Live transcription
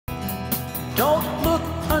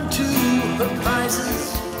but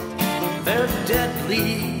prizes their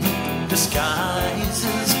deadly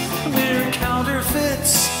disguises. Mere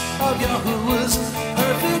counterfeits of YaHuWaH's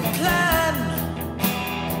perfect plan.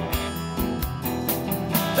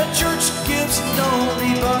 The church gives no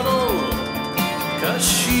rebuttal, 'cause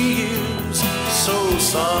she is so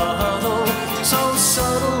subtle,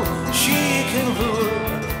 she can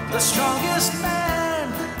lure the strongest man.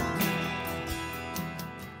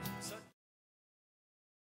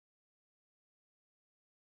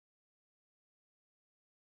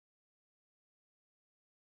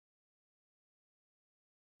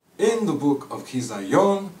 In the book of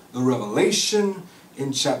Kizayon, the Revelation,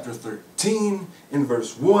 in chapter 13, in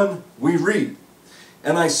verse 1, we read,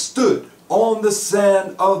 "And I stood on the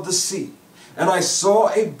sand of the sea, and I saw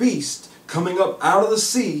a beast coming up out of the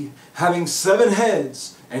sea, having 7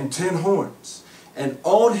 heads and 10 horns, and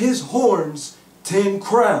on his horns 10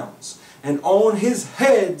 crowns, and on his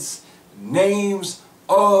heads names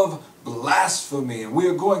of blasphemy." And we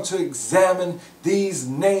are going to examine these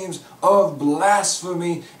names of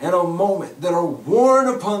blasphemy in a moment that are worn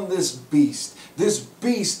upon this beast. This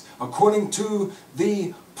beast, according to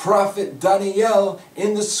the prophet Daniel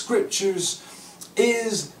in the scriptures,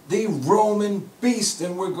 is the Roman beast.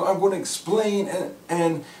 And I'm going to explain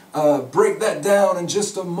and break that down in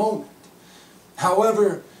just a moment.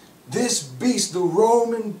 However, this beast, the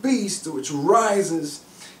Roman beast, which rises,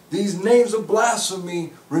 these names of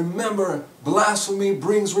blasphemy, remember, blasphemy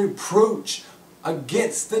brings reproach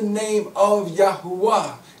against the name of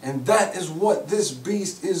YaHuWaH. And that is what this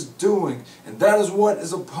beast is doing. And that is what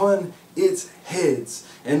is upon its heads.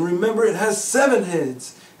 And remember, it has 7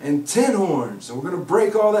 heads and 10 horns. And we're going to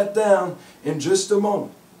break all that down in just a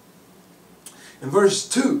moment. In verse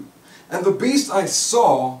 2, "And the beast I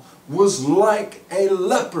saw was like a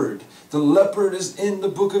leopard." The leopard is in the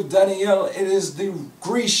book of Daniel. It is the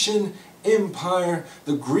Grecian Empire.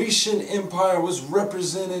 The Grecian Empire was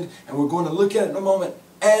represented, and we're going to look at it in a moment,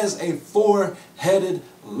 as a 4-headed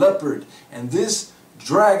leopard. And this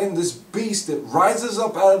dragon, this beast that rises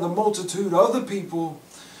up out of the multitude of the people,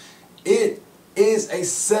 it is a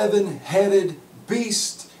 7-headed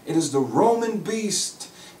beast. It is the Roman beast.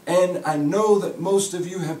 And I know that most of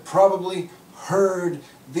you have probably heard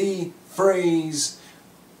the phrase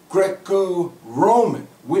Greco-Roman,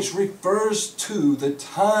 which refers to the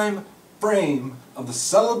time frame of the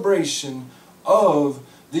celebration of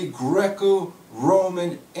the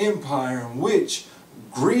Greco-Roman Empire, in which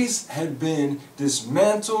Greece had been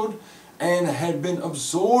dismantled and had been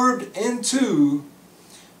absorbed into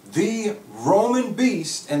the Roman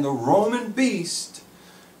beast, and the Roman beast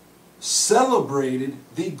celebrated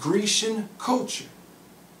the Grecian culture.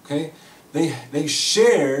 Okay, they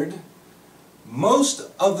shared most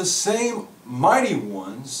of the same mighty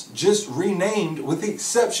ones, just renamed, with the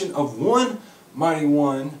exception of one mighty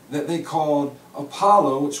one that they called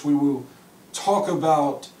Apollo, which we will talk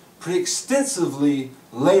about pretty extensively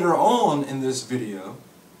later on in this video.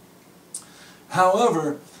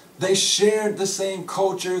 However, they shared the same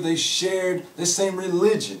culture, they shared the same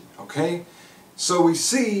religion, okay? So we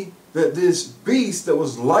see that this beast that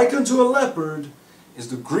was like unto a leopard is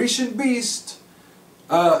the Grecian beast.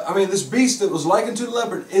 This beast that was like unto the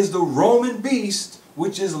leopard is the Roman beast,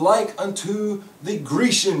 which is like unto the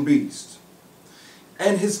Grecian beast.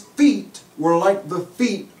 And his feet were like the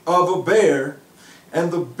feet of a bear,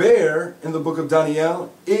 and the bear in the book of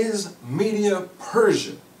Daniel is Media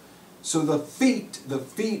Persia. So the feet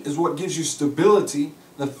is what gives you stability.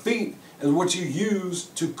 The feet is what you use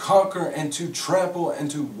to conquer and to trample and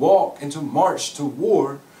to walk and to march to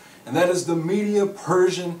war. And that is the Media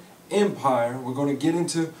Persian Empire. We're going to get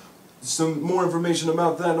into some more information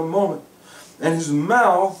about that in a moment. And his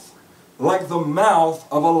mouth like the mouth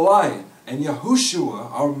of a lion. And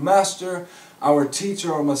Yahushua, our master, our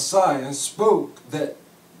teacher, our Messiah, spoke that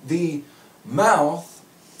the mouth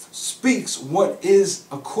speaks what is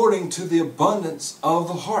according to the abundance of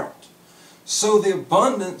the heart. So the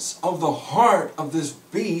abundance of the heart of this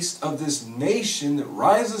beast, of this nation that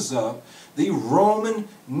rises up, the Roman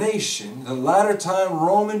nation, the latter time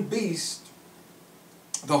Roman beast,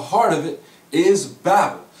 the heart of it is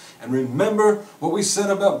Babel. And remember what we said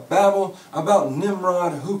about Babel, about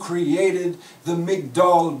Nimrod, who created the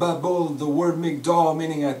Migdal Babel, the word Migdal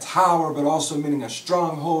meaning a tower, but also meaning a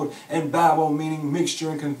stronghold, and Babel meaning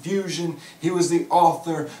mixture and confusion. He was the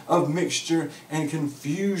author of mixture and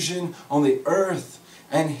confusion on the earth,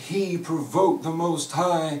 and he provoked the Most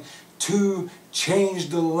High to change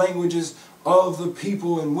the languages of the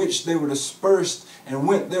people in which they were dispersed, and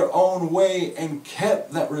went their own way and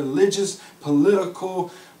kept that religious,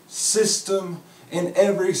 political system in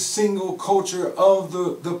every single culture of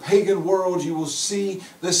the pagan world. You will see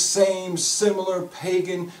the same similar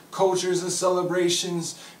pagan cultures and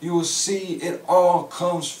celebrations. You will see it all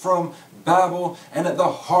comes from Babel, and at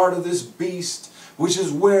the heart of this beast, which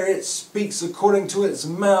is where it speaks according to its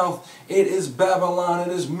mouth, it is Babylon,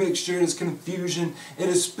 it is mixture, it is confusion, it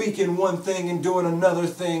is speaking one thing and doing another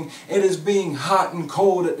thing, it is being hot and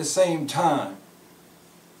cold at the same time.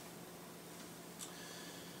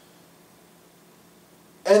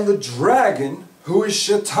 And the dragon, who is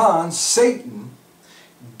Shaitan, Satan,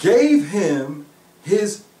 gave him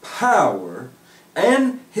his power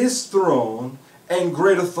and his throne and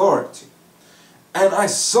great authority. And I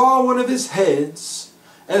saw one of his heads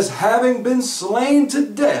as having been slain to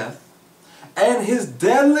death, and his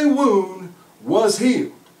deadly wound was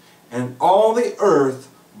healed. And all the earth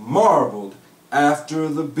marveled after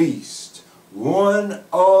the beast. One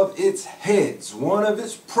of its heads, one of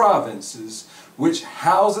its provinces, which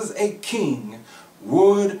houses a king,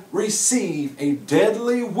 would receive a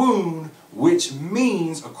deadly wound, which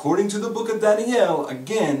means, according to the book of Daniel,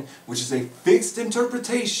 again, which is a fixed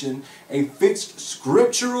interpretation, a fixed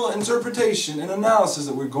scriptural interpretation and analysis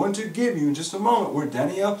that we're going to give you in just a moment, where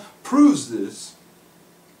Daniel proves this.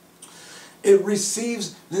 It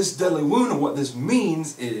receives this deadly wound, and what this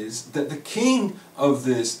means is that the king of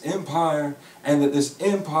this empire, and that this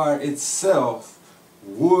empire itself,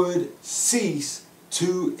 would cease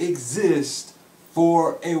to exist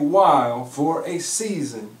for a while, for a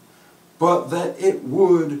season, but that it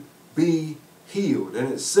would be healed.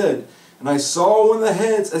 And it said, and I saw one of the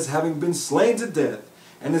heads as having been slain to death,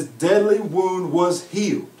 and his deadly wound was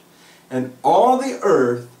healed. And all the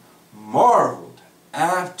earth marveled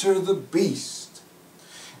after the beast.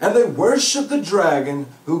 And they worshipped the dragon,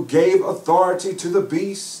 who gave authority to the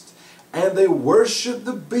beast, and they worshipped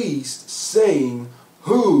the beast, saying,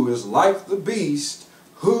 who is like the beast,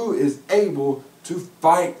 who is able to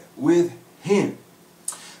fight with him?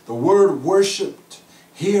 The word worshipped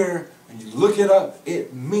here, when you look it up,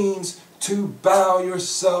 it means to bow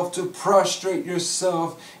yourself, to prostrate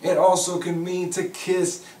yourself. It also can mean to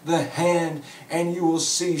kiss the hand, and you will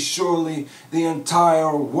see surely the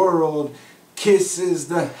entire world kisses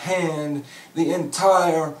the hand. The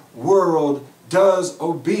entire world does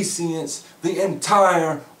obeisance. The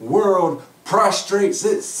entire world prostrates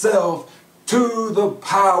itself to the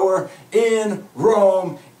power in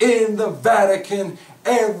Rome, in the Vatican.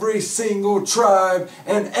 Every single tribe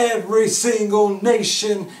and every single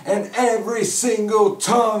nation and every single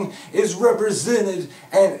tongue is represented,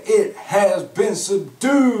 and it has been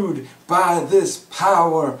subdued by this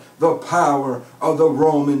power, the power of the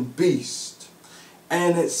Roman beast.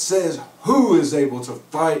 And it says, who is able to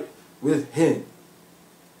fight with him?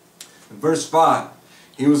 In verse 5,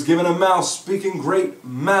 he was given a mouth speaking great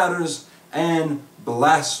matters and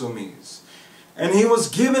blasphemies. And he was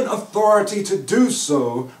given authority to do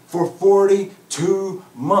so for 42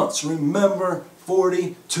 months. Remember,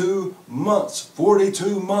 42 months.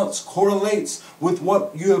 42 months correlates with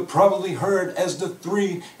what you have probably heard as the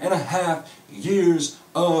 3.5 years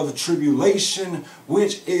of tribulation,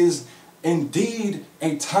 which is indeed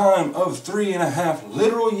a time of 3.5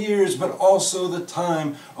 literal years, but also the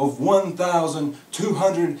time of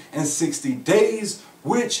 1,260 days,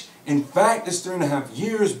 which in fact is 3.5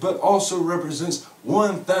 years, but also represents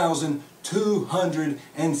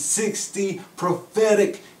 1,260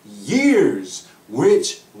 prophetic years,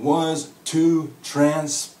 which was to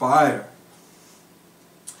transpire.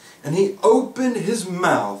 And he opened his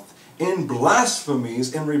mouth in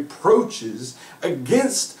blasphemies and reproaches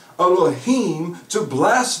against Elohim, to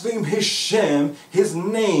blaspheme his Shem, his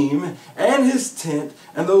name, and his tent,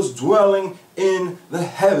 and those dwelling in the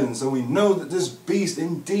heavens. And we know that this beast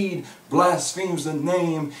indeed blasphemes the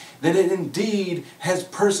name, that it indeed has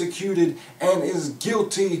persecuted and is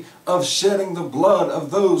guilty of shedding the blood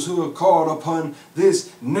of those who are called upon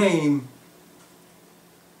this name.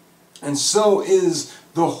 And so is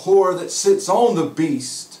the whore that sits on the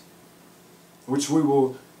beast, which we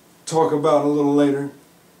will talk about a little later,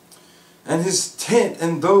 and his tent,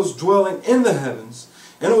 and those dwelling in the heavens.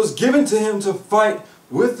 And it was given to him to fight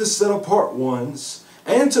with the set apart ones,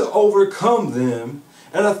 and to overcome them.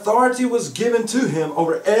 And authority was given to him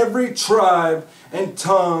over every tribe and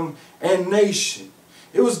tongue and nation.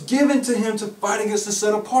 It was given to him to fight against the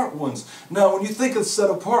set apart ones. Now, when you think of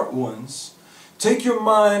set apart ones, take your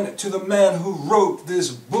mind to the man who wrote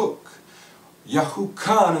this book,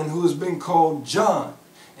 YaHuWaH, who has been called John.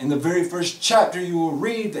 In the very first chapter, you will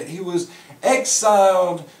read that he was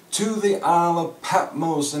exiled to the Isle of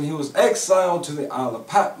Patmos, and he was exiled to the Isle of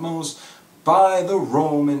Patmos by the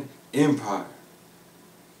Roman Empire.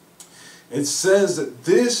 It says that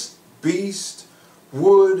this beast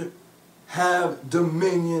would have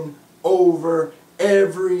dominion over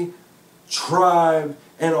every tribe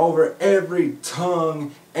and over every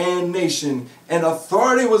tongue and nation, and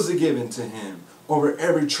authority was given to him over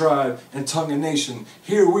every tribe and tongue and nation.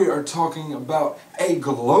 Here we are talking about a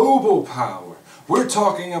global power. We're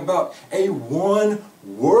talking about a one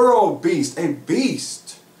world beast,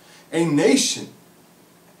 a nation,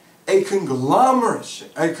 a conglomeration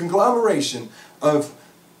of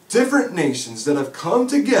different nations that have come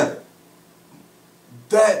together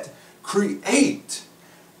that create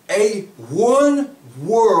a one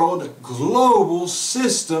world global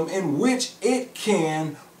system in which it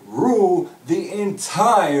can rule the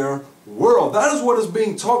entire world. That is what is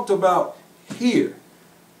being talked about here.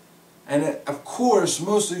 And of course,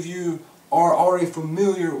 most of you are already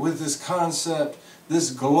familiar with this concept,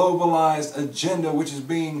 this globalized agenda which is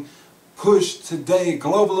being pushed today.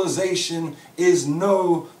 Globalization is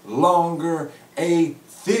no longer a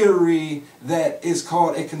theory that is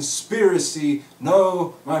called a conspiracy.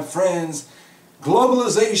 No, my friends,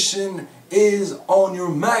 globalization is on your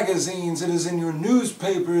magazines, it is in your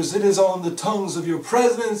newspapers, it is on the tongues of your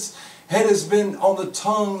presidents, it has been on the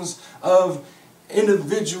tongues of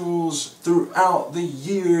individuals throughout the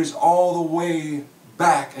years, all the way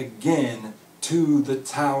back again to the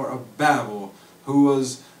Tower of Babel, who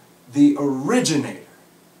was the originator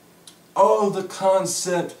of the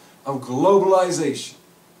concept of globalization,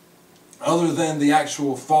 other than the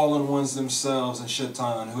actual fallen ones themselves and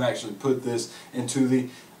Shaitan, who actually put this into the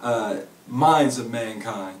minds of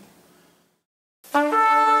mankind.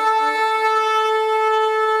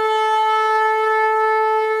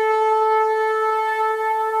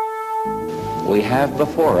 We have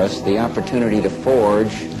before us the opportunity to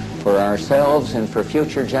forge for ourselves and for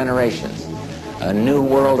future generations a new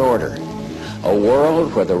world order, a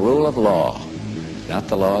world where the rule of law, not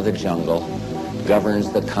the law of the jungle,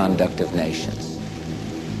 governs the conduct of nations.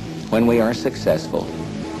 When we are successful,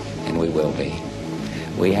 and we will be,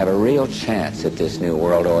 we have a real chance at this new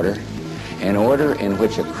world order, an order in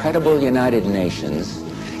which a credible United Nations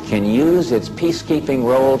can use its peacekeeping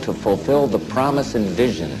role to fulfill the promise and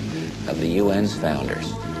vision of the UN's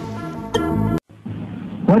founders.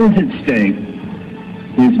 What is at stake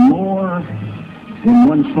is more than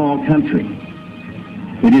one small country.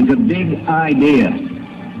 It is a big idea,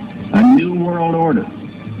 a new world order,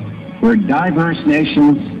 where diverse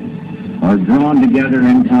nations are drawn together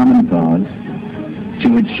in common cause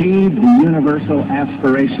to achieve the universal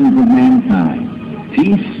aspirations of mankind: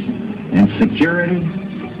 peace and security,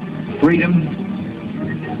 freedom,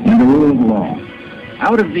 and the rule of law.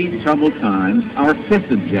 Out of these troubled times, our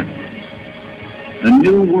fifth objective, a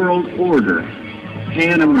new world order,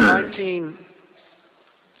 can emerge.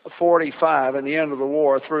 1945 and the end of the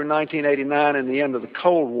war through 1989 and the end of the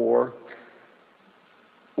Cold War,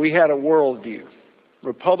 we had a worldview.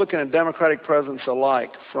 Republican and Democratic presidents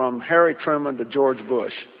alike, from Harry Truman to George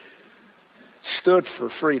Bush, stood for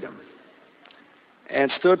freedom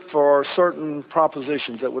and stood for certain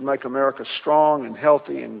propositions that would make America strong and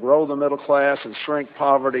healthy and grow the middle class and shrink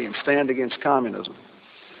poverty and stand against communism.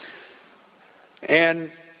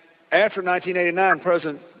 And after 1989,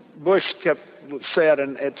 President Bush said,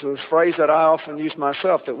 and it's a phrase that I often use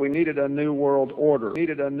myself, that we needed a new world order.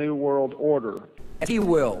 He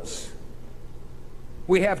wills.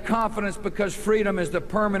 We have confidence because freedom is the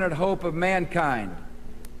permanent hope of mankind,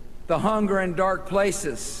 the hunger in dark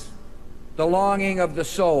places, the longing of the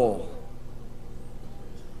soul.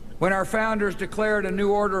 When our founders declared a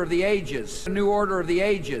new order of the ages,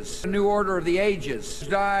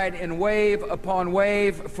 died in wave upon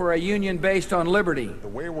wave for a union based on liberty. The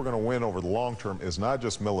way we're going to win over the long term is not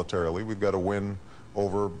just militarily. We've got to win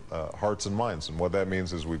over hearts and minds. And what that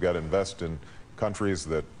means is we've got to invest in countries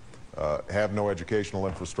that have no educational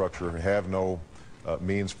infrastructure, have no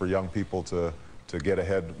means for young people to get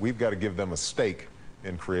ahead. We've got to give them a stake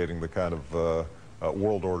in creating the kind of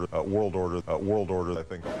world order, I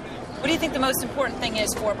think. What do you think the most important thing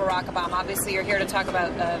is for Barack Obama? Obviously, you're here to talk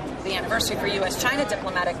about the anniversary for U.S.-China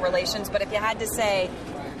diplomatic relations, but if you had to say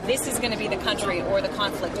this is going to be the country or the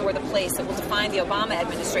conflict or the place that will define the Obama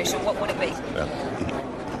administration, what would it be?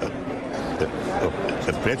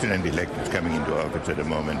 The president-elect is coming into office at a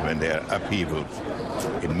moment when there are upheavals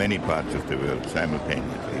in many parts of the world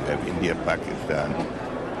simultaneously. You have India, Pakistan,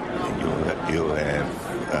 you have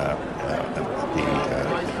the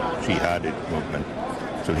jihadist movement.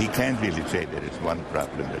 So he can't really say that it's one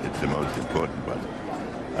problem, that it's the most important one.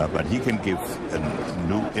 But he can give a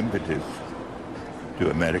new impetus to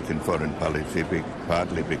American foreign policy,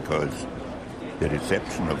 partly because the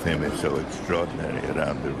reception of him is so extraordinary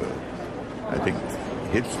around the world. I think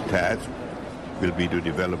his task will be to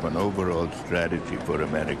develop an overall strategy for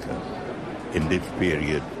America in this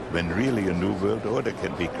period when really a new world order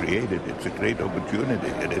can be created. It's a great opportunity.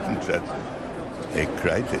 It isn't just a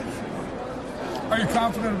crisis. Are you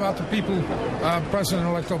confident about the people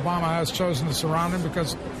President-elect Obama has chosen to surround him?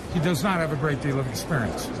 Because he does not have a great deal of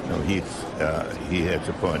experience. No, he has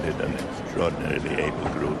appointed an extraordinarily able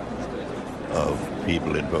group of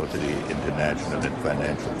people in both the international and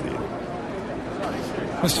financial field.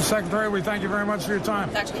 Mr. Secretary, we thank you very much for your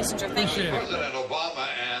time. Dr. Kissinger, thank you. President Obama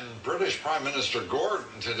and British Prime Minister Gordon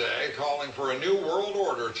today calling for a new world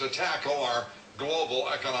order to tackle our global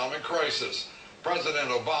economic crisis. President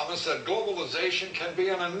Obama said globalization can be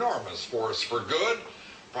an enormous force for good.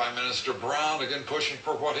 Prime Minister Brown again pushing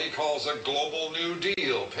for what he calls a global New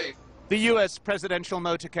Deal. The U.S. presidential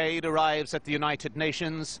motorcade arrives at the United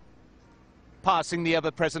Nations, passing the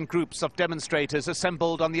ever-present groups of demonstrators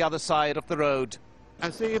assembled on the other side of the road.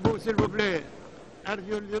 A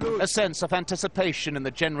sense of anticipation in the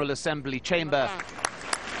General Assembly chamber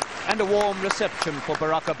and a warm reception for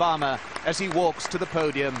Barack Obama as he walks to the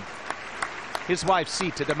podium, his wife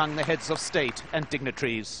seated among the heads of state and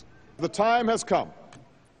dignitaries. The time has come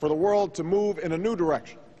for the world to move in a new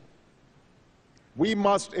direction. We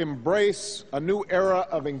must embrace a new era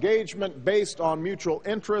of engagement based on mutual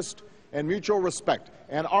interest and mutual respect,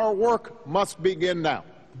 and our work must begin now.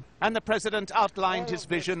 And the president outlined his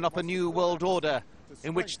vision of a new world order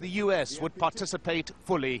in which the U.S. would participate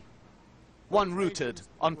fully, one rooted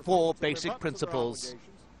on 4 basic principles.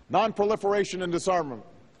 Non-proliferation and disarmament,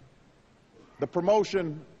 the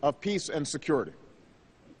promotion of peace and security,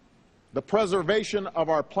 the preservation of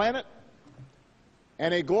our planet,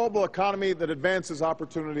 and a global economy that advances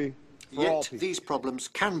opportunity for all people. Yet these problems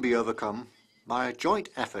can be overcome by a joint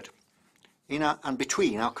effort in and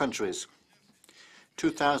between our countries.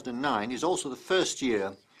 2009 is also the first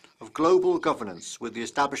year of global governance with the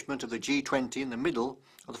establishment of the G20 in the middle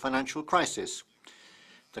of the financial crisis.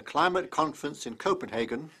 The climate conference in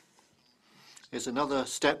Copenhagen is another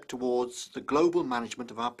step towards the global management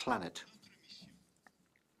of our planet.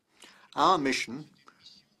 Our mission,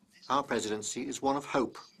 our presidency, is one of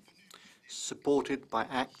hope, supported by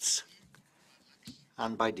acts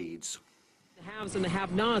and by deeds. The haves and the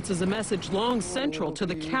have-nots is a message long central to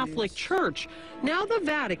the Catholic Church. Now the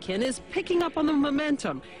Vatican is picking up on the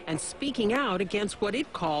momentum and speaking out against what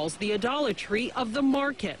it calls the idolatry of the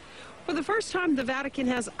market. For the first time, the Vatican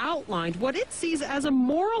has outlined what it sees as a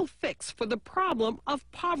moral fix for the problem of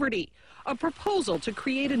poverty, a proposal to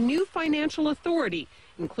create a new financial authority,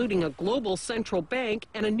 including a global central bank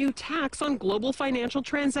and a new tax on global financial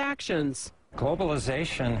transactions.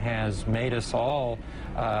 Globalization has made us all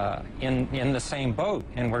in the same boat,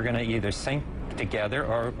 and we're going to either sink together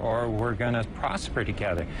or we're going to prosper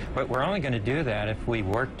together. But we're only going to do that if we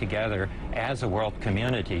work together as a world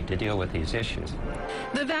community to deal with these issues.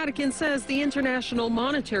 The Vatican says the International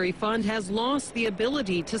Monetary Fund has lost the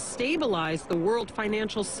ability to stabilize the world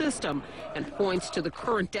financial system and points to the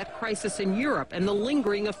current debt crisis in Europe and the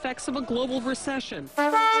lingering effects of a global recession.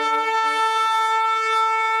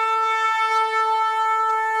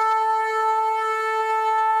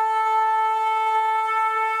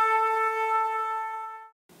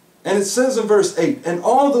 And it says in verse 8, and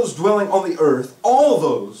all those dwelling on the earth, all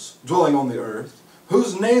those dwelling on the earth,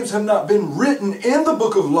 whose names have not been written in the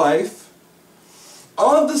book of life,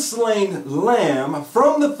 of the slain Lamb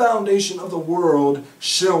from the foundation of the world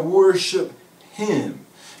shall worship him.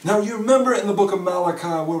 Now you remember in the book of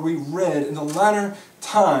Malachi where we read in the latter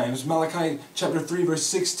times, Malachi chapter 3 verse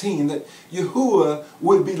 16, that YaHuWaH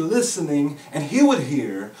would be listening and he would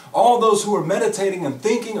hear all those who were meditating and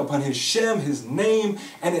thinking upon his Shem, his name,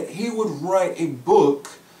 and that he would write a book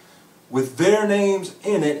with their names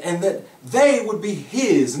in it, and that they would be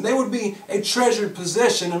his, and they would be a treasured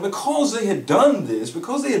possession. And because they had done this,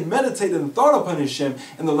 because they had meditated and thought upon his Shem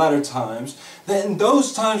in the latter times, that in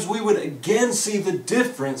those times we would again see the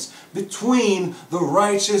difference between the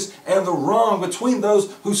righteous and the wrong, between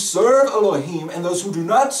those who serve Elohim and those who do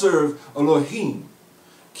not serve Elohim.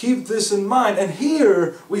 Keep this in mind. And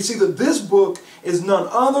here we see that this book is none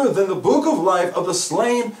other than the book of life of the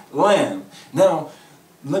slain Lamb. Now,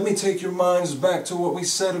 let me take your minds back to what we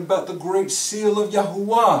said about the great seal of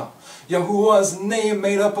YaHuWaH. YaHuWaH's name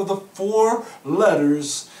made up of the 4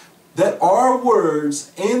 letters that are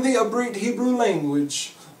words in the Abrit Hebrew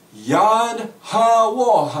language, YaHuWaH,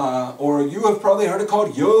 or you have probably heard it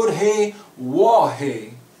called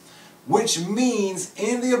Yod-He-Wah-He, which means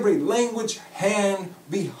in the Hebrew language, hand,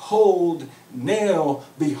 behold, nail,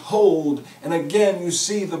 behold. And again, you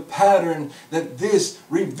see the pattern that this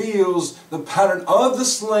reveals the pattern of the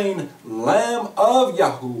slain Lamb of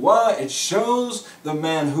YaHuWaH. It shows the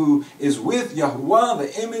man who is with YaHuWaH,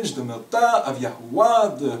 the image, the miltah of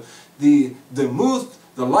YaHuWaH, the demuth,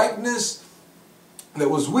 the likeness that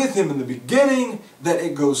was with him in the beginning, that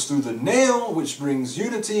it goes through the nail, which brings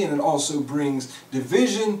unity, and it also brings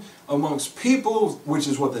division amongst people, which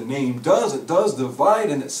is what the name does. It does divide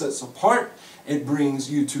and it sets apart. It brings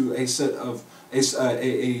you to a set of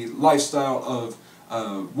a lifestyle of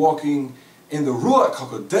walking in the Ruach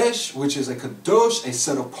HaKodesh, which is a kadosh, a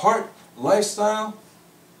set apart lifestyle.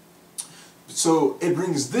 So it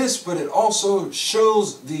brings this, but it also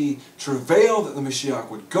shows the travail that the Mashiach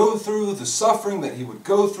would go through, the suffering that he would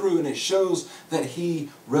go through, and it shows that he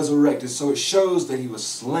resurrected. So it shows that he was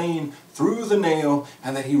slain through the nail,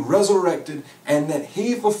 and that he resurrected, and that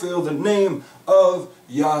he fulfilled the name of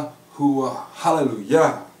YaHuWaH.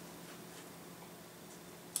 Hallelujah.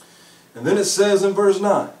 And then it says in verse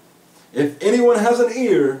 9, if anyone has an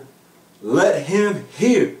ear, let him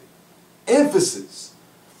hear. Emphasis.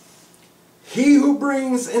 He who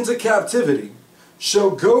brings into captivity shall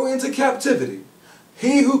go into captivity.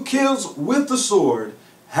 He who kills with the sword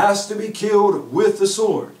has to be killed with the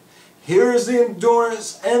sword. Here is the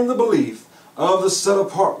endurance and the belief of the set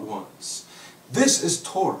apart ones. This is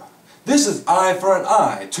Torah. This is eye for an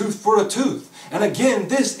eye, tooth for a tooth. And again,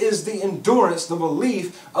 this is the endurance, the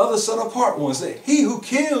belief of the set apart ones, that he who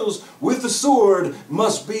kills with the sword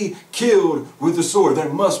must be killed with the sword. There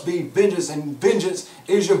must be vengeance, and vengeance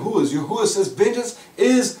is Yahuwah's. Yahuwah says, vengeance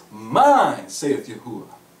is mine, saith Yahuwah.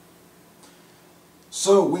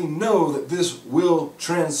 So we know that this will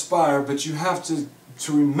transpire, but you have to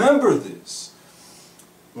remember this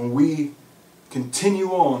when we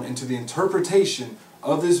continue on into the interpretation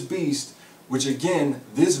of this beast, which again,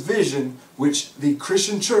 this vision, which the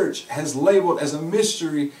Christian church has labeled as a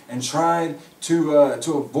mystery and tried to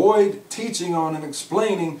avoid teaching on and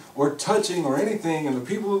explaining or touching or anything, and the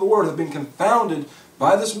people of the world have been confounded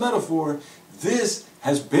by this metaphor. This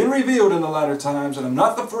has been revealed in the latter times, and I'm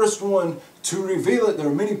not the first one to reveal it. There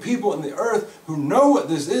are many people in the earth who know what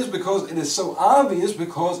this is because it is so obvious,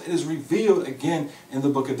 because it is revealed again in the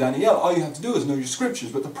book of Daniel. All you have to do is know your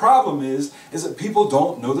scriptures. But the problem is that people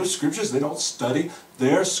don't know their scriptures. They don't study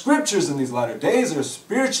their scriptures in these latter days. They're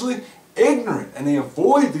spiritually ignorant, and they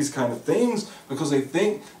avoid these kind of things because they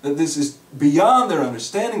think that this is beyond their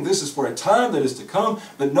understanding. This is for a time that is to come.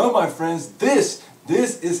 But no, my friends, this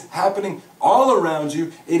is happening all around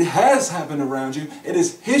you. It has happened around you. It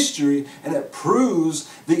is history, and it proves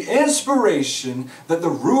the inspiration that the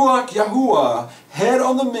Ruach YaHuWaH had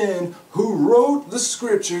on the men who wrote the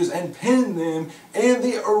scriptures and penned them in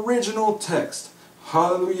the original text.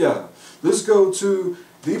 Hallelujah. Let's go to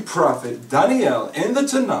the prophet Daniel in the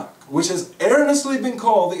Tanakh, which has erroneously been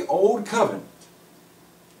called the Old Covenant.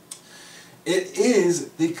 It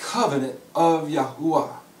is the covenant of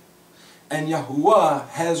YaHuWaH. And YaHuWaH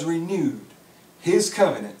has renewed his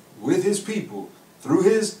covenant with his people through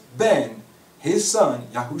his Ben, his son,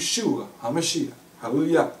 Yahushua HaMashiach.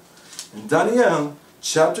 Hallelujah. In Daniel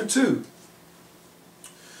chapter 2,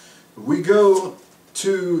 we go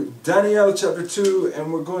to Daniel chapter 2,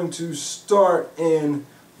 and we're going to start in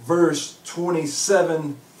verse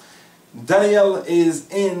 27. Daniel is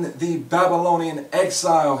in the Babylonian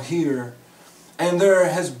exile here, and there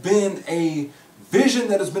has been a vision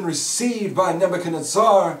that has been received by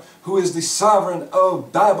Nebuchadnezzar, who is the sovereign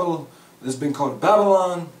of Babel, that has been called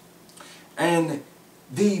Babylon. And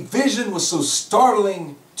the vision was so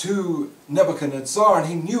startling to Nebuchadnezzar, and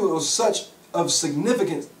he knew it was such of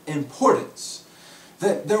significant importance,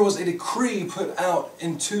 that there was a decree put out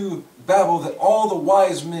into Babel that all the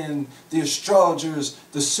wise men, the astrologers,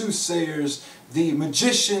 the soothsayers, the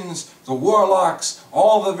magicians, the warlocks,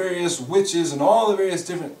 all the various witches, and all the various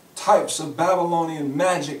different types of Babylonian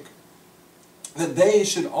magic, that they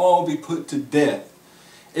should all be put to death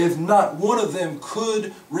if not one of them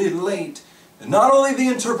could relate not only the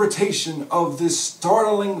interpretation of this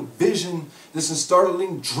startling vision, this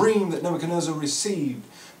startling dream that Nebuchadnezzar received,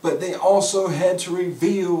 but they also had to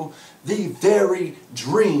reveal the very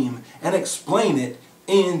dream and explain it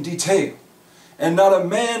in detail. And not a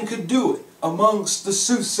man could do it amongst the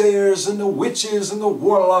soothsayers and the witches and the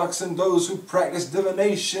warlocks and those who practiced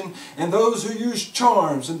divination and those who used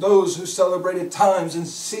charms and those who celebrated times and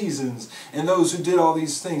seasons and those who did all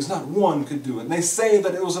these things. Not one could do it. And they say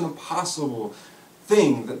that it was an impossible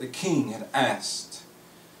thing that the king had asked.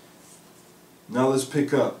 Now let's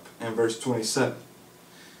pick up in verse 27.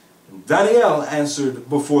 Daniel answered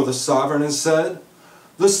before the sovereign and said,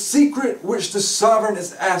 the secret which the sovereign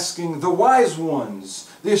is asking, the wise ones,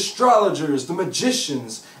 the astrologers, the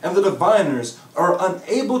magicians, and the diviners are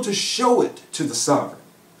unable to show it to the sovereign.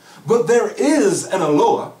 But there is an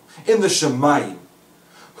Eloah in the Shemayim,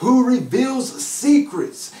 who reveals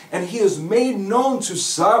secrets, and he has made known to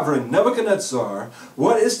sovereign Nebuchadnezzar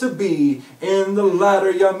what is to be in the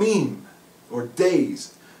latter Yamim, or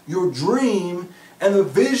days. Your dream and the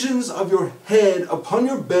visions of your head upon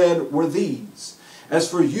your bed were these. As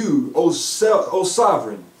for you, O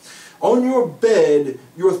sovereign, on your bed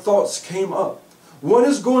your thoughts came up. What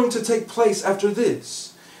is going to take place after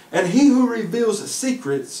this? And he who reveals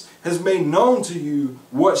secrets has made known to you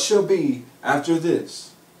what shall be after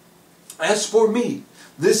this. As for me,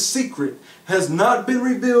 this secret has not been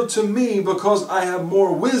revealed to me because I have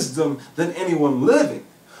more wisdom than anyone living,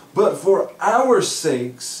 but for our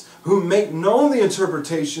sakes who make known the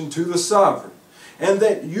interpretation to the sovereign, and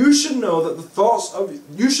that you should know that the thoughts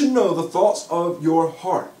of your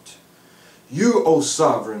heart. You, O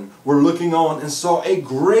sovereign, were looking on and saw a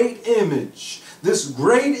great image. This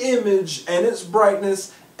great image and its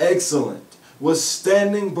brightness, excellent, was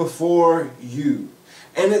standing before you,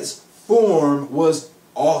 and its form was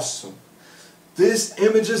awesome. This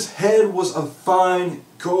image's head was of fine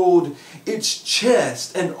gold, its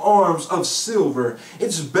chest and arms of silver,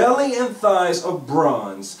 its belly and thighs of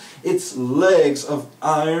bronze, its legs of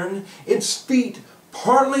iron, its feet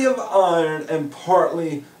partly of iron and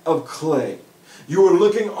partly of clay. You were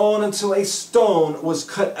looking on until a stone was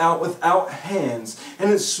cut out without hands,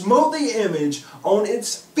 and it smote the image on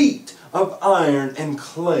its feet of iron and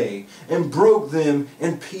clay, and broke them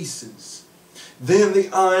in pieces. Then the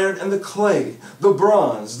iron and the clay, the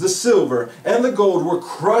bronze, the silver, and the gold were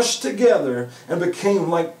crushed together and became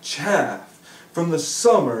like chaff from the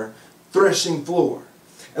summer threshing floor.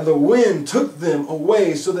 And the wind took them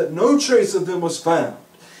away so that no trace of them was found.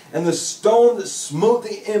 And the stone that smote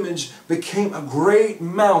the image became a great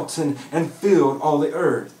mountain and filled all the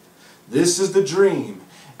earth. This is the dream,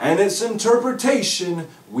 and its interpretation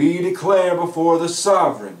we declare before the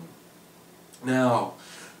sovereign. Now,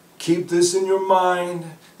 keep this in your mind,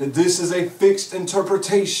 that this is a fixed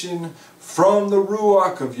interpretation from the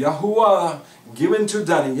Ruach of YaHuWaH given to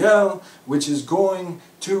Daniel, which is going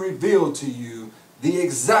to reveal to you the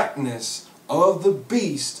exactness of the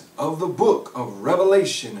beast of the book of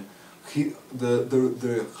Revelation,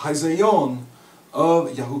 the Hazayon of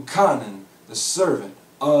Yahuchanan, the servant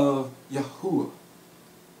of YaHuWaH.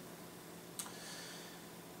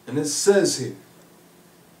 And it says here,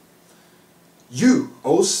 you,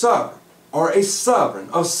 O sovereign, are a sovereign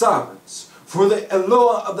of sovereigns, for the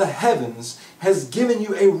Eloah of the heavens has given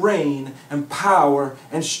you a reign and power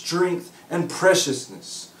and strength and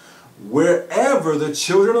preciousness. Wherever the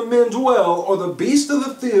children of men dwell, or the beasts of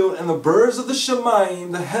the field and the birds of the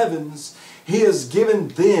Shemayim, the heavens, he has given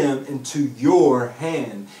them into your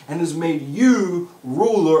hand, and has made you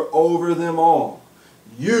ruler over them all.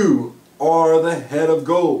 You are the head of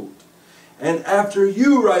gold. And after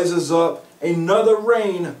you rises up another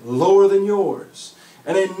reign lower than yours,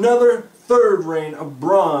 and another third reign of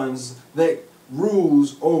bronze that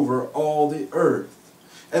rules over all the earth.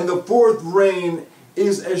 And the fourth reign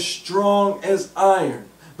is as strong as iron,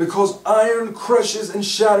 because iron crushes and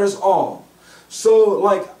shatters all. So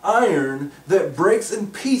like iron that breaks in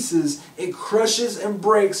pieces, it crushes and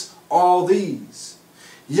breaks all these.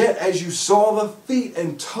 Yet as you saw the feet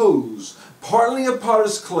and toes, partly of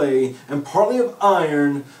potter's clay and partly of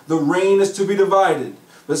iron, the reign is to be divided.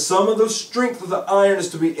 But some of the strength of the iron is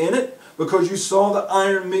to be in it, because you saw the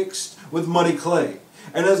iron mixed with muddy clay.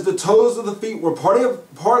 And as the toes of the feet were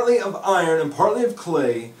partly of iron and partly of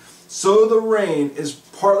clay, so the reign is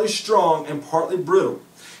partly strong and partly brittle.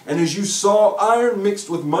 And as you saw iron mixed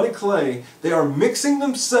with muddy clay, they are mixing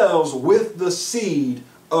themselves with the seed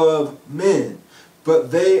of men,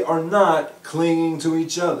 but they are not clinging to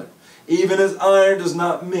each other, even as iron does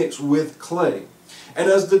not mix with clay. And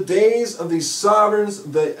as the days of these sovereigns,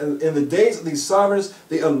 in the days of these sovereigns,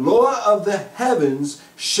 the Eloah of the heavens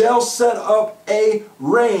shall set up a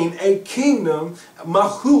reign, a kingdom,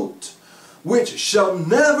 Mahut, which shall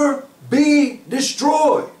never be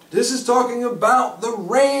destroyed. This is talking about the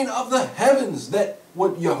reign of the heavens, that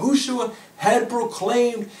what Yahushua had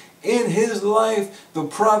proclaimed in his life, the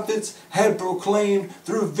prophets had proclaimed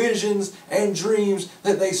through visions and dreams,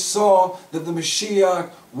 that they saw that the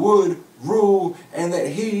Mashiach would rule, and that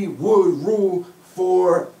he would rule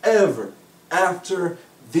forever after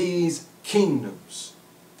these kingdoms.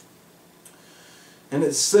 And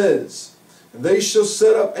it says, they shall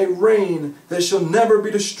set up a reign that shall never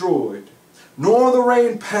be destroyed, nor the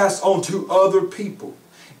rain pass on to other people.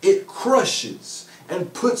 It crushes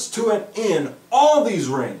and puts to an end all these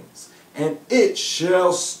rains, and it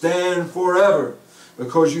shall stand forever,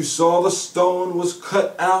 because you saw the stone was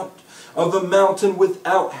cut out of the mountain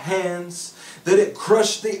without hands, that it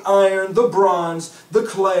crushed the iron, the bronze, the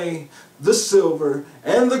clay, the silver,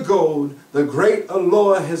 and the gold. The great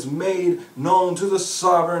Allah has made known to the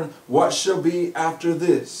sovereign what shall be after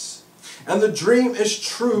this. And the dream is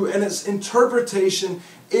true, and its interpretation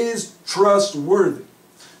is trustworthy.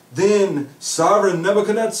 Then sovereign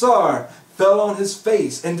Nebuchadnezzar fell on his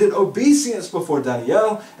face and did obeisance before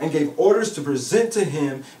Daniel, and gave orders to present to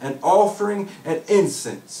him an offering and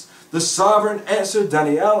incense. The sovereign answered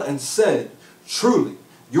Daniel and said, truly,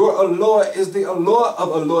 your Allah is the Allah of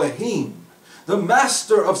Elohim, the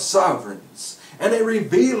master of sovereigns, and a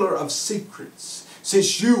revealer of secrets,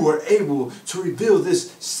 since you were able to reveal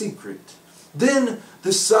this secret. Then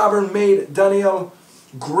the sovereign made Daniel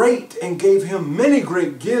great and gave him many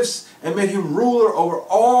great gifts, and made him ruler over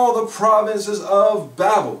all the provinces of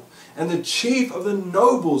Babel, and the chief of the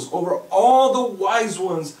nobles over all the wise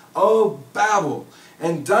ones of Babel.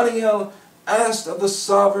 And Daniel asked of the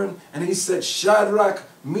sovereign, and he set Shadrach,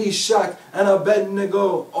 Meshach, and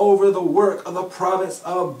Abednego over the work of the province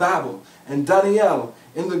of Babel, and Daniel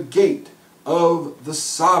in the gate of the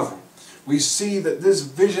sovereign. We see that this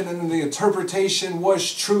vision and the interpretation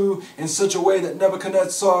was true in such a way that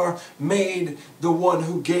Nebuchadnezzar made the one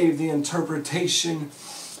who gave the interpretation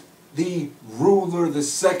the ruler, the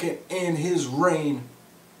second in his reign,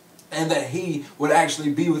 and that he would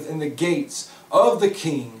actually be within the gates of the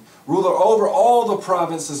king, ruler over all the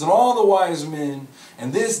provinces and all the wise men.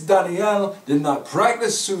 And this Daniel did not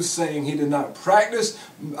practice soothsaying. He did not practice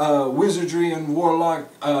wizardry and warlock,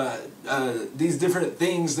 these different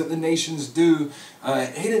things that the nations do.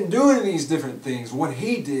 He didn't do any of these different things. What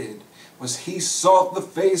he did was he sought the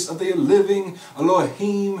face of the living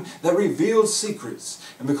Elohim that revealed secrets.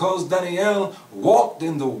 And because Daniel walked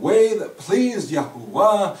in the way that pleased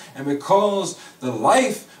YaHuWaH, and because the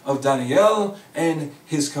life of Daniel and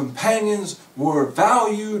his companions were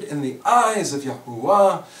valued in the eyes of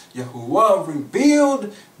YaHuWaH, YaHuWaH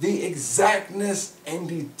revealed the exactness and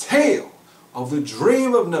detail of the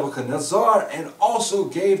dream of Nebuchadnezzar, and also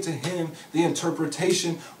gave to him the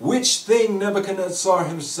interpretation, which thing Nebuchadnezzar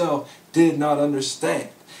himself did not understand.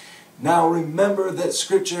 Now remember that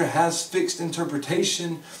Scripture has fixed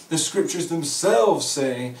interpretation. The Scriptures themselves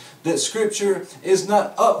say that Scripture is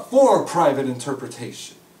not up for private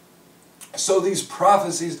interpretation. So these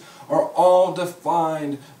prophecies are all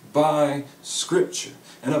defined by Scripture.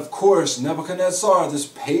 And of course, Nebuchadnezzar, this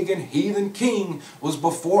pagan heathen king, was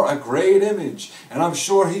before a great image. And I'm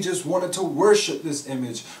sure he just wanted to worship this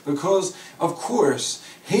image because, of course,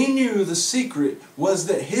 he knew the secret was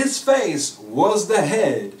that his face was the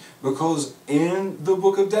head. Because in the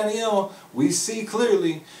book of Daniel, we see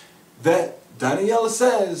clearly that Daniel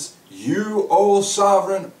says, you, O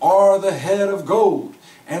sovereign, are the head of gold.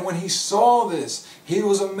 And when he saw this, he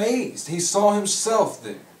was amazed. He saw himself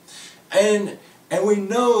there. And we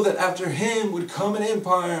know that after him would come an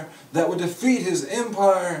empire that would defeat his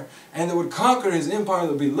empire, and that would conquer his empire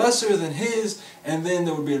that would be lesser than his, and then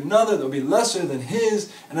there would be another that would be lesser than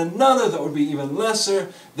his, and another that would be even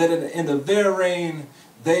lesser, that at the end of their reign,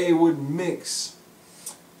 they would mix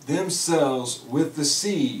themselves with the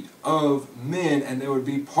seed of men, and they would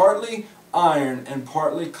be partly iron and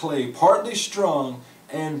partly clay, partly strong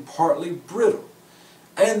and partly brittle.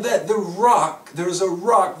 And that the rock, there's a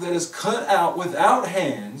rock that is cut out without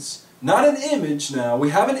hands, not an image now. We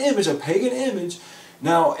have an image, a pagan image.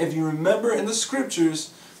 Now, if you remember in the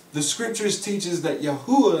Scriptures teaches that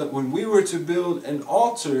YaHuWaH, when we were to build an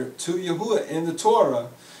altar to YaHuWaH in the Torah,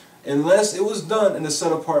 unless it was done in a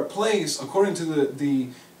set-apart place, according to the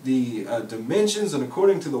dimensions and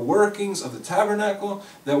according to the workings of the tabernacle,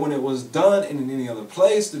 that when it was done in any other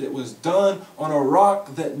place, that it was done on a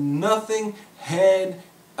rock that nothing had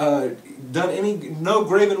no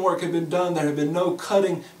graven work had been done. There had been no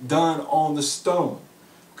cutting done on the stone.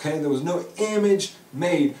 Okay, there was no image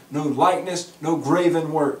made, no likeness, no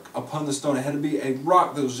graven work upon the stone. It had to be a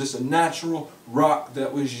rock that was just a natural rock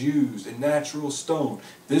that was used, a natural stone.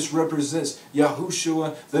 This represents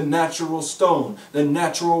Yahushua, the natural stone, the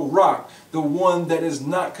natural rock, the one that is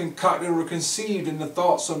not concocted or conceived in the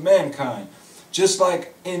thoughts of mankind. Just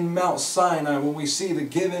like in Mount Sinai, when we see the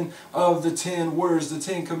giving of the 10 words, the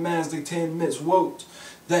 10 commands, the 10 mitzvot,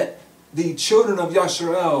 that the children of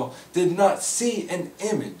Yisrael did not see an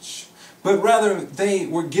image, but rather they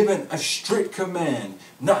were given a strict command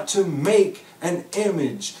not to make an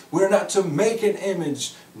image. We're not to make an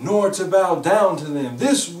image nor to bow down to them.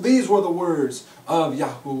 These were the words of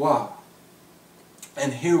YaHuWaH.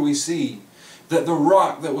 And here we see that the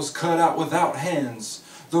rock that was cut out without hands,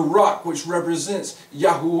 the rock which represents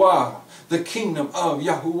YaHuWaH, the kingdom of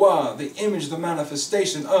YaHuWaH, the image, the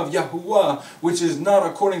manifestation of YaHuWaH, which is not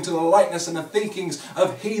according to the likeness and the thinkings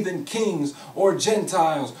of heathen kings or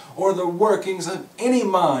Gentiles or the workings of any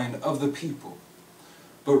mind of the people,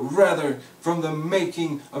 but rather from the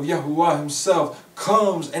making of YaHuWaH himself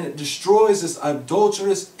comes, and it destroys this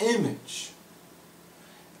adulterous image.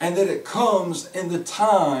 And that it comes in the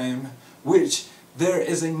time which there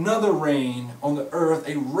is another rain on the earth,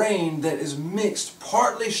 a rain that is mixed,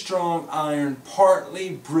 partly strong iron, partly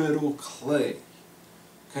brittle clay.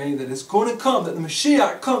 Okay, that it's going to come, that the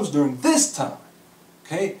Mashiach comes during this time.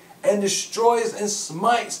 Okay, and destroys and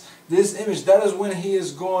smites this image. That is when he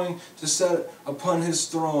is going to set upon his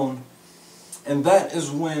throne. And that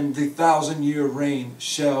is when the 1,000-year reign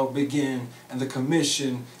shall begin, and the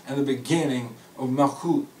commission and the beginning of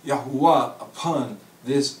Malchut YaHuWaH upon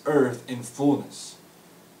this earth in fullness,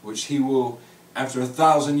 which he will, after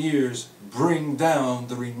 1,000 years, bring down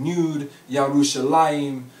the renewed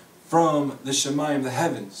Yerushalayim from the Shemayim, the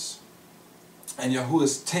heavens. And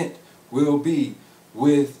Yahuwah's tent will be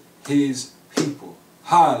with his people.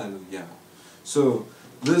 Hallelujah. So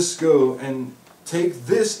let's go and take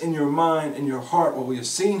this in your mind and your heart, what we have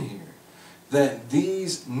seen here, that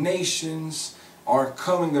these nations are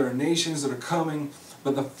coming. There are nations that are coming,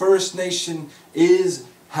 but the first nation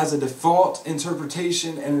has a default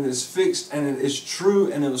interpretation, and it is fixed, and it is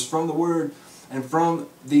true, and it was from the word and from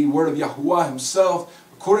the word of YaHuWaH himself,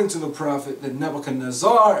 according to the prophet, that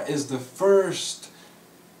Nebuchadnezzar is the first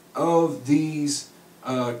of these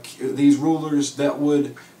rulers that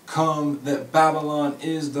would come, that Babylon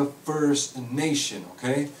is the first nation.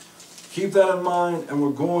 Okay, keep that in mind, and we're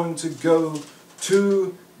going to go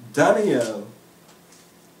to Daniel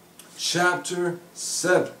chapter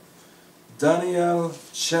 7. Daniel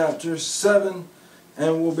chapter 7,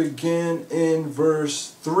 and we'll begin in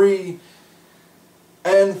verse 3.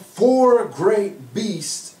 And 4 great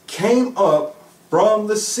beasts came up from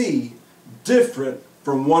the sea, different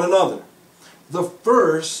from one another. The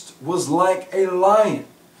first was like a lion,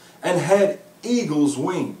 and had eagle's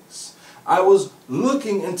wings. I was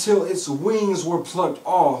looking until its wings were plucked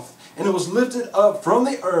off, and it was lifted up from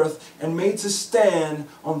the earth and made to stand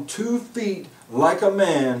on 2 feet like a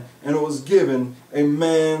man, and it was given a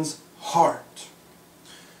man's heart.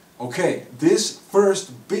 Okay, this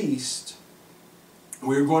first beast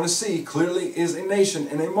we're going to see clearly is a nation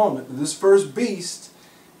in a moment. This first beast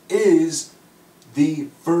is the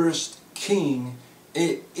first king.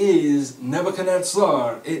 It is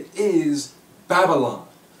Nebuchadnezzar. It is Babylon.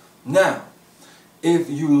 Now, if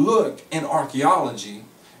you look in archaeology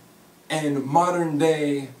and modern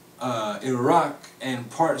day Iraq and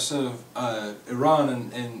parts of Iran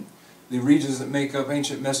and the regions that make up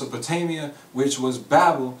ancient Mesopotamia, which was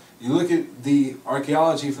Babel, you look at the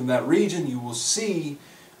archaeology from that region, you will see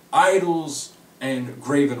idols and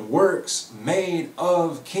graven works made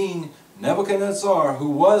of King Nebuchadnezzar, who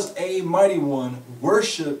was a mighty one,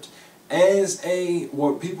 worshipped as a,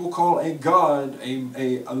 what people call a god,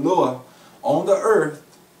 a Eloah on the earth.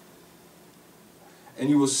 And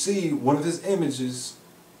you will see one of his images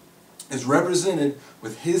is represented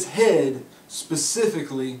with his head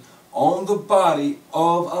specifically on the body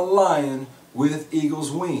of a lion with eagle's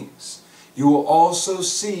wings. You will also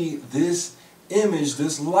see this image,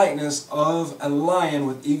 this likeness of a lion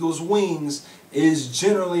with eagle's wings is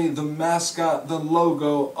generally the mascot, the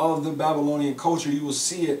logo of the Babylonian culture. You will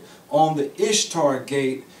see it on the Ishtar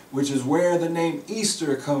gate, which is where the name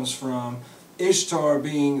Easter comes from. Ishtar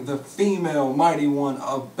being the female mighty one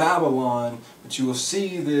of Babylon. But you will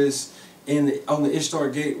see this on the Ishtar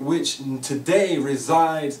gate, which today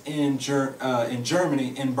resides in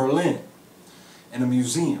Germany, in Berlin, in a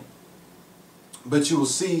museum. But you will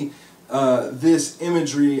see this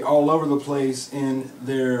imagery all over the place in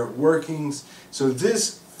their workings. So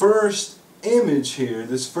this first image here,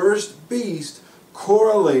 this first beast,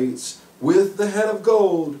 correlates with the head of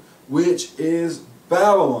gold, which is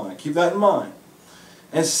Babylon. Keep that in mind.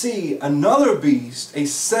 And see another beast, a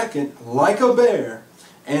second, like a bear,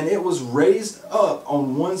 and it was raised up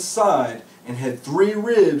on one side and had 3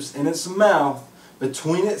 ribs in its mouth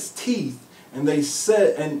between its teeth. And they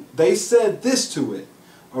said this to it: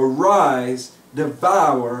 arise,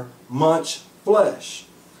 devour much flesh.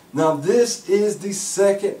 Now this is the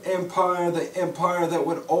second empire, the empire that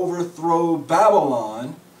would overthrow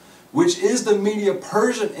Babylon, which is the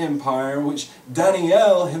Medo-Persian Empire, which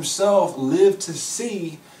Daniel himself lived to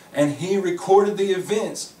see, and he recorded the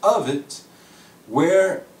events of it,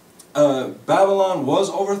 where Babylon was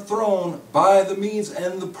overthrown by the Medes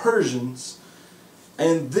and the Persians.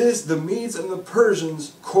 And the Medes and the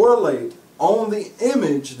Persians correlate on the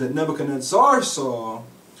image that Nebuchadnezzar saw.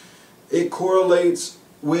 It correlates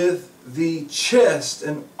with the chest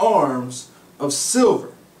and arms of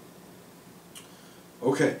silver.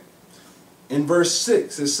 Okay. In verse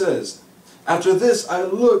 6 it says, "After this I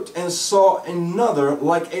looked and saw another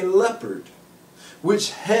like a leopard, which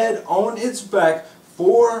had on its back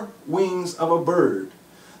 4 wings of a bird.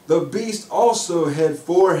 The beast also had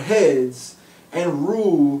 4 heads, and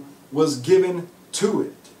rule was given to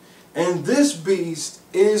it." And this beast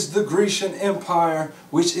is the Grecian Empire,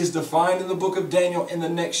 which is defined in the book of Daniel in the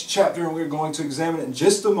next chapter, and we're going to examine it in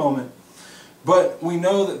just a moment. But we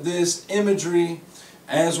know that this imagery,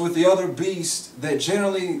 as with the other beasts, that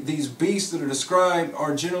generally these beasts that are described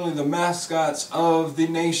are generally the mascots of the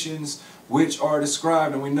nations which are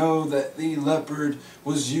described. And we know that the leopard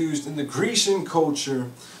was used in the Grecian culture.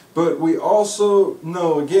 But we also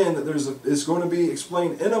know, again, that it's going to be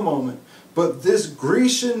explained in a moment. But this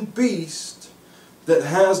Grecian beast that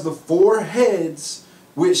has the 4 heads,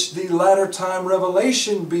 which the latter time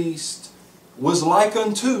Revelation beast was like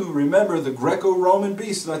unto, remember the Greco-Roman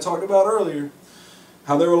beast that I talked about earlier,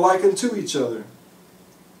 how they were likened to each other.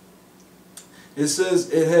 It says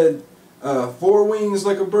it had 4 wings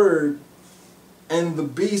like a bird, and the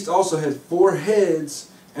beast also had 4 heads,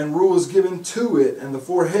 and rule is given to it. And the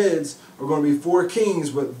 4 heads are going to be 4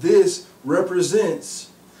 kings, but this represents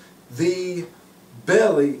the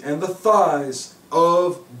belly and the thighs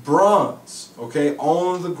of bronze, okay,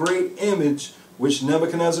 on the great image which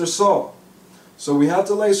Nebuchadnezzar saw. So we have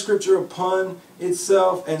to lay Scripture upon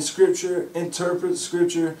itself, and Scripture interprets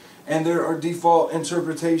Scripture, and there are default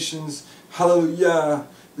interpretations. Hallelujah!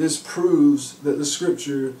 This proves that the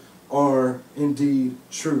Scripture are indeed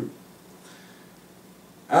true.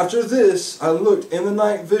 After this I looked in the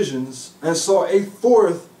night visions, and saw a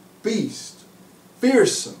 4th beast,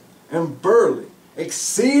 fearsome and burly,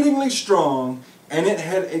 exceedingly strong, and it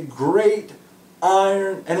had great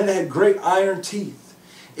iron teeth.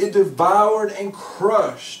 It devoured and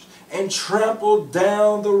crushed and trampled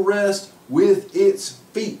down the rest with its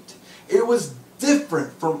feet. It was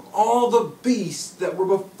different from all the beasts that were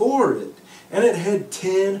before it, and it had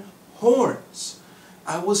 10 horns.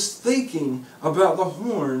 I was thinking about the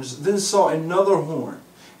horns, then saw another horn,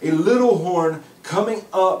 a little horn coming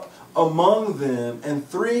up among them, and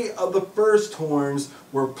 3 of the first horns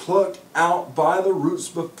were plucked out by the roots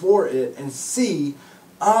before it, and see,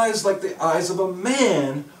 eyes like the eyes of a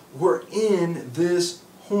man were in this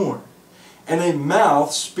horn, and a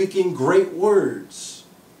mouth speaking great words.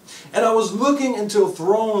 And I was looking until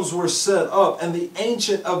thrones were set up, and the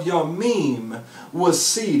Ancient of Yamim was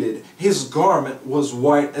seated. His garment was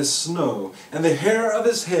white as snow, and the hair of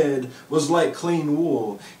his head was like clean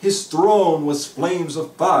wool. His throne was flames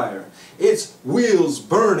of fire, its wheels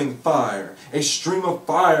burning fire. A stream of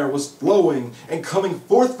fire was flowing and coming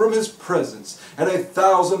forth from his presence, and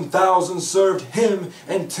 1,000,000 served him,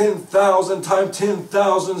 and 10,000 times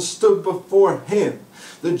 10,000 stood before him.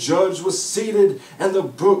 The judge was seated, and the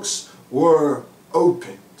books were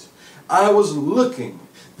opened. I was looking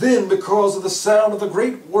then because of the sound of the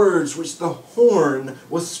great words which the horn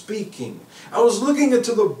was speaking. I was looking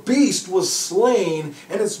until the beast was slain,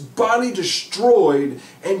 and its body destroyed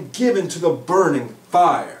and given to the burning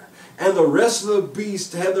fire. And the rest of the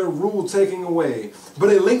beasts had their rule taken away,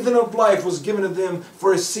 but a lengthening of life was given to them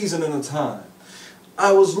for a season and a time.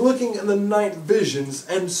 I was looking in the night visions,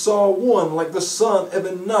 and saw one like the son of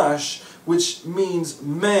Enosh, which means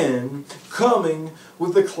man, coming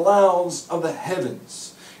with the clouds of the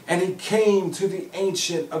heavens. And he came to the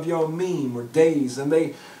Ancient of Yomim, or days, and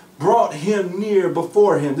they brought him near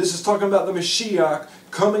before him. This is talking about the Mashiach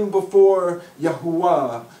coming before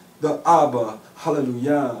YaHuWaH, the Abba.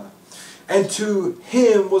 Hallelujah. And to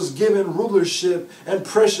him was given rulership and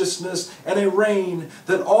preciousness and a reign,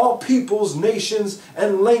 that all peoples, nations,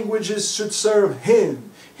 and languages should serve him.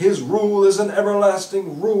 His rule is an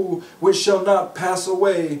everlasting rule which shall not pass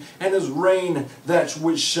away, and his reign that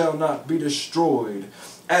which shall not be destroyed.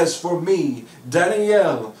 As for me,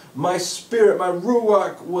 Daniel, my spirit, my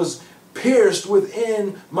ruach was pierced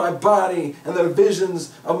within my body, and the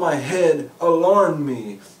visions of my head alarmed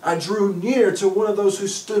me. I drew near to one of those who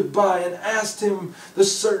stood by, and asked him the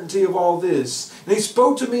certainty of all this. And he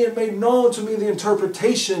spoke to me and made known to me the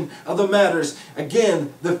interpretation of the matters.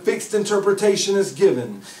 Again, the fixed interpretation is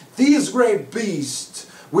given. These great beasts,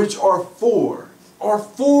 which are 4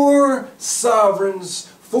 sovereigns,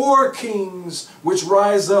 4 kings, which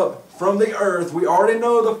rise up from the earth. We already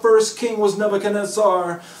know the first king was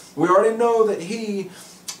Nebuchadnezzar. We already know that he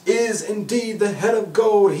is indeed the head of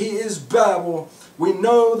gold. He is Babel. We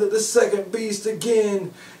know that the second beast,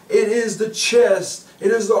 again, it is the chest.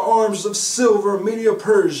 It is the arms of silver,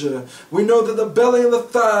 Media-Persia. We know that the belly and the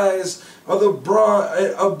thighs of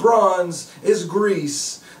bronze is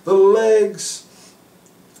Greece. The legs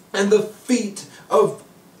and the feet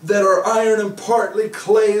that are iron and partly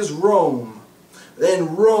clay is Rome.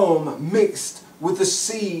 And Rome mixed with the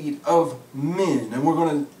seed of men. And we're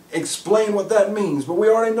going to explain what that means. But we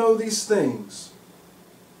already know these things.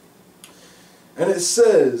 And it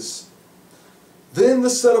says, then the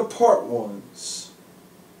set apart ones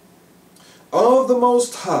of the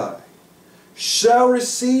Most High shall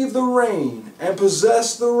receive the rain and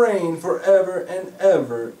possess the rain forever and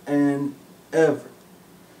ever and ever.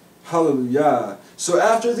 Hallelujah. So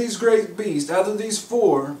after these great beasts, after these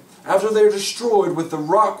four, after they're destroyed with the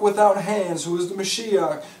rock without hands, who is the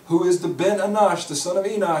Mashiach, who is the Ben Anash, the son of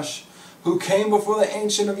Enosh, who came before the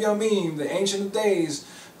Ancient of Yamim, the Ancient of Days,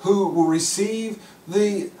 who will receive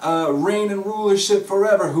the reign and rulership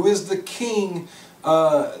forever, who is the King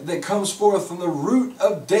that comes forth from the root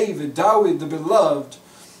of David, Dawid the beloved,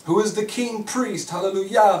 who is the King Priest,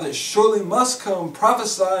 hallelujah, that surely must come,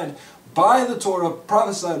 prophesied by the Torah,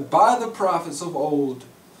 prophesied by the prophets of old,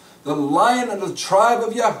 the Lion of the tribe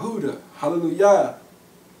of Yehuda, hallelujah.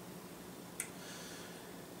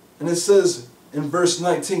 And it says in verse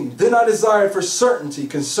 19, then I desired for certainty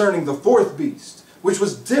concerning the fourth beast, which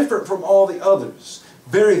was different from all the others,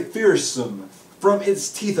 very fearsome, from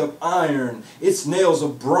its teeth of iron, its nails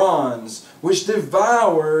of bronze, which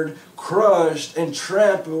devoured, crushed, and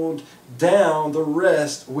trampled down the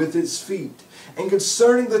rest with its feet. And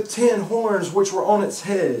concerning the 10 horns which were on its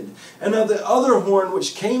head, and of the other horn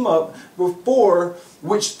which came up, before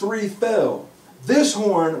which 3 fell. This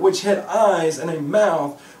horn which had eyes and a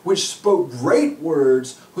mouth, which spoke great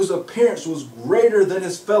words, whose appearance was greater than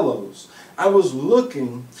his fellows. I was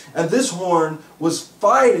looking, and this horn was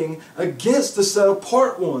fighting against the set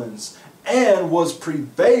apart ones, and was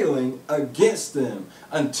prevailing against them,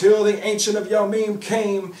 until the Ancient of Yamim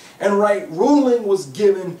came, and right ruling was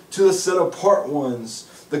given to the set apart ones,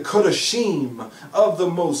 the Kodashim of the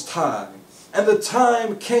Most High. And the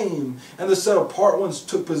time came, and the set apart ones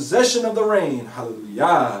took possession of the reign.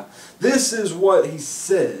 Hallelujah. This is what he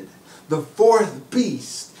said. The fourth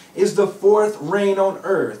beast is the fourth reign on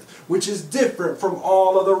earth, which is different from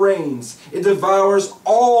all other reigns. It devours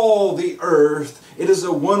all the earth. It is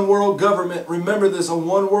a one world government. Remember this, a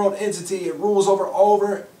one world entity. It rules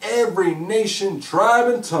over every nation,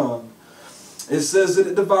 tribe, and tongue. It says that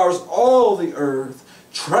it devours all the earth,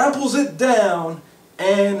 tramples it down,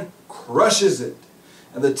 and crushes it.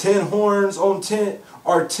 And the 10 horns on 10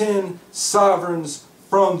 are 10 sovereigns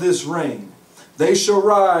from this reign. They shall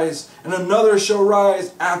rise, and another shall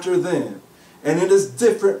rise after them. And it is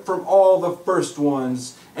different from all the first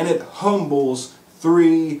ones, and it humbles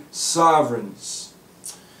 3 sovereigns.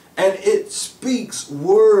 And it speaks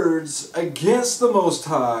words against the Most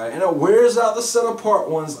High, and it wears out the set apart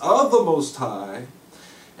ones of the Most High.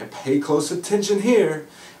 And pay close attention here.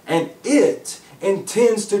 And it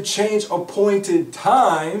intends to change appointed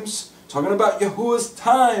times, talking about Yahuwah's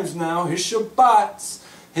times now, his Shabbats,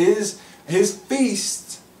 his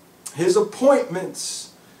feasts, his appointments,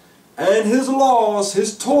 and his laws,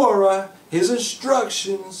 his Torah, his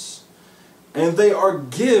instructions, and they are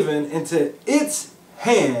given into its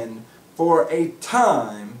hand for a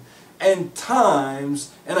time and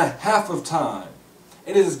times and a half of time.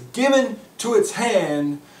 It is given to its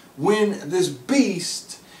hand when this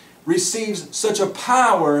beast receives such a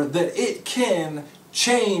power that it can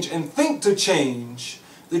change and think to change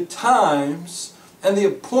the times and the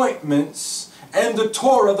appointments and the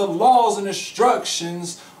Torah, the laws and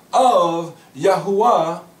instructions of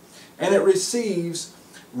YaHuWaH, and it receives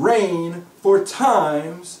reign for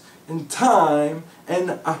times and time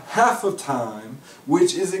and a half of time,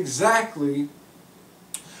 which is exactly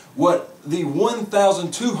what the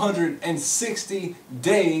 1,260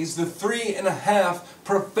 days, the 3.5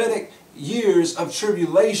 prophetic years of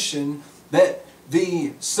tribulation, that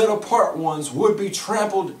the set apart ones would be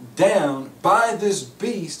trampled down by this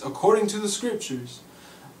beast according to the scriptures.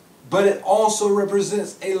 But it also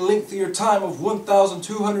represents a lengthier time of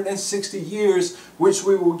 1,260 years, which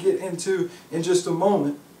we will get into in just a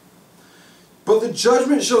moment. But the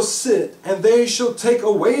judgment shall sit, and they shall take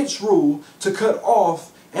away its rule, to cut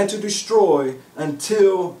off and to destroy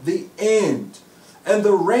until the end. And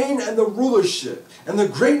the reign and the rulership and the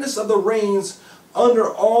greatness of the reigns under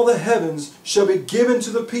all the heavens shall be given to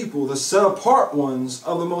the people, the set apart ones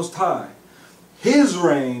of the Most High. His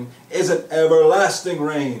reign is an everlasting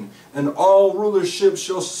reign, and all rulership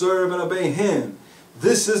shall serve and obey him.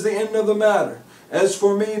 This is the end of the matter. As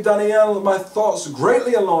for me, Daniel, my thoughts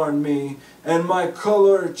greatly alarmed me, and my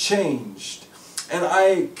color changed. And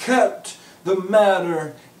I kept the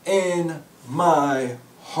matter in my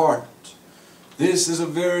heart. This is a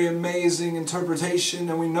very amazing interpretation,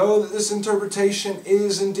 and we know that this interpretation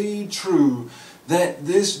is indeed true, that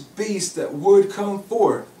this beast that would come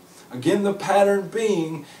forth, again the pattern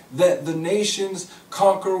being that the nations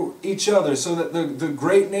conquer each other, so that the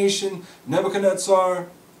great nation Nebuchadnezzar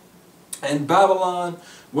and Babylon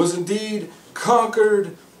was indeed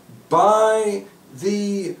conquered by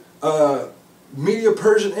the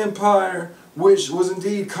Medo-Persian Empire, which was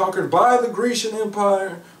indeed conquered by the Grecian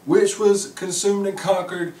Empire, which was consumed and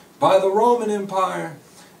conquered by the Roman Empire.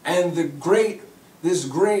 And this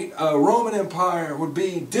great Roman Empire would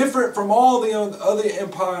be different from all the other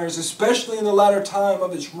empires, especially in the latter time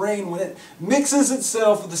of its reign, when it mixes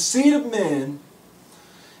itself with the seed of men,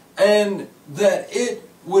 and that it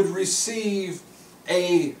would receive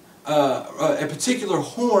a particular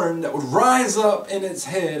horn that would rise up in its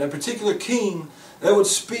head, a particular king that would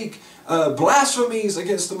speak blasphemies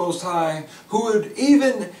against the Most High, who would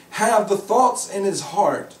even have the thoughts in his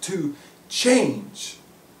heart to change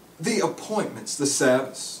the appointments, the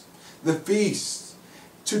Sabbaths, the feasts,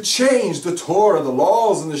 to change the Torah, the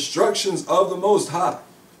laws and instructions of the Most High.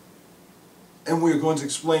 And we are going to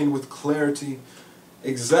explain with clarity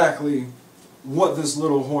exactly what this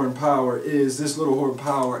little horn power is. This little horn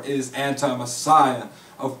power is anti-Messiah.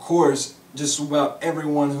 Of course, just about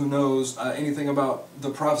everyone who knows anything about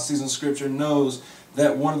the prophecies in Scripture knows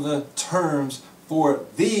that one of the terms for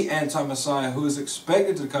the anti-Messiah who is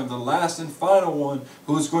expected to come, the last and final one,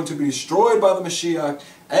 who is going to be destroyed by the Mashiach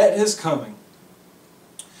at his coming,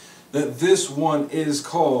 that this one is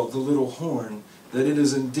called the little horn, that it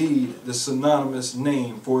is indeed the synonymous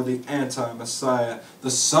name for the anti-Messiah,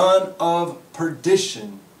 the son of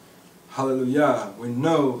perdition. Hallelujah. We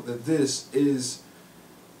know that this is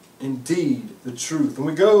indeed the truth. And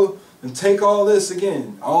we go and take all this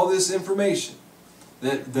again, all this information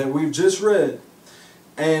that we've just read,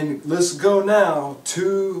 and let's go now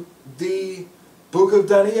to the book of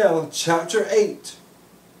Daniel, chapter 8.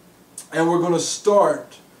 And we're going to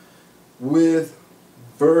start with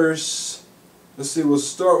verse, we'll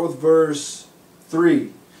start with verse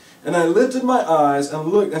 3. And I lifted my eyes and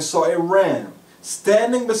looked and saw a ram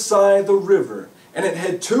standing beside the river, and it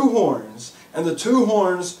had 2 horns, and the 2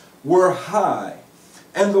 horns were high,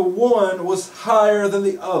 and the one was higher than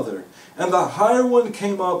the other, and the higher one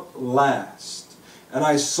came up last. And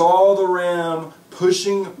I saw the ram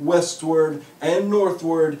pushing westward and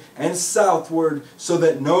northward and southward, so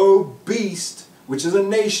that no beast, which is a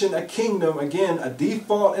nation, a kingdom, again, a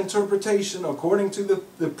default interpretation according to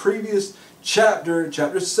the previous chapter,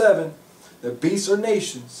 chapter 7, that beasts are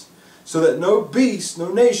nations, so that no beast,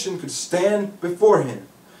 no nation could stand before him.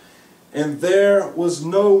 And there was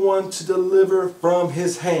no one to deliver from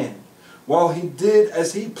his hand, while he did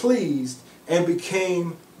as he pleased and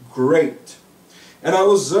became great. And I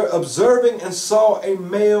was observing and saw a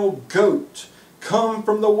male goat come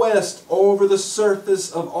from the west over the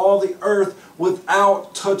surface of all the earth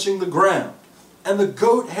without touching the ground. And the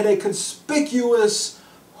goat had a conspicuous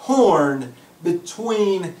horn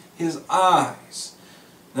between his eyes.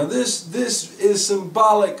 Now this is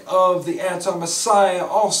symbolic of the anti-Messiah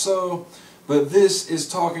also, but this is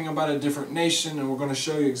talking about a different nation, and we're going to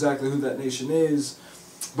show you exactly who that nation is.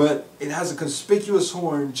 But it has a conspicuous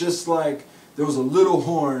horn, just like there was a little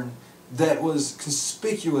horn that was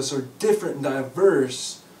conspicuous or different and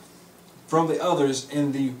diverse from the others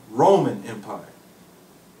in the Roman Empire.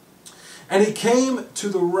 And he came to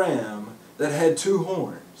the ram that had 2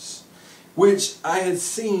 horns, which I had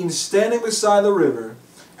seen standing beside the river,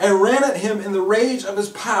 and ran at him in the rage of his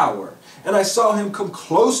power. And I saw him come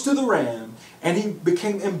close to the ram, and he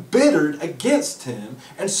became embittered against him,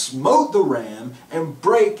 and smote the ram, and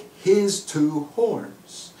brake his 2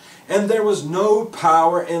 horns. And there was no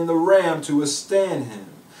power in the ram to withstand him,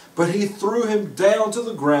 but he threw him down to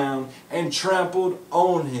the ground, and trampled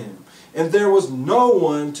on him. And there was no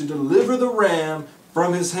one to deliver the ram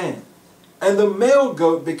from his hand. And the male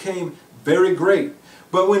goat became very great.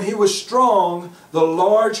 But when he was strong, the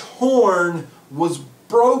large horn was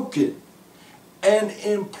broken. And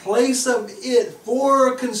in place of it,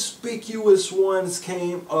 4 conspicuous ones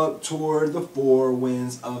came up toward the 4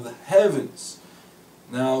 winds of the heavens.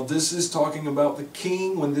 Now, this is talking about the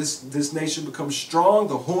king. When this nation becomes strong,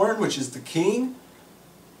 the horn, which is the king,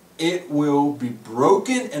 it will be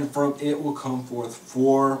broken, and from it will come forth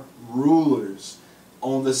 4 rulers.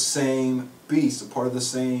 on the same beast, a part of the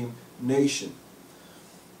same nation.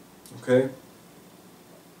 Okay?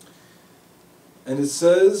 And it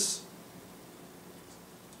says,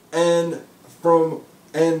 and four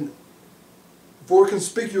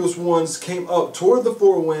conspicuous ones came up toward the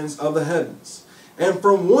four winds of the heavens. And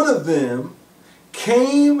from one of them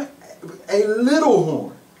came a little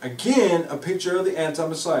horn. Again, a picture of the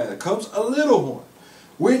anti-Messiah. There comes a little horn,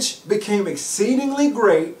 which became exceedingly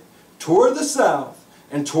great toward the south,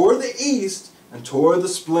 and toward the east, and toward the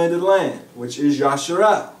splendid land, which is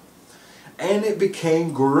Yasharal. And it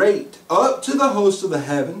became great up to the host of the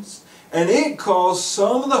heavens, and it caused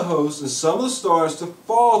some of the hosts and some of the stars to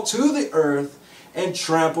fall to the earth and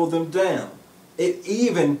trample them down. It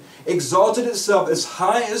even exalted itself as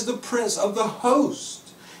high as the prince of the host.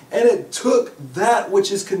 And it took that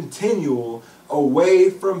which is continual away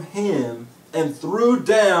from him and threw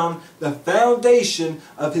down the foundation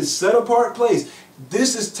of his set-apart place.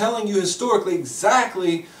 This is telling you historically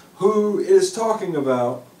exactly who it is talking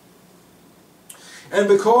about. And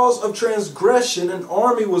because of transgression, an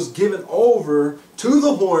army was given over to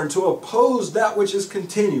the horn to oppose that which is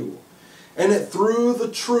continual. And it threw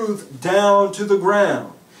the truth down to the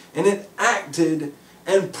ground. And it acted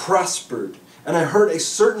and prospered. And I heard a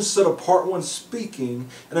certain set-apart one speaking,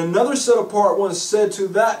 and another set-apart one said to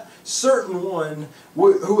that certain one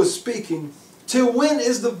who was speaking, till when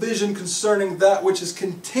is the vision concerning that which is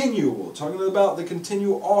continual? Talking about the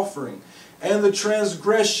continual offering. And the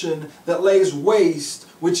transgression that lays waste,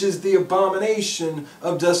 which is the abomination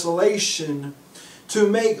of desolation, to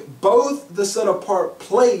make both the set-apart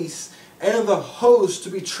place and the host to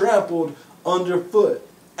be trampled underfoot.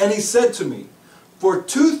 And he said to me, for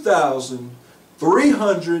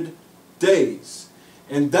 2,300 days,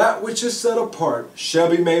 and that which is set apart shall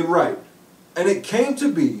be made right. And it came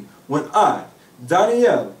to be, when I,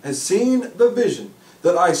 Daniel, had seen the vision,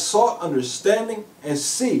 that I sought understanding, and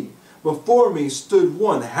see, before me stood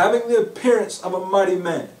one, having the appearance of a mighty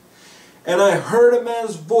man. And I heard a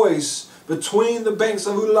man's voice between the banks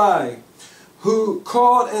of Ulai, who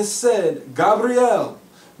called and said, Gabriel,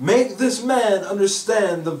 make this man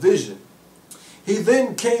understand the vision. He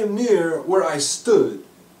then came near where I stood.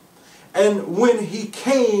 And when he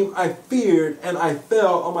came, I feared, and I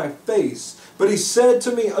fell on my face. But he said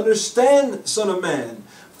to me, understand, son of man,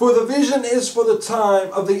 for the vision is for the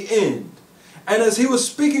time of the end. And as he was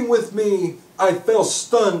speaking with me, I fell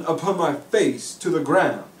stunned upon my face to the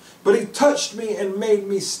ground. But he touched me and made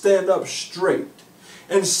me stand up straight,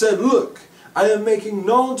 and said, look, I am making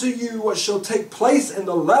known to you what shall take place in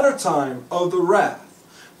the latter time of the wrath.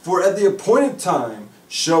 For at the appointed time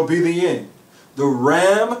shall be the end. The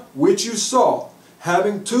ram which you saw,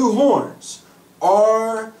 having two horns,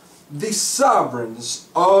 are the sovereigns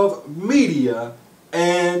of Media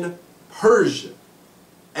and Persia.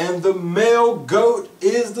 And the male goat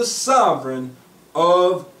is the sovereign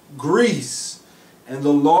of Greece. And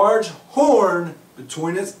the large horn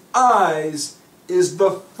between its eyes is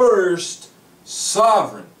the first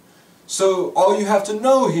sovereign. So all you have to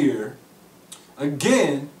know here,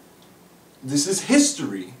 again, this is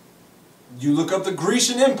history. You look up the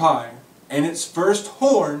Grecian Empire, and its first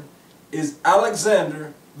horn is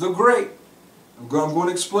Alexander the Great. I'm going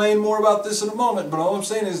to explain more about this in a moment, but all I'm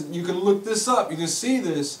saying is you can look this up. You can see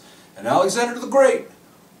this. And Alexander the Great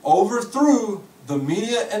overthrew the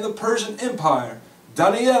Media and the Persian Empire.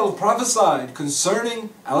 Daniel prophesied concerning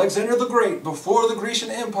Alexander the Great before the Grecian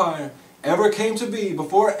Empire ever came to be,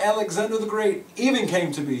 before Alexander the Great even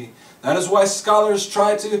came to be. That is why scholars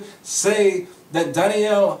try to say that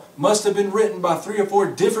Daniel must have been written by 3 or 4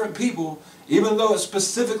 different people, even though it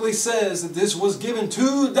specifically says that this was given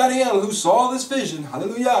to Daniel who saw this vision.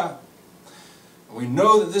 Hallelujah. We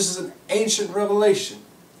know that this is an ancient revelation.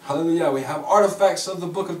 Hallelujah. We have artifacts of the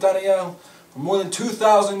book of Daniel from more than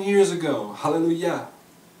 2,000 years ago. Hallelujah.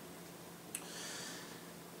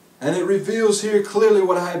 And it reveals here clearly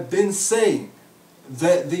what I have been saying,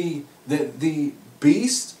 that the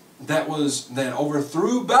beast that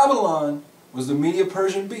overthrew Babylon was the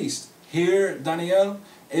Medo-Persian beast. Here Daniel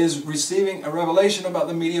is receiving a revelation about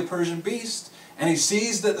the Medo-Persian beast, and he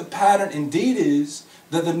sees that the pattern indeed is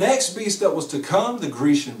that the next beast that was to come, the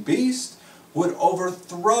Grecian beast, would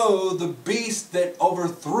overthrow the beast that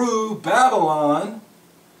overthrew Babylon,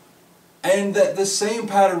 and that the same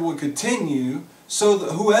pattern would continue, so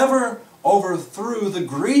that whoever overthrew the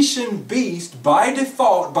Grecian beast by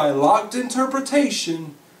default, by locked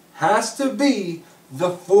interpretation, has to be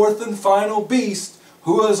the fourth and final beast,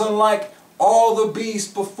 who is unlike all the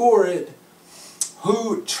beasts before it,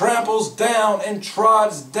 who tramples down and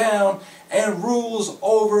trods down and rules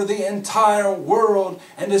over the entire world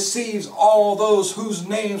and deceives all those whose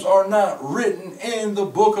names are not written in the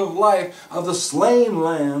book of life of the slain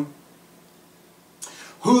Lamb,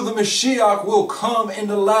 who the Mashiach will come in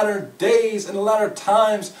the latter days and the latter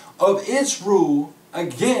times of its rule.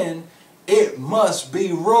 Again, it must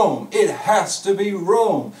be Rome. It has to be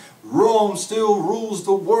Rome. Rome still rules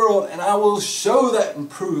the world, and I will show that and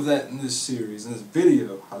prove that in this series, in this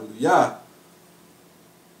video. Hallelujah.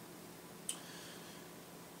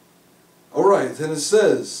 Alright, then it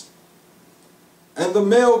says, and the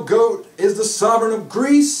male goat is the sovereign of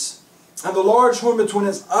Greece, and the large horn between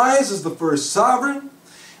its eyes is the first sovereign,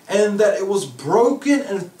 and that it was broken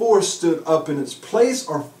and four stood up in its place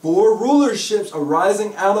are four rulerships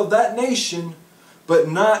arising out of that nation, but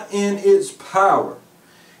not in its power.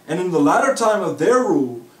 And in the latter time of their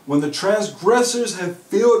rule, when the transgressors have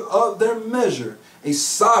filled up their measure, a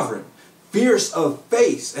sovereign, fierce of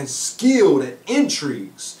face and skilled at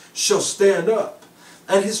intrigues, shall stand up,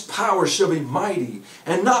 and his power shall be mighty,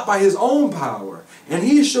 and not by his own power. And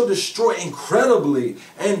he shall destroy incredibly,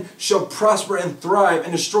 and shall prosper and thrive,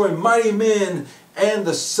 and destroy mighty men and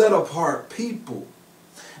the set apart people.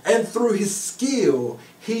 And through his skill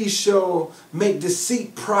he shall make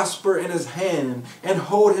deceit prosper in his hand, and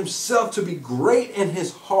hold himself to be great in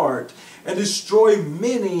his heart, and destroy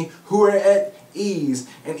many who are at ease,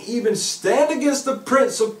 and even stand against the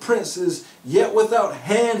prince of princes, yet without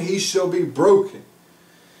hand he shall be broken.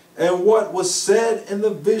 And what was said in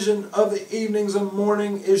the vision of the evenings and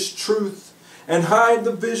morning is truth, and hide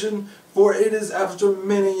the vision, for it is after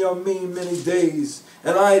many yamim, many days.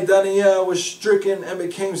 And I, Daniel, was stricken and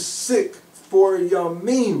became sick for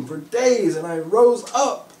yamim, for days, and I rose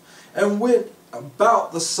up and went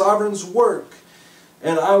about the sovereign's work.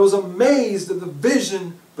 And I was amazed at the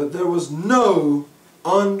vision, but there was no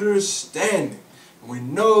understanding. And we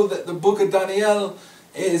know that the book of Daniel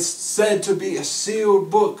is said to be a sealed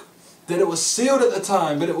book, that it was sealed at the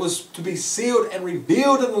time, but it was to be sealed and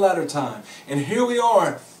revealed in the latter time. And here we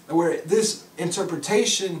are, where this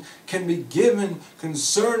interpretation can be given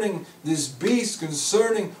concerning this beast,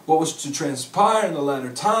 concerning what was to transpire in the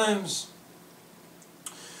latter times.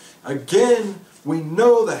 Again, we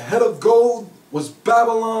know the head of gold was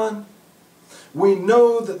Babylon. We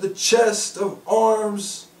know that the chest of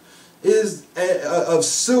arms is of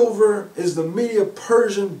silver is the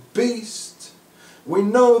Medo-Persian beast. We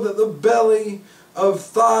know that the belly and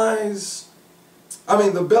thighs,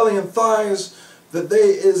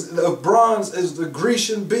 that of bronze is the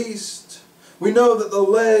Grecian beast. We know that the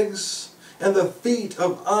legs and the feet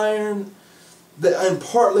of iron and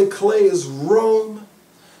partly clay is Rome.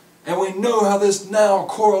 And we know how this now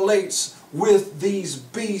correlates with these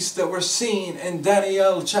beasts that were seen in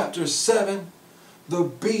Daniel chapter 7. The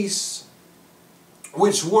beasts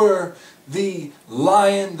which were the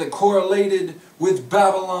lion that correlated with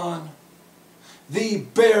Babylon, the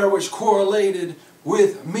bear which correlated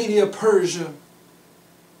with Medo-Persia.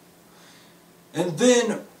 And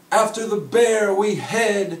then after the bear we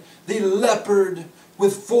had the leopard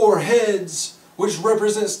with 4 heads, which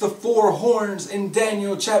represents the 4 horns in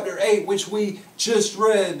Daniel chapter 8, which we just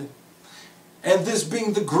read. And this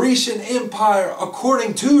being the Grecian Empire,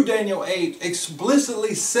 according to Daniel 8,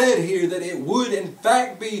 explicitly said here that it would in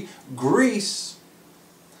fact be Greece.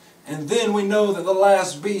 And then we know that the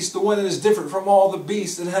last beast, the one that is different from all the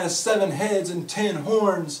beasts, that has 7 heads and 10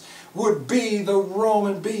 horns, would be the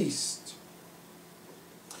Roman beast.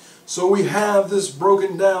 So we have this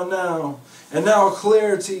broken down now. And now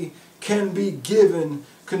clarity can be given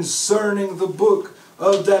concerning the book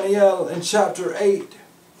of Daniel in chapter 8.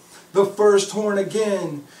 The first horn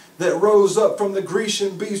again that rose up from the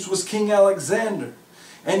Grecian beast was King Alexander.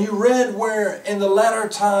 And you read where in the latter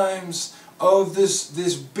times of this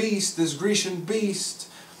beast, this Grecian beast,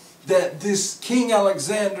 that this King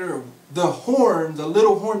Alexander, the horn, the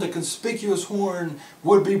little horn, the conspicuous horn,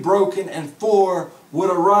 would be broken and 4 would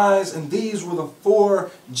arise. And these were the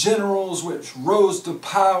 4 generals which rose to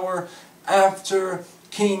power after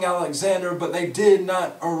King Alexander, but they did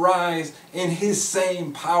not arise in his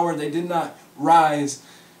same power. They did not rise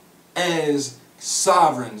as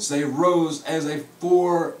sovereigns. They rose as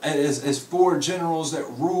 4 generals that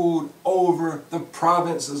ruled over the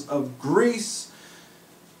provinces of Greece.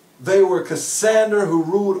 They were Cassander, who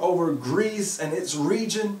ruled over Greece and its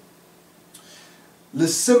region.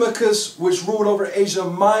 Lysimachus, which ruled over Asia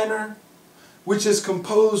Minor, which is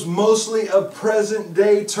composed mostly of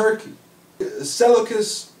present-day Turkey.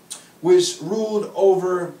 Seleucus, which ruled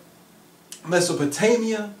over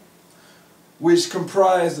Mesopotamia, which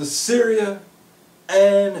comprised Assyria,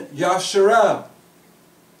 and Yasharal.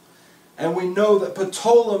 And we know that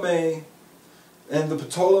Ptolemy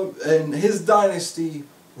and his dynasty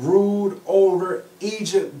ruled over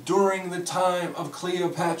Egypt during the time of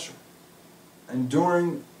Cleopatra. And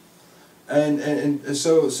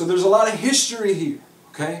so there's a lot of history here,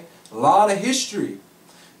 okay? A lot of history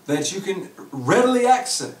that you can readily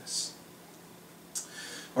access.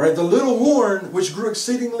 All right, the little horn which grew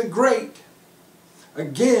exceedingly great.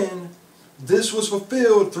 Again, this was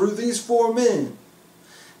fulfilled through these 4 men.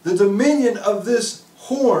 The dominion of this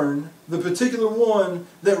horn, the particular one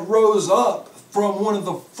that rose up from one of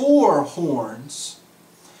the 4 horns,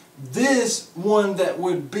 this one that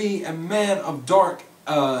would be a man of dark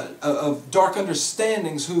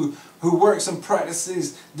understandings, who works and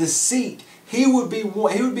practices deceit. He would be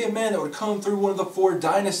a man that would come through one of the 4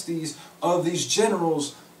 dynasties of these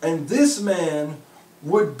generals, and this man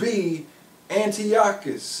would be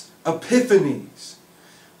Antiochus Epiphanes,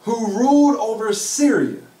 who ruled over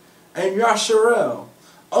Syria and Yasharel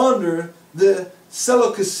under the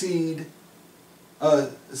Seleucid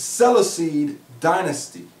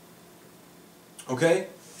dynasty. Okay?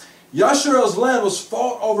 Yasharel's land was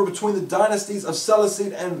fought over between the dynasties of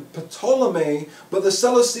Seleucid and Ptolemy, but the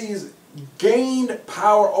Seleucids gained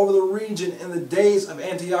power over the region in the days of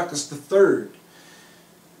Antiochus III.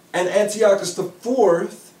 And Antiochus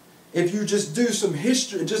IV, if you just do some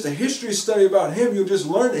history, just a history study about him, you'll just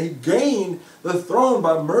learn that he gained the throne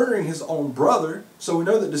by murdering his own brother. So we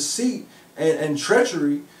know that deceit and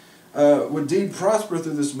treachery would indeed prosper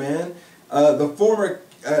through this man. His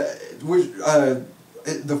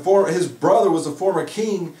brother was the former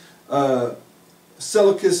king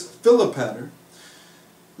Seleucus Philopator.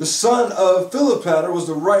 The son of Philopator was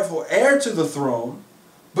the rightful heir to the throne,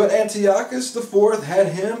 but Antiochus IV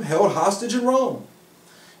had him held hostage in Rome.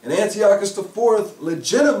 And Antiochus IV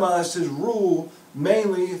legitimized his rule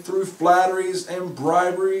mainly through flatteries and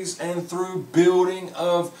briberies and through building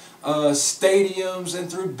of stadiums and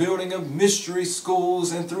through building of mystery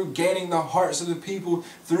schools and through gaining the hearts of the people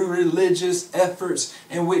through religious efforts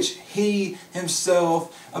in which he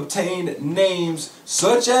himself obtained names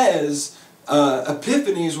such as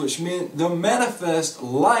Epiphanes, which meant the manifest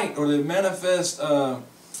light or the manifest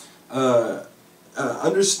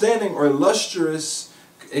understanding or lustrous.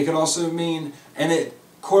 It can also mean, and it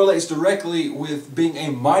correlates directly with being a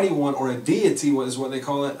mighty one or a deity, is what they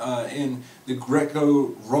call it in the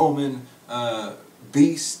Greco-Roman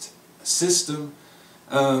beast system.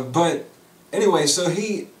 But anyway, so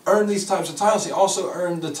he earned these types of titles. He also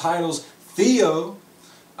earned the titles Theo.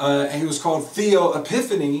 He was called Theo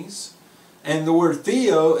Epiphanes. And the word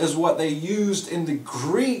Theo is what they used in the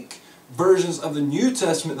Greek versions of the New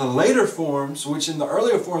Testament, the later forms, which in the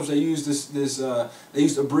earlier forms they used they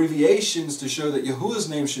used abbreviations to show that YaHuWaH's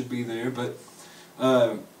name should be there, but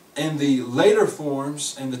in the later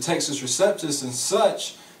forms, in the Textus Receptus and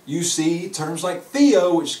such, you see terms like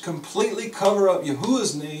Theo, which completely cover up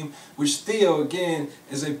YaHuWaH's name, which Theo, again,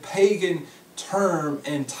 is a pagan term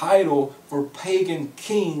and title for pagan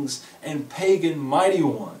kings and pagan mighty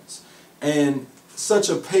ones. And such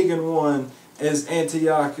a pagan one as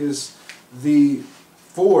Antiochus the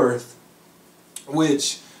Fourth,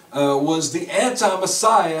 which was the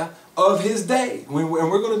anti-Messiah of his day. And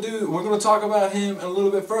we're going to talk about him a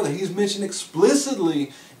little bit further. He's mentioned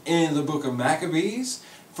explicitly in the book of Maccabees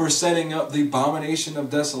for setting up the abomination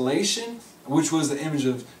of desolation, which was the image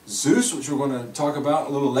of Zeus, which we're going to talk about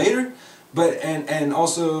a little later. But and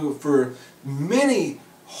also for many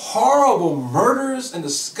horrible murders and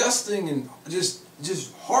disgusting and just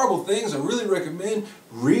horrible things. I really recommend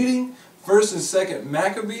reading 1st and 2nd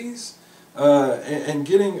Maccabees and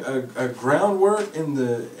getting a groundwork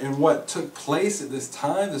in what took place at this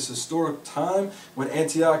time, this historic time when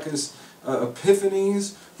Antiochus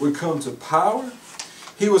Epiphanes would come to power.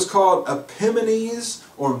 He was called Epimanes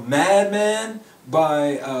or madman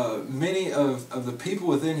by many of the people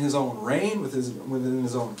within his own reign, within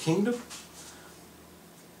his own kingdom.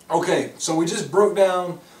 Okay, so we just broke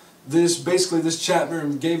down basically this chapter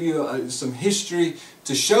and gave you some history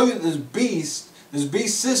to show you that this beast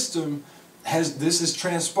system this has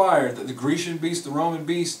transpired, that the Grecian beast, the Roman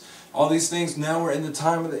beast, all these things, now we're in the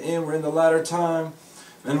time of the end, we're in the latter time.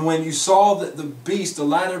 And when you saw that this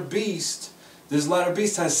latter beast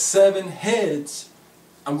has 7 heads,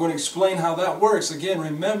 I'm going to explain how that works. Again,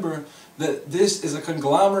 remember that this is a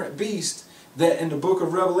conglomerate beast that in the book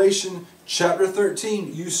of Revelation chapter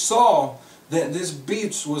 13, you saw that this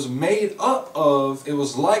beast was made up of, it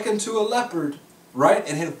was like unto a leopard, right?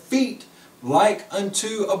 It had feet like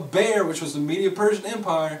unto a bear, which was the Medo-Persian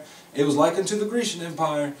Empire. It was like unto the Grecian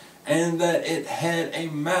Empire, and that it had a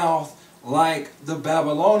mouth like the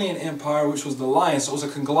Babylonian Empire, which was the lion. So it was a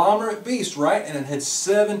conglomerate beast, right? And it had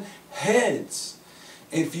 7 heads.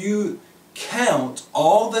 if you count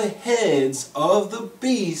all the heads of the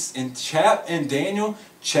beast in Daniel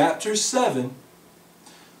chapter 7,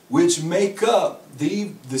 which make up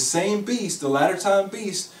the same beast, the latter time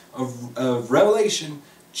beast of Revelation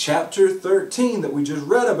chapter 13 that we just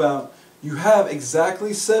read about, you have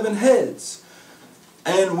exactly 7 heads.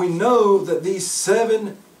 And we know that these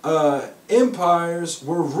 7 empires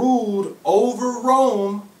were ruled over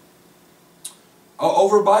Rome,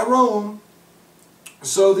 over by Rome.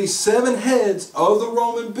 So these 7 heads of the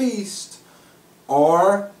Roman beast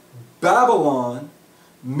are Babylon,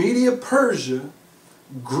 Media-Persia,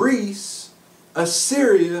 Greece,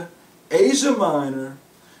 Assyria, Asia Minor,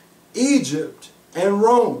 Egypt, and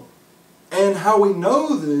Rome. And how we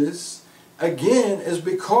know this, again, is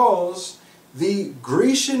because the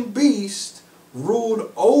Grecian beast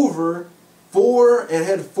ruled over it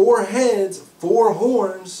had 4 heads, 4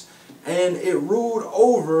 horns, and it ruled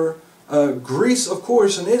over Greece, of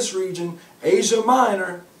course, in its region, Asia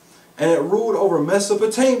Minor, and it ruled over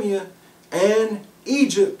Mesopotamia and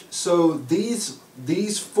Egypt. So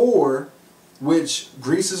these 4, which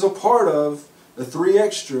Greece is a part of, the 3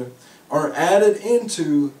 extra, are added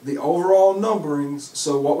into the overall numberings.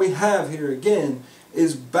 So what we have here again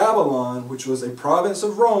is Babylon, which was a province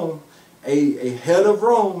of Rome, a head of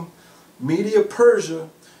Rome, Media-Persia,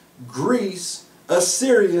 Greece,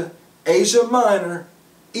 Assyria, Asia Minor,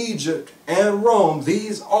 Egypt, and Rome.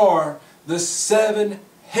 These are the 7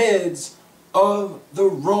 heads of the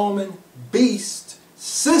Roman beast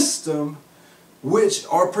system, which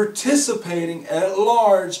are participating at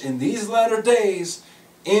large in these latter days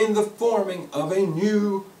in the forming of a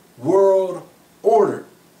new world order.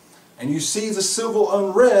 And you see the civil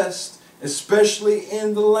unrest, especially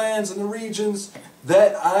in the lands and the regions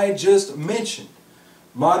that I just mentioned.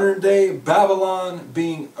 Modern day Babylon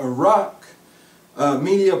being Iraq,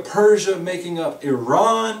 Media-Persia making up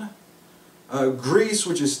Iran, Greece,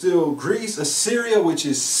 which is still Greece, Assyria, which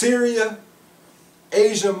is Syria,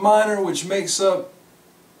 Asia Minor, which makes up,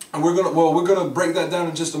 and we're gonna break that down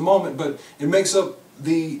in just a moment, but it makes up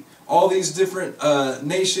all these different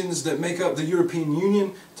nations that make up the European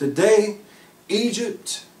Union today.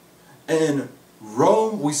 Egypt and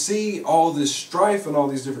Rome, we see all this strife and all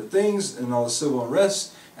these different things and all the civil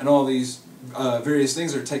unrest and all these various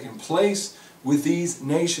things that are taking place with these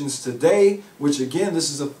nations today, which again,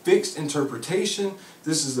 this is a fixed interpretation.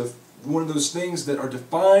 This is one of those things that are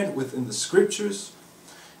defined within the scriptures.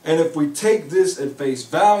 And if we take this at face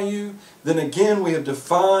value, then again we have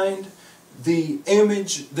defined the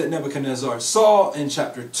image that Nebuchadnezzar saw in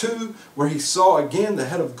chapter 2, where he saw again the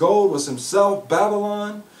head of gold was himself,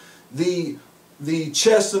 Babylon, the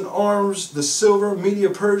chest and arms, the silver,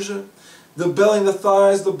 Media-Persia, the belly and the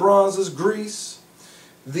thighs, the bronze is Greece,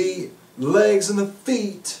 the legs and the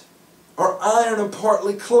feet are iron and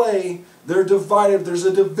partly clay. They're divided. There's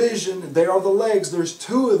a division. They are the legs. There's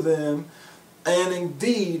 2 of them. And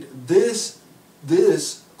indeed, this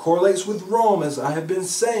correlates with Rome, as I have been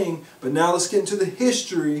saying. But now let's get into the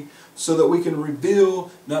history so that we can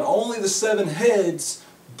reveal not only the 7 heads,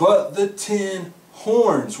 but the 10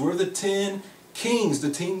 horns. We're the 10 kings,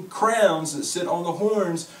 the 10 crowns that sit on the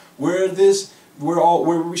horns, where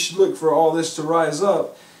we should look for all this to rise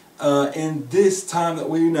up in this time that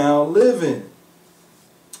we now live in.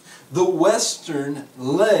 The western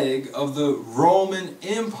leg of the Roman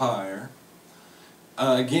Empire,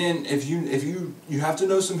 again, if you have to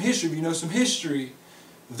know some history. If you know some history,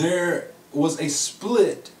 there was a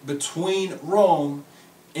split between Rome,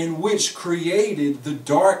 in which created the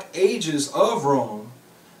Dark Ages of Rome,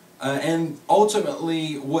 and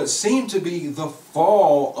ultimately what seemed to be the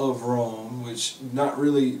fall of Rome, which didn't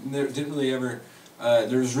really ever.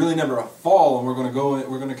 There was really never a fall, and we're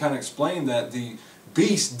going to kind of explain that the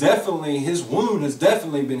beast definitely, his wound has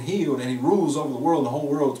definitely been healed, and he rules over the world, and the whole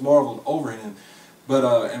world is marveled over him. But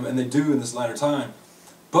and they do in this latter time.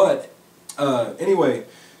 But anyway,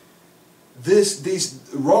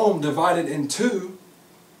 Rome divided in 2.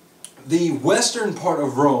 The western part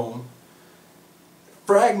of Rome,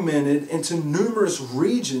 fragmented into numerous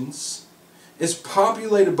regions, is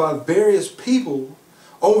populated by various people.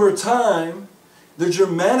 Over time, the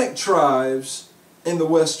Germanic tribes in the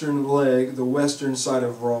western leg, the western side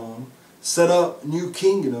of Rome, set up new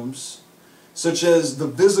kingdoms, such as the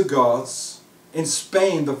Visigoths in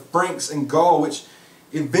Spain, the Franks in Gaul, which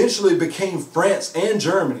eventually became France and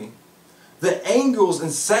Germany, the Angles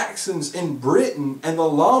and Saxons in Britain, and the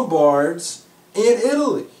Lombards in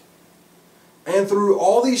Italy. And through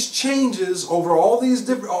all these changes over all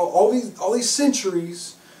these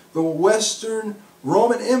centuries, the Western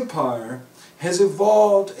Roman Empire has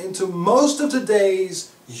evolved into most of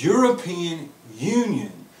today's European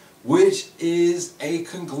Union, which is a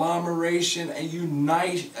conglomeration, a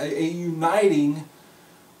uniting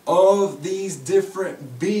of these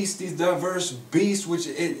different beasts, these diverse beasts, which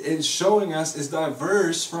it is showing us is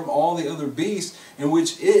diverse from all the other beasts, in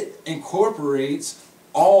which it incorporates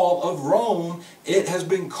all of Rome. It has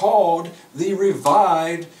been called the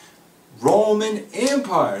revived Roman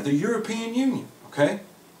Empire, the European Union. Okay?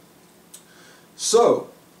 So,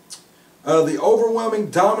 the overwhelming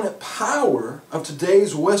dominant power of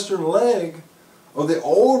today's western leg of the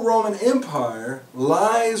old Roman Empire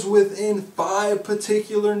lies within 5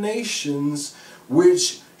 particular nations,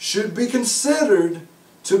 which should be considered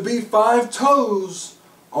to be 5 toes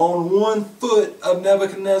on 1 foot of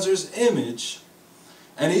Nebuchadnezzar's image.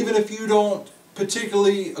 And even if you don't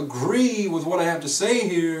particularly agree with what I have to say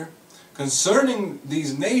here concerning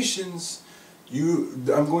these nations,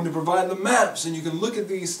 I'm going to provide the maps, and you can look at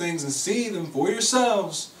these things and see them for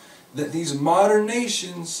yourselves, that these modern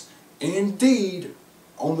nations indeed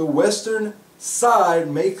on the western side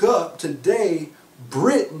make up today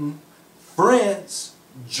Britain, France,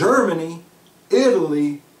 Germany,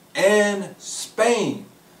 Italy, and Spain.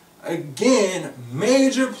 Again,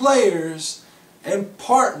 major players and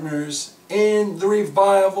partners in the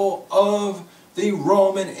revival of the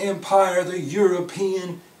Roman Empire, the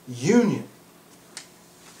European Union.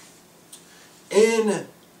 In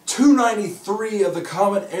 293 of the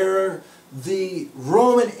Common Era, the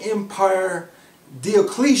Roman Empire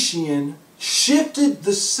Diocletian shifted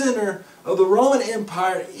the center of the Roman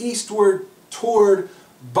Empire eastward toward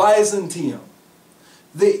Byzantium.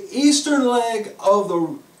 The eastern leg of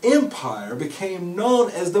the empire became known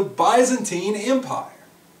as the Byzantine Empire,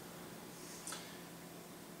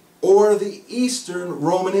 or the Eastern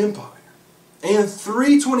Roman Empire. In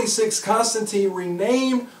 326, Constantine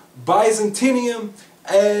renamed Byzantium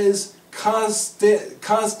as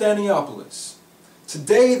Constantinopolis.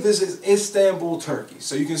 Today this is Istanbul, Turkey.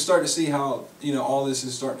 So you can start to see how all this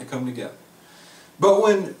is starting to come together. But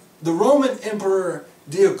when the Roman Emperor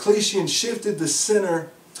Diocletian shifted the center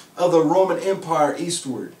of the Roman Empire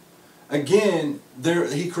eastward, again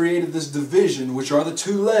he created this division, which are the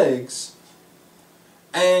 2 legs,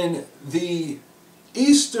 and the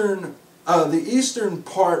eastern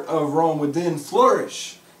part of Rome would then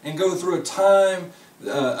flourish and go through a time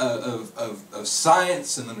of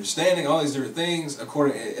science and understanding all these different things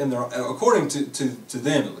according to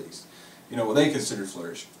them, at least, what they considered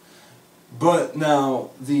flourishing. But now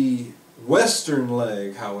the western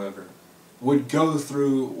leg, however, would go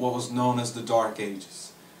through what was known as the Dark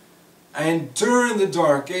Ages. And during the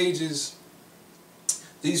Dark Ages,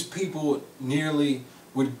 these people literally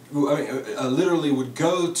would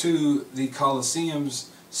go to the Colosseums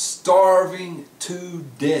starving to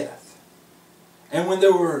death. And when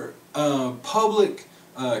there were public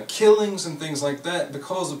killings and things like that,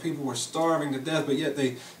 because the people were starving to death, but yet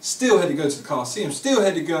they still had to go to the Colosseum, still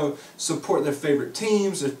had to go support their favorite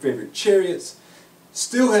teams, their favorite chariots,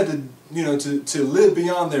 still had to, to live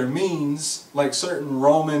beyond their means, like certain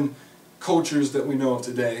Roman cultures that we know of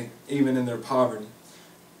today, even in their poverty.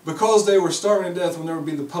 Because they were starving to death when there would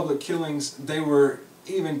be the public killings, they were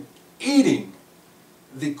even eating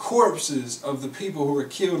the corpses of the people who were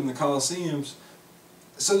killed in the Colosseums.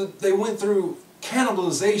 So that they went through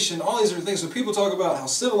cannibalization, all these different things. So people talk about how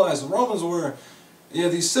civilized the Romans were. Yeah,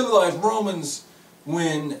 these civilized Romans,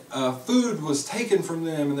 when food was taken from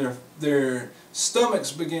them and their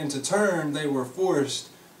stomachs began to turn, they were forced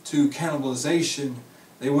to cannibalization.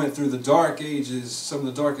 They went through the Dark Ages, some of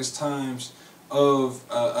the darkest times of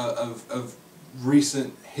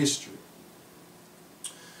recent history.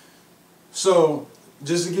 So,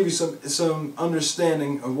 just to give you some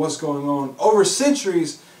understanding of what's going on, over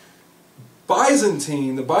centuries,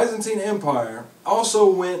 the Byzantine Empire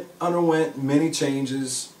also underwent many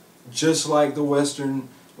changes, just like the western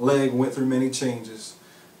leg went through many changes.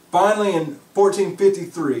 Finally, in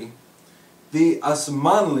 1453, the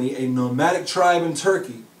Osmanli, a nomadic tribe in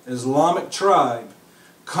Turkey, Islamic tribe,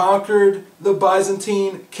 conquered the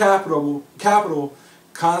Byzantine capital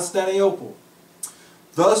Constantinople.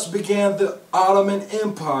 Thus began the Ottoman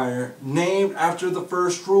Empire, named after the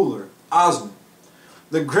first ruler, Osman.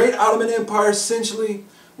 The Great Ottoman Empire essentially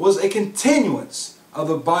was a continuance of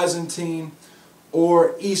the Byzantine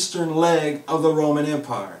or eastern leg of the Roman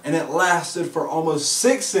Empire, and it lasted for almost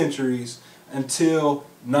 6 centuries until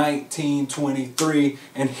 1923,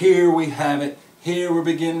 and here we have it. Here we're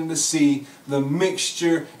beginning to see the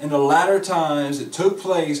mixture in the latter times that took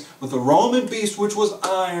place with the Roman beast, which was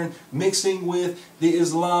iron, mixing with the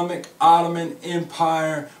Islamic Ottoman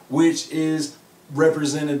Empire, which is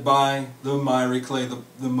represented by the miry clay,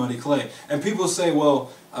 the muddy clay. And people say, well,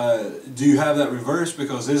 do you have that reversed?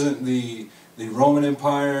 Because isn't the Roman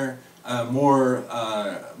Empire more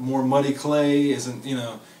muddy clay? Isn't, you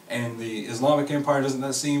know, and the Islamic Empire, doesn't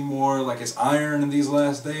that seem more like it's iron in these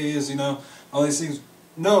last days? You know, all these things.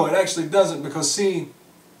 No, it actually doesn't, because see,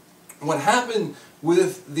 what happened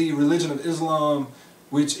with the religion of Islam,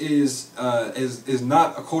 which is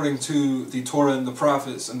not according to the Torah and the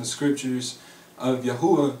prophets and the scriptures of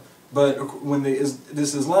YaHuWaH, but when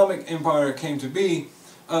this Islamic empire came to be,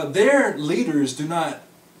 their leaders do not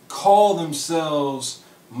call themselves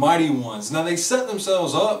mighty ones. Now they set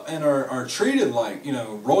themselves up and are treated like, you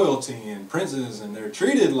know, royalty and princes, and they're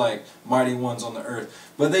treated like mighty ones on the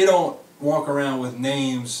earth, but they don't walk around with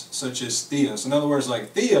names such as Theos. In other words,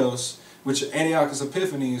 like Theos, which Antiochus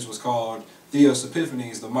Epiphanes was called Theos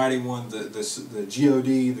Epiphanes, the mighty one, the God,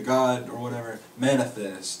 the God or whatever,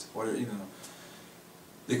 manifest, whatever, you know,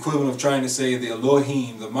 the equivalent of trying to say the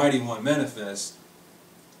Elohim, the mighty one, manifest.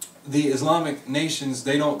 The Islamic nations,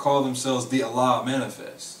 they don't call themselves the Allah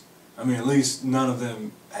manifest. I mean, at least none of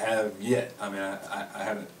them have yet. I mean, I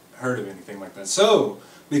haven't heard of anything like that. So,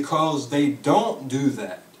 because they don't do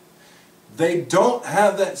that, they don't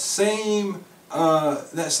have that same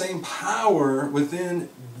power within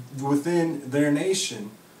their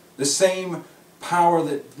nation, the same power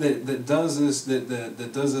that does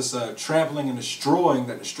this trampling and destroying,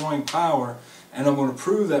 that destroying power. And I'm going to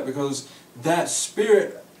prove that, because that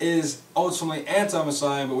spirit is ultimately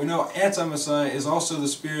anti-Messiah, but we know anti-Messiah is also the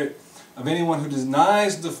spirit of anyone who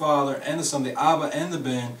denies the Father and the Son, the Abba and the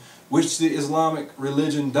Ben, which the Islamic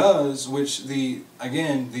religion does, which the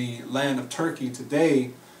land of Turkey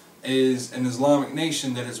today is an Islamic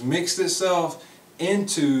nation that has mixed itself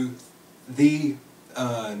into the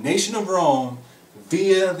nation of Rome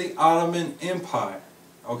via the Ottoman Empire.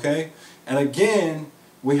 Okay? And again,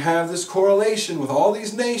 we have this correlation with all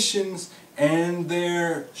these nations and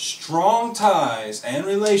their strong ties and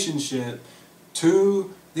relationship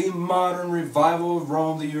to the modern revival of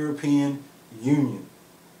Rome, the European Union.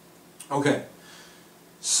 Okay,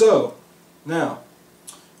 so now,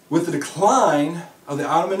 with the decline of the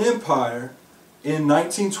Ottoman Empire in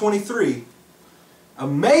 1923,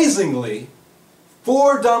 amazingly,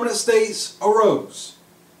 4 dominant states arose.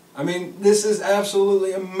 I mean, this is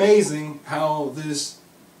absolutely amazing how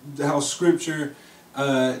Scripture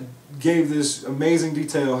gave this amazing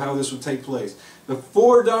detail how this would take place. The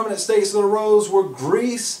 4 dominant states that arose were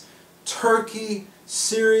Greece, Turkey,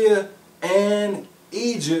 Syria, and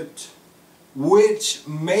Egypt, which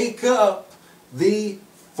make up the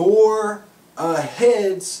 4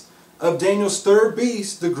 heads of Daniel's 3rd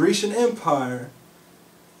beast, the Grecian Empire.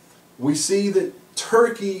 We see that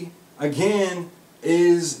Turkey again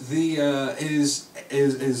is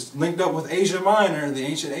linked up with Asia Minor, the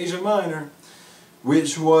ancient Asia Minor,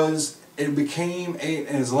 which became an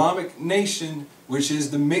Islamic nation, which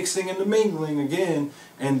is the mixing and the mingling again.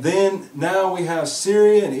 And then now we have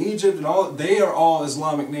Syria and Egypt, and they are all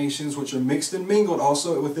Islamic nations, which are mixed and mingled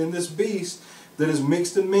also within this beast that is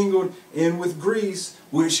mixed and mingled in with Greece,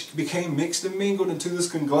 which became mixed and mingled into this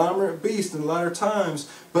conglomerate beast in latter times.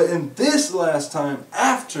 But in this last time,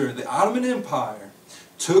 after the Ottoman Empire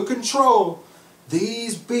took control,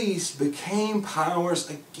 these beasts became powers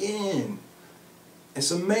again.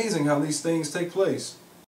 It's amazing how these things take place.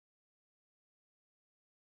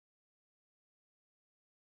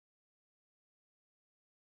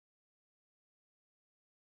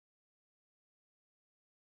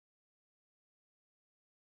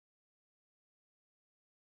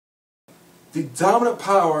 The dominant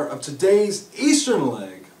power of today's eastern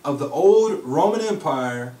leg of the old Roman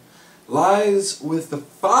Empire lies with the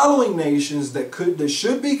following nations that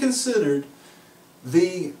should be considered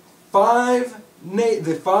the five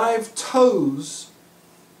toes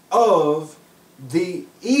of the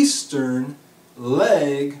eastern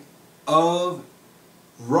leg of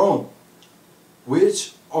Rome,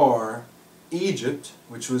 which are Egypt,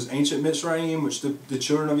 which was ancient Mitzrayim, which the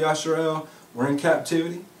children of Yasharel were in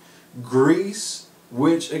captivity. Greece,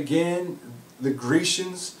 which again the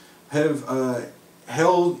Grecians have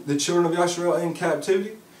held the children of Yasharel in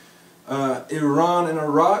captivity. Iran and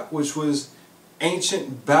Iraq, which was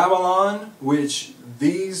ancient Babylon, which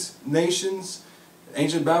these nations,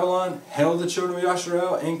 ancient Babylon, held the children of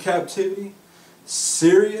Yasharel in captivity.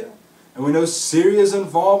 Syria, and we know Syria's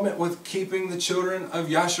involvement with keeping the children of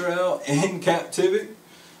Yasharel in captivity.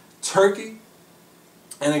 Turkey,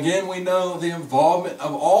 and again we know the involvement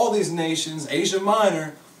of all these nations, Asia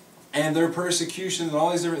Minor, and their persecution and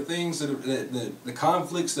all these different things, the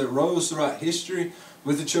conflicts that rose throughout history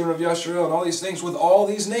with the children of Yasharel and all these things with all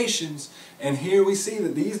these nations. And here we see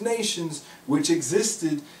that these nations which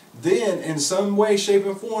existed then in some way, shape,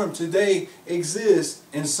 and form today exist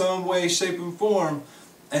in some way, shape, and form,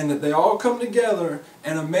 and that they all come together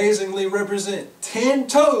and amazingly represent 10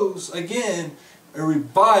 toes, again, a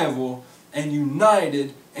revival and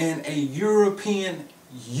united in a European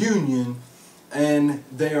union, and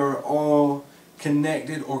they are all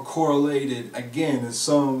connected or correlated again in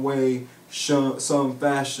some way, some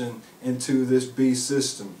fashion into this beast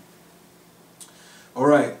system.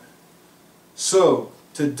 Alright, so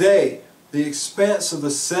today the expanse of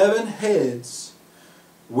the 7 heads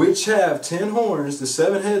which have 10 horns, the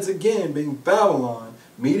 7 heads again being Babylon,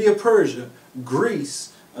 Media-Persia,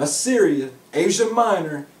 Greece, Assyria, Asia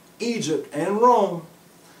Minor, Egypt, and Rome.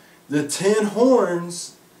 The 10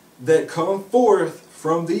 horns that come forth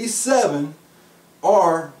from these 7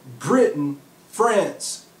 are Britain,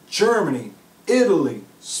 France, Germany, Italy,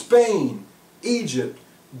 Spain, Egypt,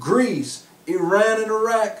 Greece, Iran and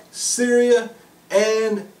Iraq, Syria,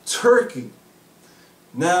 and Turkey.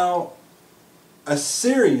 Now,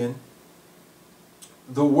 Assyrian,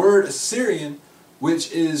 the word Assyrian,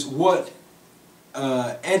 which is what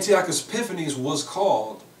Antiochus Epiphanes was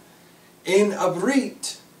called, in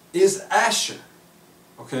Abrit is Asher.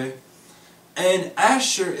 Okay? And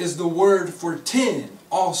Asher is the word for 10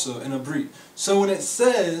 also in Abrit. So when it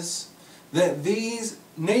says that these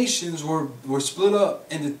nations were split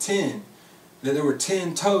up into 10, that there were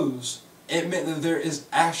 10 toes, it meant that there is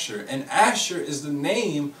Asher. And Asher is the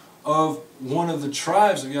name of one of the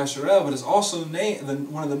tribes of Yasharel, but it's also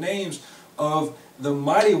one of the names of the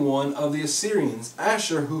mighty one of the Assyrians,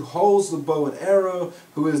 Asher, who holds the bow and arrow,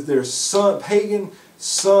 who is their pagan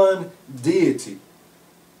sun deity.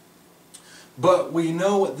 But we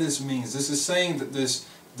know what this means. This is saying that these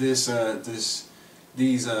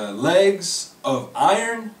legs of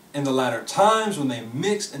iron in the latter times, when they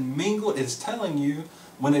mixed and mingled, it's telling you,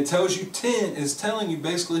 when it tells you 10, it's telling you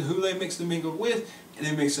basically who they mixed and mingled with. And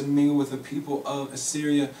they mixed and mingled with the people of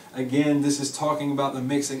Assyria. Again, this is talking about the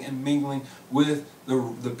mixing and mingling with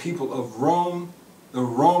the people of Rome, the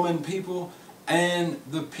Roman people, and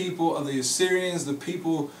the people of the Assyrians, the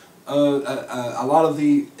people a lot of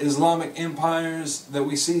the Islamic empires that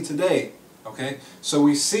we see today. Okay, so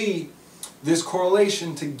we see this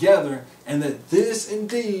correlation together, and that this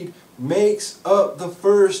indeed makes up the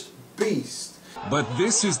first beast. But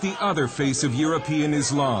this is the other face of European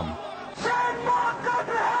Islam.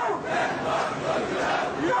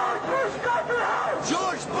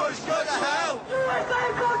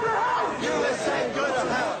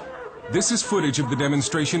 This is footage of the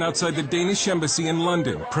demonstration outside the Danish embassy in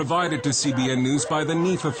London, provided to CBN News by the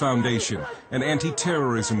NIFA Foundation, an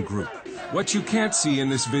anti-terrorism group. What you can't see in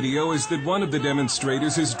this video is that one of the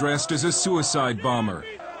demonstrators is dressed as a suicide bomber.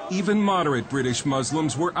 Even moderate British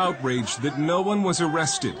Muslims were outraged that no one was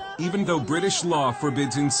arrested, even though British law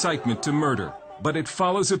forbids incitement to murder. But it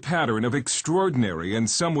follows a pattern of extraordinary and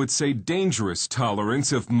some would say dangerous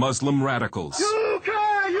tolerance of Muslim radicals.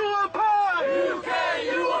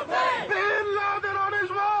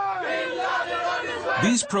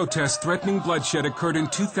 These protests threatening bloodshed occurred in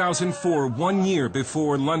 2004, 1 year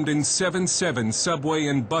before London's 7/7 subway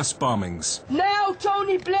and bus bombings. Now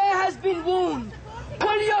Tony Blair has been wounded.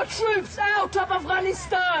 Pull your troops out of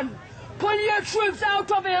Afghanistan. Pull your troops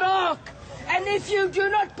out of Iraq. And if you do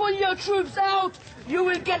not pull your troops out, you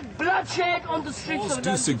will get bloodshed on the streets of London.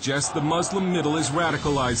 Polls do suggest the Muslim middle is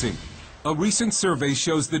radicalizing. A recent survey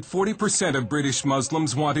shows that 40% of British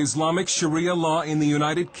Muslims want Islamic Sharia law in the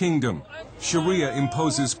United Kingdom. Sharia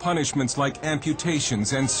imposes punishments like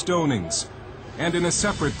amputations and stonings. And in a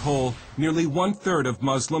separate poll, nearly 1/3 of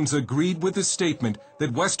Muslims agreed with the statement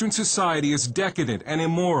that Western society is decadent and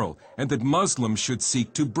immoral, and that Muslims should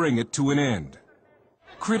seek to bring it to an end.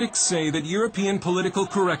 Critics say that European political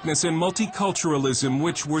correctness and multiculturalism,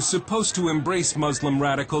 which were supposed to embrace Muslim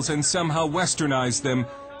radicals and somehow westernize them,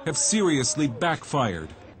 have seriously backfired.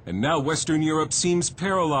 And now Western Europe seems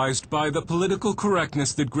paralyzed by the political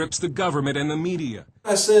correctness that grips the government and the media.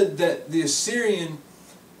 I said that the Assyrian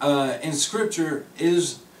in Scripture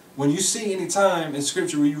is, when you see any time in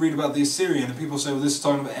Scripture where you read about the Assyrian, and people say, well, this is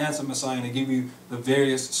talking about anti-Messiah, and they give you the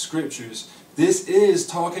various Scriptures. This is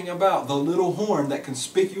talking about the little horn, that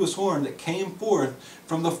conspicuous horn that came forth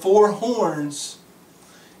from the 4 horns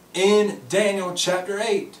in Daniel chapter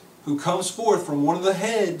 8, who comes forth from one of the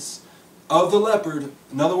heads of the leopard.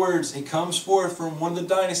 In other words, he comes forth from one of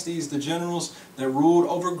the dynasties, the generals that ruled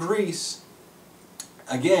over Greece.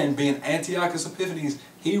 Again, being Antiochus Epiphanes,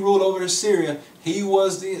 he ruled over Assyria. He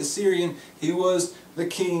was the Assyrian. He was the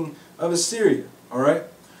king of Assyria. Alright?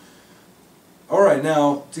 Alright,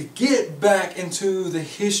 now to get back into the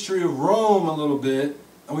history of Rome a little bit,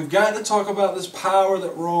 and we've got to talk about this power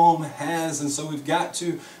that Rome has, and so we've got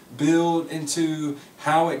to build into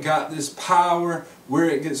how it got this power, where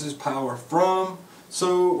it gets its power from.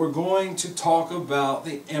 So we're going to talk about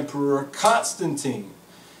the Emperor Constantine.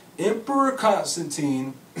 Emperor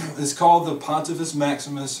Constantine is called the Pontifex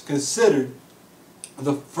Maximus, considered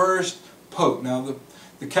the first pope. Now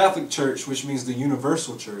the Catholic Church, which means the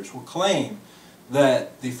Universal Church, will claim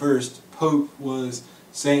that the first pope was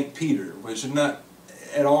Saint Peter, which is not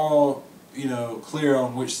at all, clear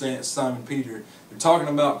on which Simon Peter they're talking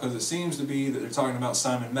about, because it seems to be that they're talking about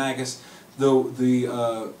Simon Magus, though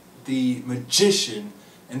the magician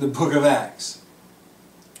in the book of Acts,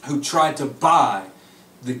 who tried to buy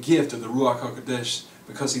the gift of the Ruach HaKodesh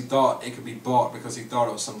because he thought it could be bought, because he thought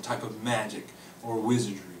it was some type of magic or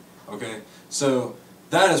wizardry. Okay, so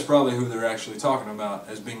that is probably who they're actually talking about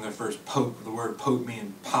as being their first pope. The word pope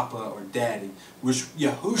meaning papa or daddy, which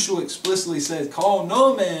YaHuWaH explicitly said, call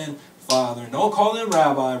no man father, don't call them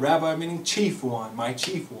rabbi, rabbi meaning chief one, my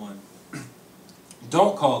chief one.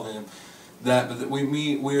 Don't call them that, but that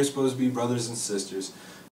we are supposed to be brothers and sisters.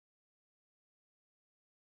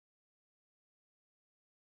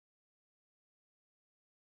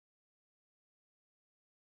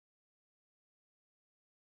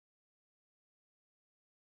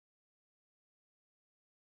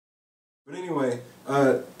 But anyway,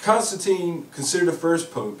 Constantine, considered the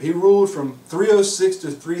first pope, he ruled from 306 to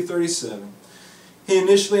 337. He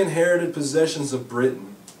initially inherited possessions of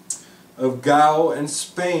Britain, of Gaul and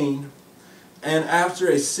Spain, and after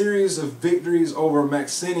a series of victories over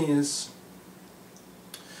Maxentius,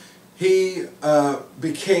 he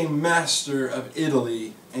became master of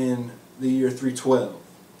Italy in the year 312.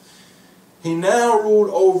 He now ruled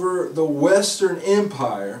over the Western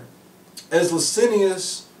Empire, as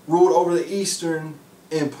Licinius ruled over the Eastern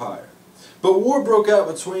Empire. But war broke out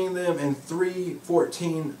between them in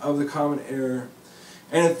 314 of the Common Era.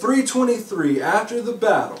 And in 323, after the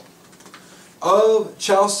battle of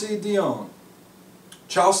Chalcedon,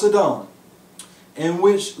 in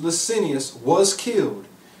which Licinius was killed,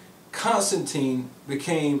 Constantine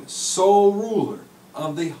became sole ruler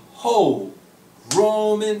of the whole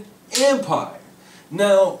Roman Empire.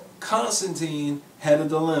 Now, Constantine had a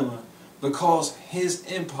dilemma, because his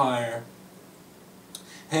empire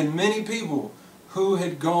had many people who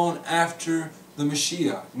had gone after the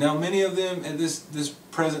Mashiach. Now, many of them at this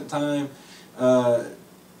present time,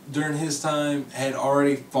 during his time, had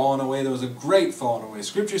already fallen away. There was a great falling away.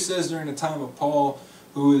 Scripture says during the time of Paul,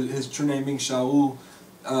 who his true name being Shaul,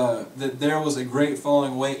 that there was a great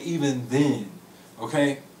falling away even then.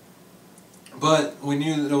 Okay? But we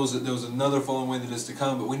knew that there was another falling away that is to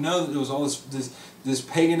come. But we know that there was all this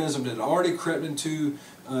paganism that had already crept into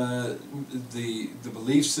the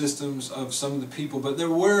belief systems of some of the people. But there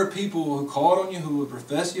were people who called on YaHuWaH,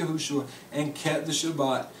 professed Yahushua, and kept the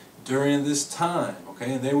Shabbat during this time.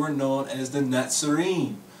 Okay, and they were known as the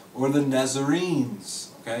Nazarene or the Nazarenes.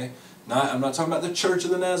 Okay, I'm not talking about the Church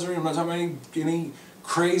of the Nazarene. I'm not talking about any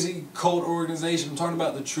crazy cult organization. I'm talking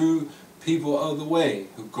about the true people of the way,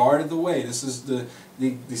 who guarded the way. This is the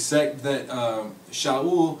sect that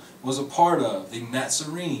Shaul was a part of, the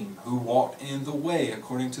Nazarene, who walked in the way,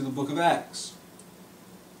 according to the book of Acts.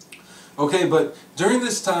 Okay, but during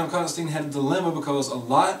this time, Constantine had a dilemma, because a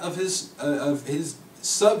lot of his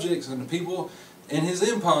subjects and the people in his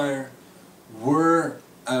empire were,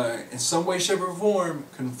 in some way, shape, or form,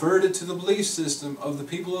 converted to the belief system of the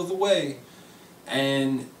people of the way.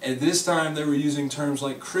 And at this time they were using terms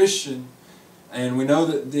like Christian, and we know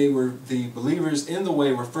that the believers in the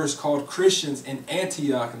way were first called Christians in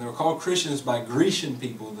Antioch, and they were called Christians by Grecian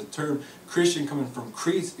people. The term Christian coming from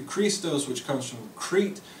Christos, which comes from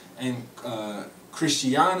Crete, and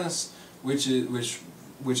Christianus,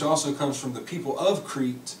 which also comes from the people of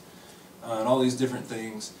Crete, and all these different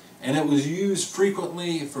things. And it was used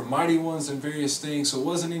frequently for mighty ones and various things, so it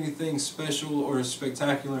wasn't anything special or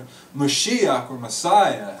spectacular. Mashiach, or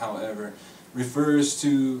Messiah, however, refers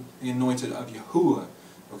to the anointed of YaHuWaH.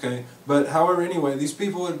 Okay? But however, anyway, these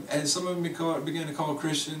people, and some of them began to call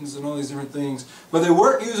Christians and all these different things, but they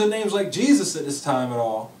weren't using names like Jesus at this time at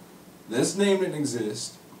all. This name didn't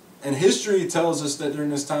exist. And history tells us that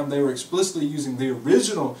during this time they were explicitly using the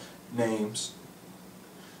original names.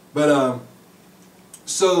 But,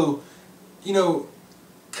 so,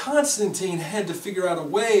 Constantine had to figure out a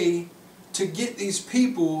way to get these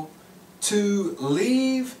people to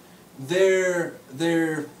leave their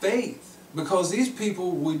faith, because these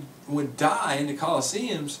people would die in the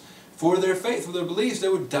Colosseums for their faith, for their beliefs. They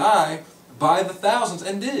would die by the thousands,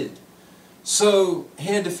 and did. So he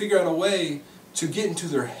had to figure out a way to get into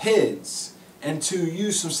their heads and to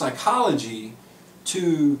use some psychology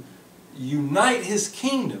to unite his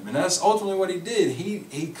kingdom. And that's ultimately what he did.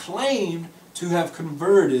 He claimed to have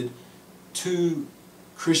converted to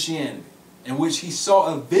Christianity, in which he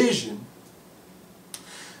saw a vision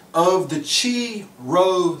of the Chi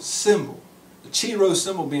Rho symbol. The Chi Rho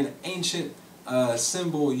symbol being an ancient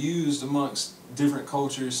symbol used amongst different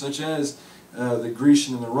cultures, such as the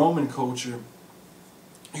Grecian and the Roman culture,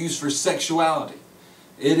 used for sexuality.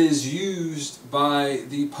 It is used by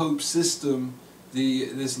the Pope system,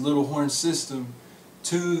 this little horn system,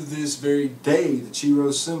 to this very day, the Chi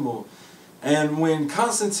Rho symbol. And when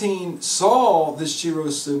Constantine saw this Chi Rho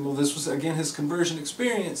symbol, this was again his conversion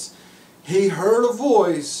experience, he heard a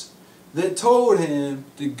voice that told him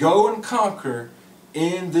to go and conquer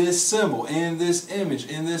in this symbol, in this image,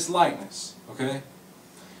 in this likeness. Okay?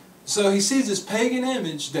 So he sees this pagan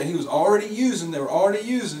image that he was already using, they were already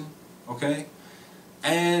using, okay?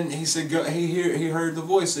 And he said, he heard the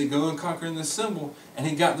voice say, go and conquer in this symbol, and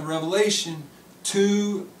he got the revelation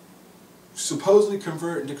to supposedly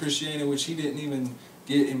convert into Christianity, which he didn't even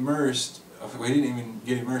get immersed. Well, he didn't even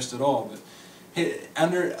get immersed at all.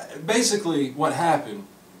 But basically what happened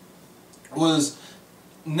was,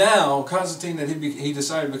 now Constantine, that he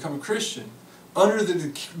decided to become a Christian, under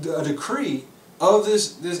the decree of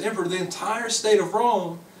this emperor, the entire state of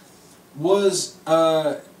Rome was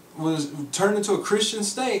turned into a Christian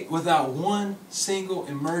state without one single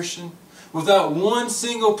immersion, without one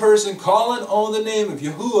single person calling on the name of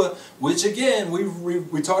YaHuWaH, which again,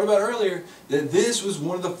 we talked about earlier, that this was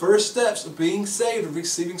one of the first steps of being saved, of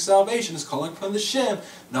receiving salvation, is calling upon the Shem.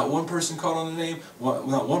 Not one person called on the name,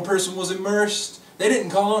 not one person was immersed. They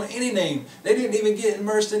didn't call on any name. They didn't even get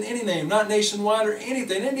immersed in any name, not nationwide or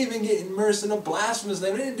anything. They didn't even get immersed in a blasphemous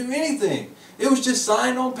name. They didn't do anything. It was just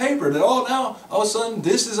signed on paper that, oh, now, all of a sudden,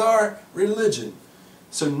 this is our religion.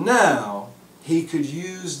 So now, he could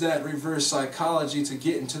use that reverse psychology to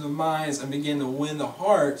get into the minds and begin to win the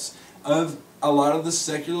hearts of a lot of the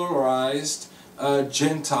secularized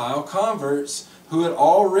Gentile converts who had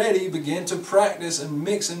already begun to practice and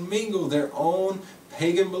mix and mingle their own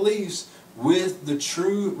pagan beliefs with the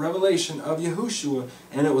true revelation of Yahushua,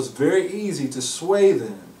 and it was very easy to sway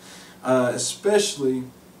them, especially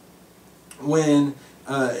when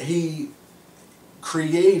he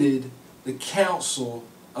created the Council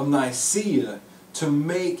of Nicaea to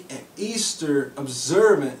make an Easter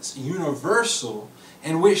observance universal,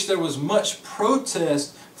 in which there was much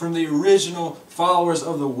protest from the original followers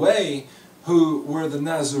of the Way, who were the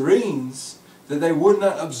Nazarenes, that they would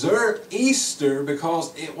not observe Easter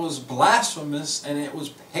because it was blasphemous and it was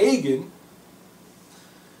pagan.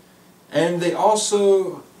 And they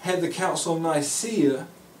also had the Council of Nicaea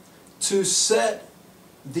to set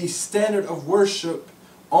the standard of worship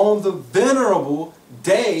on the venerable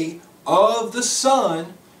day of the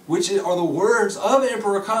sun, which are the words of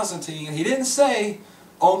Emperor Constantine. He didn't say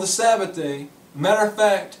on the Sabbath day. Matter of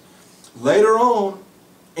fact, later on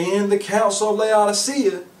in the Council of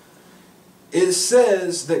Laodicea, it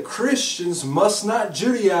says that Christians must not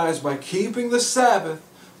Judaize by keeping the Sabbath,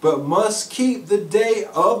 but must keep the day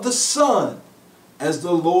of the sun as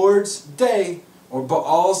the Lord's day, or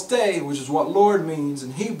Baal's day, which is what Lord means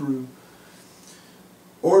in Hebrew,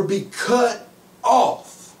 or be cut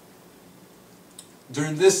off.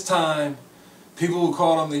 During this time, people who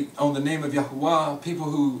called on the name of YaHuWaH,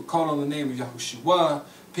 people who called on the name of Yahushua,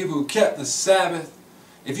 people who kept the Sabbath.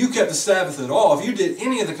 If you kept the Sabbath at all, if you did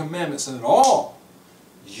any of the commandments at all,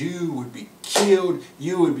 you would be killed,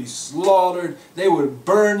 you would be slaughtered, they would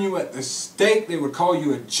burn you at the stake, they would call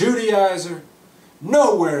you a Judaizer.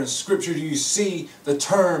 Nowhere in Scripture do you see the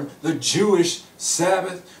term the Jewish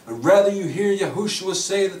Sabbath, but rather you hear Yahushua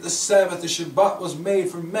say that the Sabbath, the Shabbat, was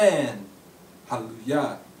made for man.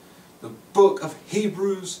 Hallelujah. The book of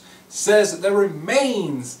Hebrews says that there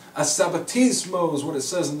remains a sabbatismo, is what it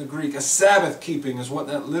says in the Greek. A Sabbath keeping is what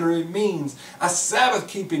that literally means. A Sabbath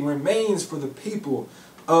keeping remains for the people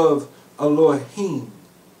of Elohim.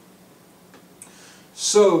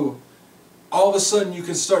 So, all of a sudden you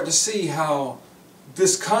can start to see how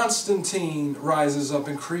this Constantine rises up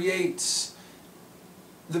and creates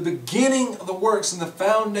the beginning of the works and the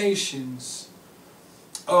foundations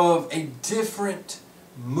of a different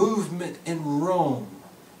movement in Rome.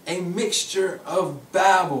 A mixture of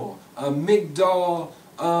Babel, a Migdal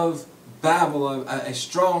of Babel, a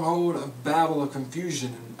stronghold of Babel, of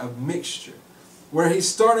confusion, of mixture, where he's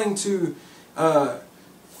starting to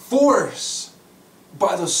force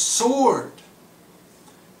by the sword,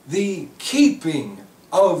 the keeping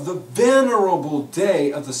of the venerable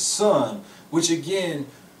day of the sun, which again,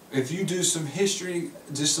 if you do some history,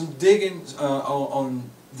 just some digging on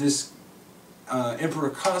this Emperor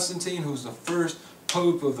Constantine, who was the first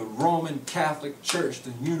Pope of the Roman Catholic Church,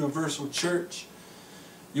 the Universal Church,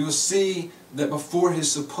 you will see that before his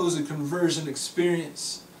supposed conversion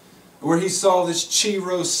experience, where he saw this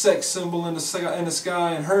Chi-Rho sex symbol in the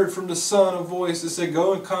sky and heard from the sun a voice that said,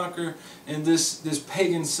 go and conquer, and this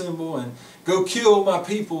pagan symbol, and go kill my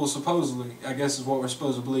people, supposedly, I guess is what we're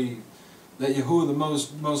supposed to believe, that YaHuWaH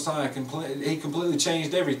the Most High, he completely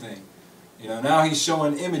changed everything. You know, now he's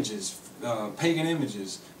showing images, pagan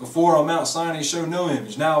images. Before on Mount Sinai he showed no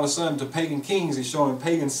image. Now all of a sudden to pagan kings he's showing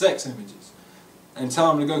pagan sex images. And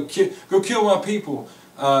tell them to go kill my people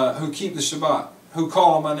who keep the Shabbat, who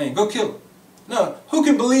call on my name. Go kill them. No, who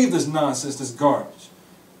can believe this nonsense, this garbage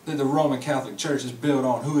that the Roman Catholic Church is built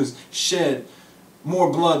on, who has shed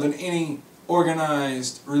more blood than any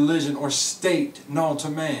organized religion or state known to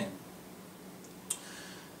man?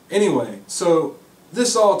 Anyway, so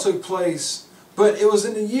this all took place, but it was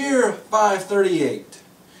in the year 538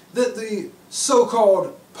 that the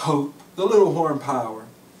so-called Pope, the little horn power,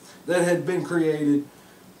 that had been created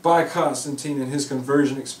by Constantine in his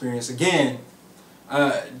conversion experience. Again,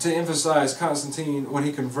 to emphasize Constantine, when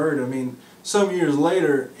he converted, I mean, some years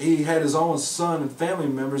later, he had his own son and family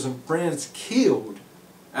members and friends killed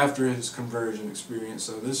after his conversion experience.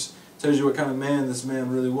 So this tells you what kind of man this man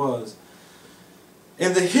really was.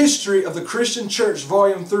 In the History of the Christian Church,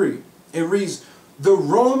 Volume 3, it reads, the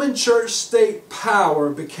Roman Church state power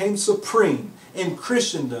became supreme in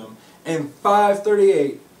Christendom in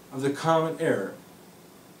 538 of the Common Era,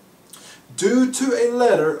 due to a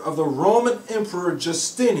letter of the Roman Emperor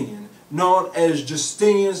Justinian, known as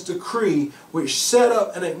Justinian's Decree, which set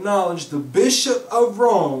up and acknowledged the Bishop of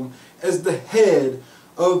Rome as the head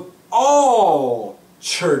of all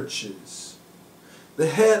churches. The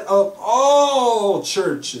head of all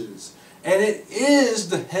churches. And it is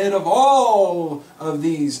the head of all of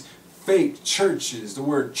these fake churches. The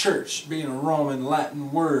word church being a Roman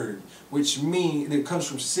Latin word, which means, it comes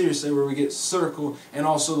from Circe, where we get circle, and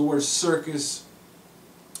also the word circus.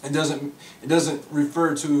 It doesn't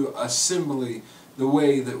refer to assembly the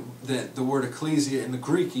way that the word ecclesia in the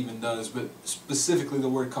Greek even does, but specifically the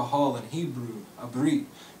word kahal in Hebrew, abrit,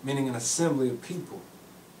 meaning an assembly of people.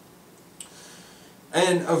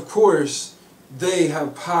 And of course, they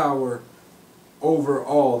have power over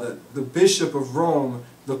all. That the Bishop of Rome,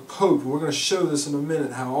 the Pope, we're going to show this in a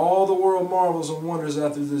minute, how all the world marvels and wonders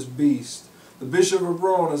after this beast. The Bishop of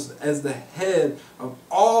Rome as the head of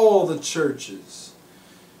all the churches.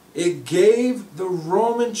 It gave the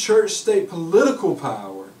Roman church state political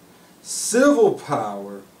power, civil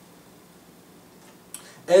power,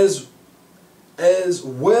 as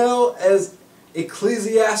well as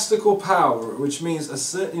ecclesiastical power, which means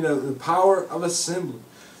the power of assembly.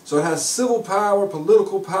 So it has civil power,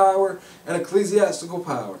 political power, and ecclesiastical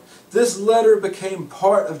power. This letter became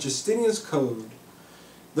part of Justinian's Code,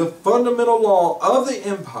 the fundamental law of the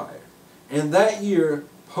empire, and that year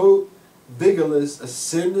Pope Vigilus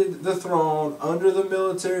ascended the throne under the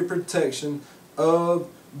military protection of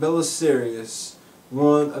Belisarius,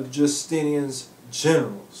 one of Justinian's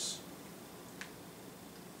generals.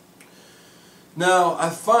 Now, I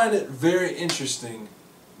find it very interesting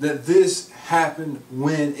that this happened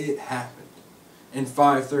when it happened, in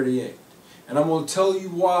 538. And I'm going to tell you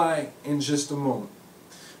why in just a moment.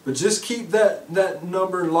 But just keep that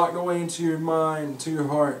number locked away into your mind, to your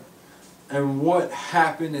heart, and what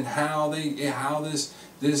happened and how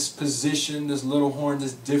this position, this little horn,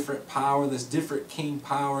 this different power, this different king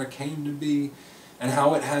power came to be, and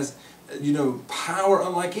how it has, power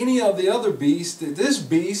unlike any of the other beasts. This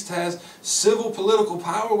beast has civil political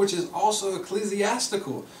power, which is also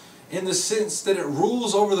ecclesiastical, in the sense that it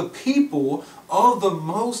rules over the people of the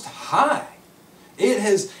Most High. It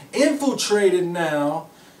has infiltrated now,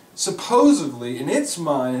 supposedly, in its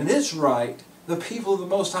mind, in its right, the people of the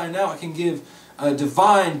Most High. Now it can give a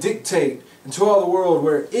divine dictate into all the world,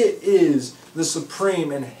 where it is the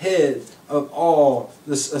supreme and head of all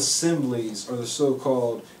the assemblies, or the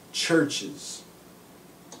so-called churches.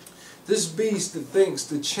 This beast that thinks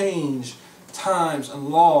to change times and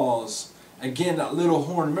laws. Again, that little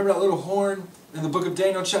horn. Remember that little horn in the book of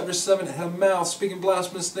Daniel chapter 7? It had a mouth speaking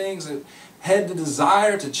blasphemous things. It had the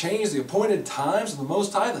desire to change the appointed times of the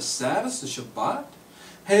Most High, the Sabbath, the Shabbat.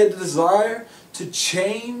 Had the desire to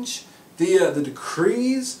change the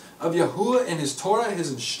decrees of YaHuWaH and His Torah,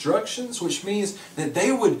 His instructions, which means that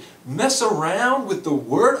they would mess around with the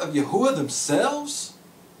word of YaHuWaH themselves.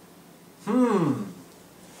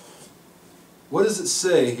 What does it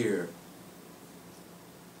say here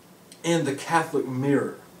in the Catholic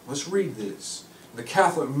Mirror? Let's read this. The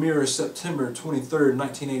Catholic Mirror, September 23rd,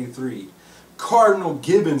 1983. Cardinal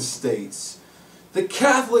Gibbons states, "The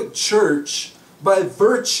Catholic Church, by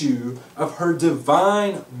virtue of her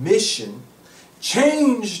divine mission,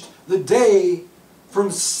 changed the day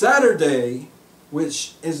from Saturday,"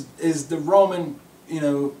 which is the Roman,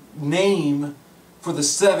 name for the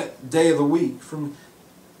seventh day of the week, from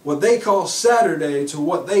what they call Saturday to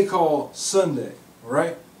what they call Sunday,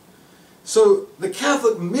 right? So the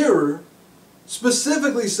Catholic Mirror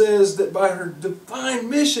specifically says that by her divine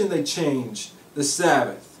mission they changed the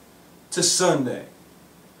Sabbath to Sunday.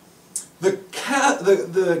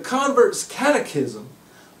 The Convert's Catechism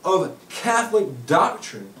of Catholic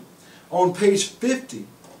Doctrine on page 50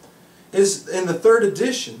 is in the 3rd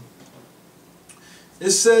edition.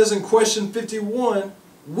 It says in question 51,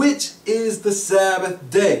 which is the Sabbath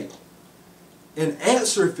day? In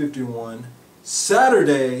answer 51,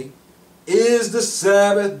 Saturday is the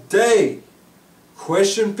Sabbath day.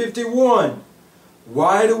 Question 51,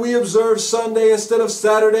 why do we observe Sunday instead of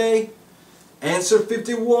Saturday? Answer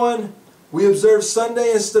 51, we observe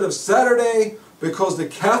Sunday instead of Saturday because the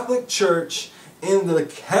Catholic Church in the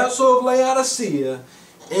Council of Laodicea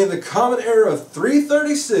in the Common Era of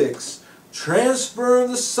 336 transferred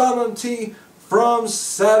the solemnity from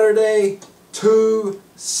Saturday to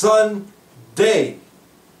Sunday.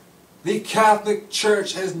 The Catholic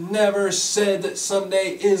Church has never said that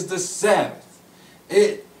Sunday is the Sabbath.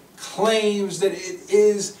 It claims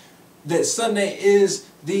that Sunday is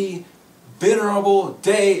the venerable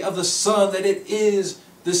day of the sun, that it is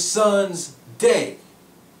the sun's day.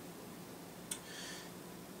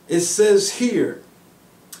 It says here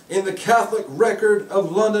in the Catholic Record of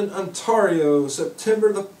London, Ontario,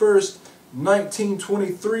 September the 1st,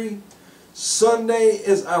 1923, Sunday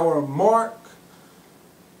is our mark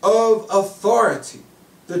of authority.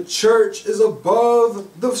 The Church is above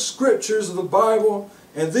the scriptures of the Bible,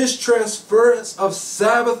 and this transference of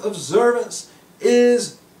Sabbath observance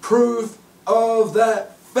is proof of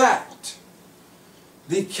that fact.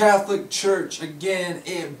 The Catholic Church, again,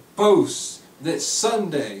 it boasts that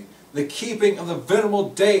Sunday, the keeping of the venerable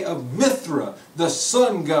day of Mithra, the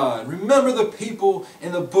sun god. Remember the people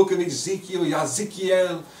in the book of Ezekiel,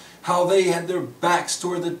 how they had their backs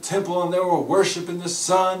toward the temple and they were worshiping the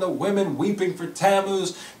sun, the women weeping for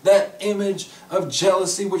Tammuz, that image of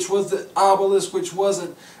jealousy, which was the obelisk, which was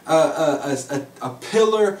a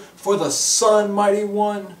pillar for the sun, mighty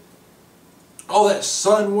one. All that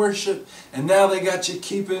sun worship, and now they got you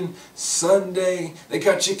keeping Sunday, they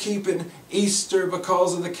got you keeping Easter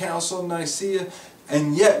because of the Council of Nicaea,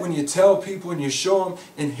 and yet when you tell people and you show them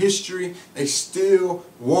in history, they still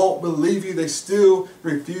won't believe you, they still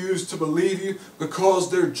refuse to believe you because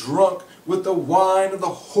they're drunk with the wine of the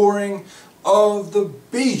whoring of the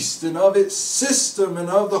beast and of its system and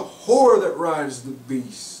of the whore that rides the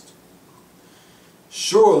beast.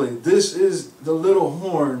 Surely this is the little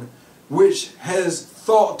horn which has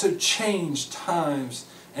thought to change times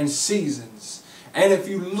and seasons. And if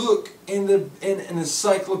you look in an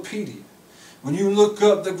encyclopedia, when you look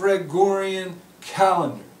up the Gregorian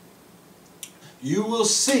calendar, you will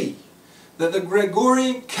see that the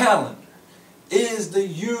Gregorian calendar is the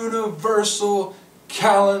universal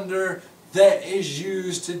calendar that is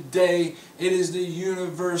used today. It is the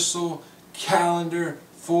universal calendar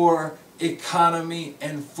for economy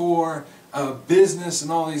and for business and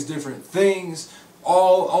all these different things.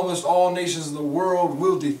 Almost all nations of the world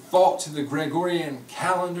will default to the Gregorian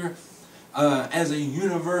calendar as a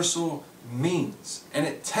universal means. And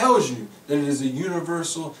it tells you that it is a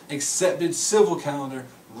universal accepted civil calendar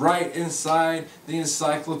right inside the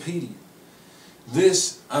encyclopedia.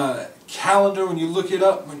 This calendar, when you look it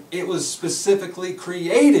up, it was specifically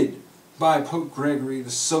created by Pope Gregory, the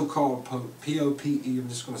so-called Pope, P-O-P-E. I'm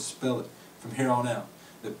just going to spell it from here on out.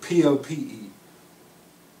 The P-O-P-E.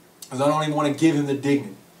 Because I don't even want to give him the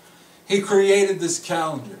dignity. He created this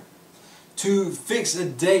calendar to fix a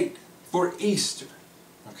date for Easter.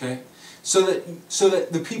 Okay? So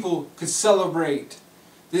that the people could celebrate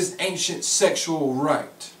this ancient sexual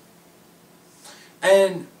rite.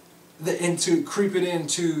 And to creep it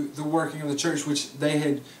into the working of the church, which they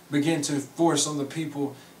had begun to force on the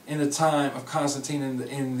people in the time of Constantine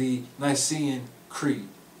in the Nicene Creed.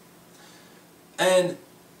 And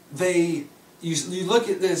you look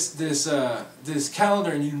at this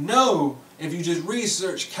calendar, and you know, if you just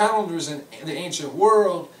research calendars in the ancient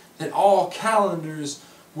world, that all calendars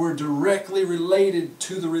were directly related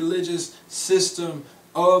to the religious system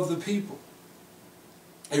of the people.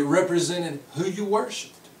 It represented who you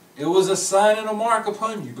worshipped. It was a sign and a mark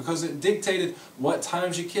upon you because it dictated what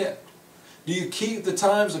times you kept. Do you keep the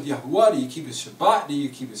times of YaHuWaH? Do you keep his Shabbat? Do you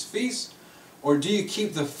keep his feast? Or do you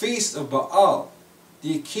keep the feast of Baal? Do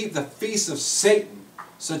you keep the feast of Satan,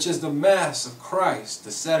 such as the Mass of Christ,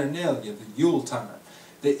 the Saturnalia, the Yule time,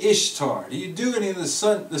 the Ishtar? Do you do any of the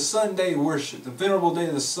Sunday worship, the Venerable Day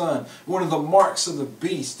of the Sun, one of the marks of the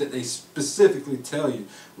beast that they specifically tell you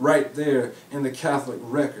right there in the Catholic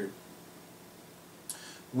record?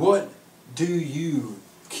 What do you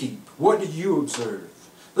keep? What do you observe?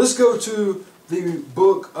 Let's go to the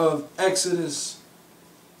book of Exodus,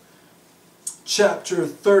 chapter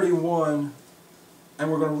 31, and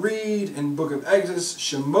we're going to read in the book of Exodus,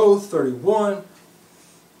 Shemot 31,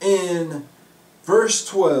 in verse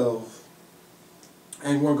 12,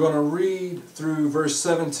 and we're going to read through verse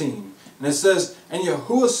 17. And it says, "And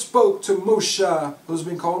YaHuWaH spoke to Moshe, who's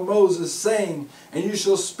been called Moses, saying, And you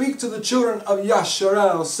shall speak to the children of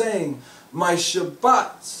Yasharal, saying, My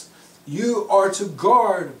Shabbats you are to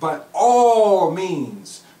guard by all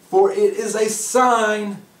means, for it is a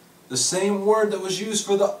sign," the same word that was used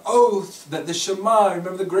for the oath, that the Shema,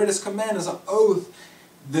 remember the greatest command is an oath,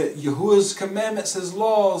 that YaHuWah's commandments, his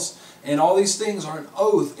laws, and all these things are an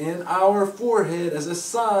oath in our forehead as a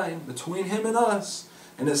sign between him and us.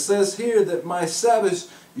 And it says here that my Sabbaths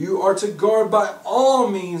you are to guard by all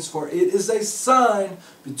means, for it is a sign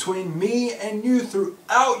between me and you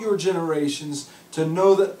throughout your generations, to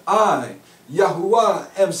know that I,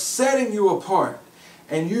 YaHuWaH, am setting you apart,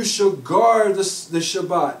 and you shall guard the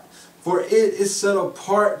Shabbat, for it is set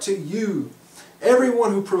apart to you.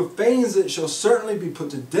 Everyone who profanes it shall certainly be put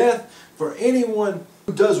to death, for anyone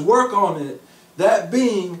who does work on it, that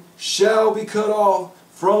being shall be cut off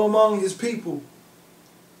from among his people.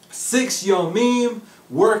 6 Yomim,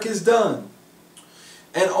 work is done.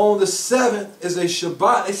 And on the 7th is a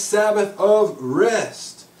Shabbat, a Sabbath of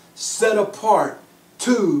rest, set apart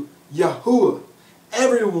to YaHuWaH.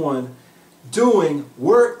 Everyone doing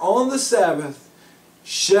work on the Sabbath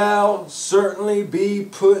shall certainly be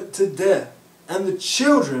put to death. And the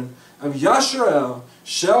children of Yasharal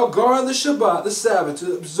shall guard the Shabbat, the Sabbath,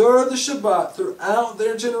 to observe the Shabbat throughout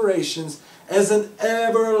their generations as an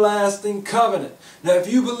everlasting covenant. Now,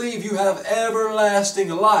 if you believe you have everlasting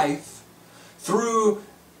life through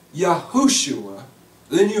YaHuWaH,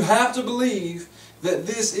 then you have to believe that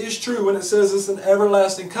this is true when it says it's an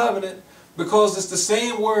everlasting covenant, because it's the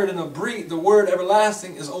same word in Abrit. The word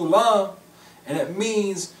everlasting is olam, and it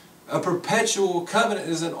means a perpetual covenant.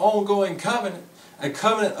 It is an ongoing covenant, a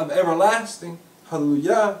covenant of everlasting.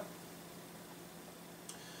 Hallelujah.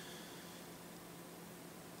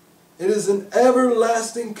 It is an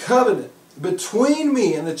everlasting covenant between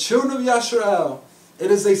me and the children of Yasharal.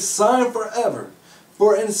 It is a sign forever.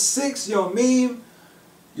 For in 6 Yomim,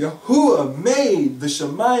 YaHuWaH made the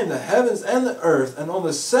Shemayim, the heavens and the earth, and on the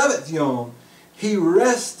 7th Yom, he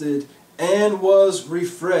rested and was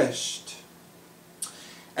refreshed.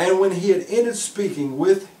 And when he had ended speaking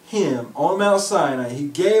with him on Mount Sinai, he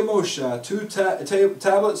gave Moshe 2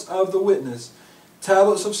 tablets of the witness,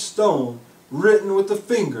 tablets of stone, written with the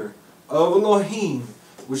finger of Elohim,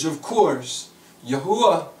 which of course,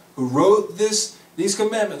 YaHuWaH, who wrote these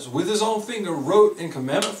commandments with his own finger, wrote in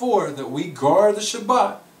Commandment 4 that we guard the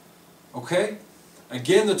Shabbat. Okay?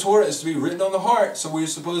 Again, the Torah is to be written on the heart, so we're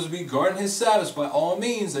supposed to be guarding his Sabbaths by all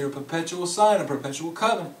means. They're a perpetual sign, a perpetual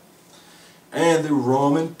covenant. And the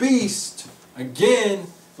Roman beast, again,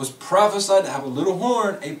 was prophesied to have a little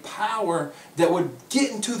horn, a power that would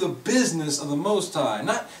get into the business of the Most High.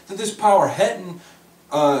 Not that this power hadn't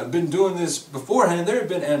been doing this beforehand. There had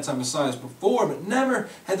been anti-messiahs before, but never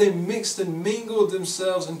had they mixed and mingled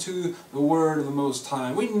themselves into the word of the Most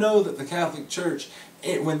High. We know that the Catholic Church,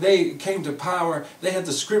 when they came to power, they had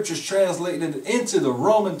the scriptures translated into the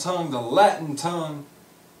Roman tongue, the Latin tongue,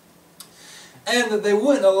 and that they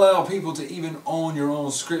wouldn't allow people to even own your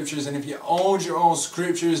own scriptures. And if you owned your own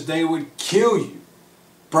scriptures, they would kill you,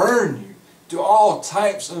 burn you, do all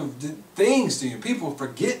types of things to you. People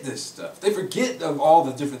forget this stuff. They forget of all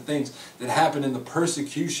the different things that happened in the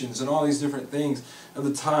persecutions and all these different things of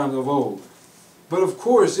the times of old. But of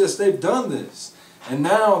course, yes, they've done this. And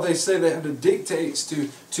now they say they have the dictates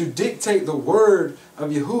to dictate the word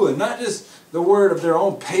of YaHuWaH, not just the word of their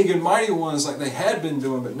own pagan mighty ones like they had been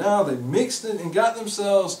doing, but now they've mixed it and got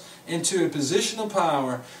themselves into a position of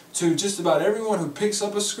power to just about everyone who picks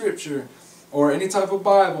up a scripture or any type of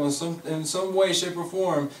Bible in some way, shape, or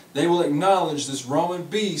form. They will acknowledge this Roman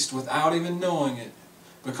beast without even knowing it,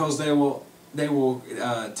 because they will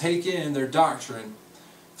take in their doctrine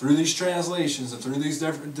through these translations and through these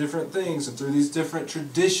different things and through these different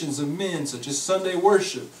traditions of men, such as Sunday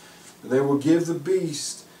worship. They will give the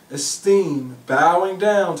beast esteem, bowing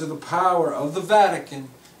down to the power of the Vatican,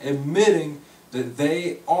 admitting that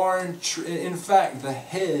they are in fact the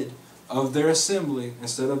head of their assembly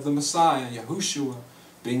instead of the Messiah, YaHuWaH,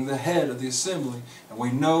 being the head of the assembly. And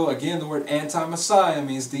we know, again, the word anti-Messiah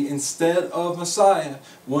means the instead of Messiah,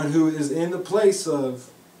 one who is in the place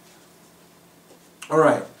of.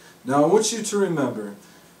 Alright, now I want you to remember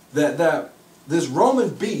that this Roman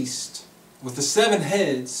beast with the 7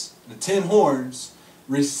 heads, the 10 horns,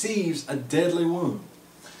 receives a deadly wound.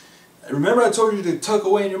 Remember I told you to tuck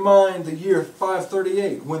away in your mind the year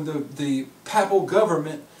 538 when the papal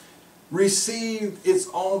government received its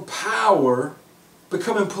own power,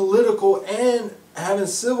 becoming political and having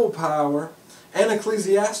civil power and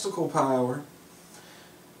ecclesiastical power.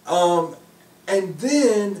 And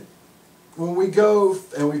then when we go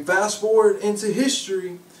and we fast forward into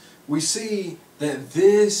history, we see that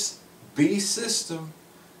this beast system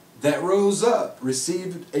that rose up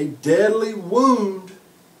received a deadly wound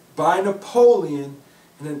by Napoleon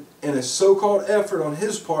in a so-called effort on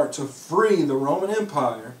his part to free the Roman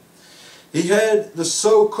Empire. He had the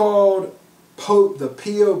so-called Pope, the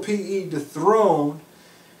POPE, dethroned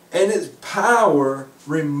and its power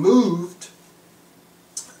removed.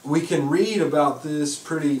 We can read about this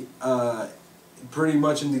pretty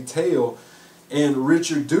much in detail in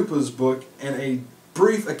Richard Dupa's book, and a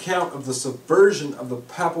brief account of the subversion of the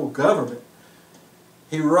papal government.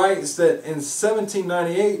 He writes that in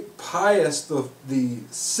 1798, Pius the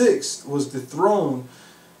Sixth was dethroned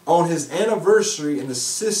on his anniversary in the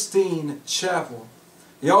Sistine Chapel.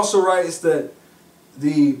 He also writes that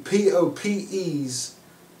the POPE's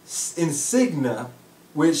insignia,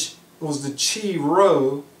 which was the Chi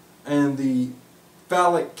Rho and the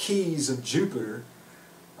phallic keys of Jupiter,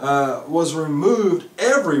 was removed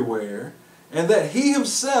everywhere, and that he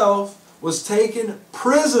himself was taken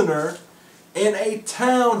prisoner in a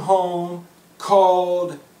town home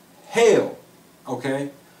called Hell.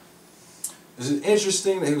 Okay? This is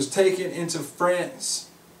interesting that he was taken into France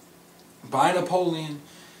by Napoleon,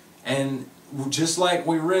 and just like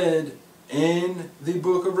we read in the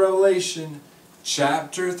book of Revelation,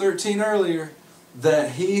 chapter 13 earlier,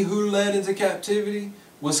 that he who led into captivity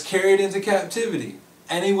was carried into captivity,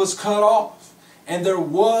 and he was cut off, and there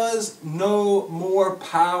was no more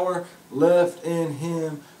power left in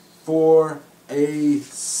him for a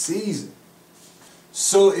season.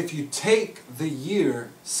 So if you take the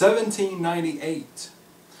year 1798,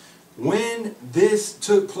 when this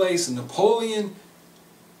took place, and Napoleon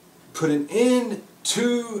put an end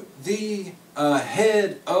to the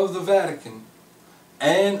head of the Vatican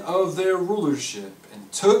and of their rulership,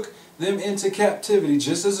 and took them into captivity,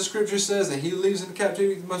 just as the scripture says that he who leaves into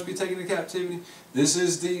captivity must be taken into captivity. This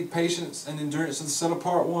is the patience and endurance of the set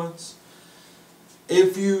apart ones.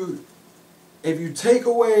 If you take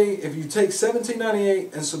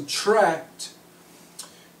 1798 and subtract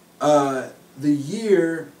the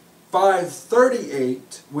year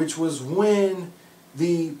 538, which was when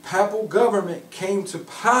the papal government came to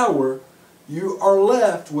power, you are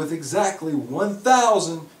left with exactly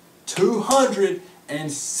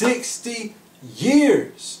 1,260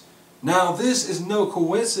 years. Now this is no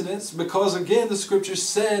coincidence, because again the scripture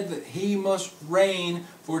said that he must reign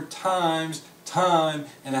for time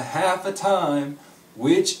and a half a time,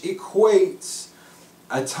 which equates,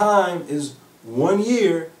 a time is 1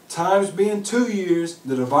 year, times being 2 years,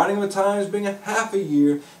 the dividing of the times being a half a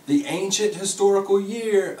year. The ancient historical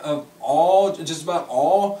year of just about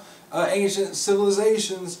all ancient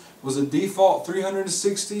civilizations was a default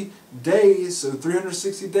 360 days. So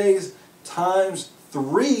 360 days times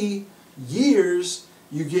 3 years,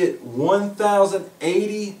 you get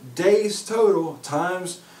 1,080 days total,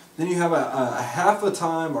 times, then you have a half a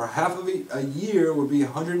time, or half of a year would be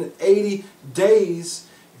 180 days.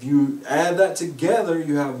 If you add that together,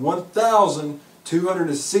 you have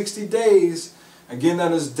 1,260 days. Again,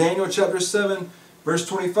 that is Daniel chapter 7, verse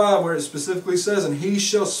 25, where it specifically says, "And he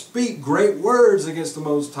shall speak great words against the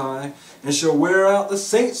Most High, and shall wear out the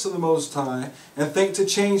saints of the Most High, and think to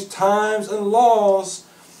change times and laws,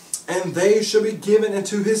 and they shall be given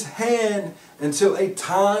into his hand until a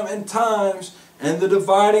time and times, and the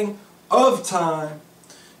dividing of time."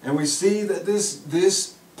 And we see that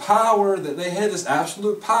this power that they had, this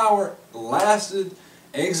absolute power, lasted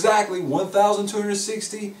exactly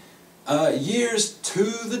 1,260 years to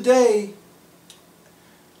the day.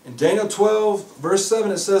 In Daniel 12, verse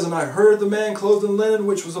 7, it says, "And I heard the man clothed in linen,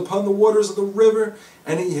 which was upon the waters of the river,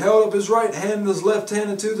 and he held up his right hand and his left hand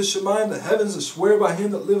unto the Shemaim, the heavens, and swear by him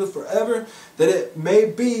that liveth forever, that it may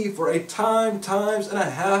be for a time, times and a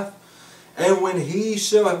half, And when he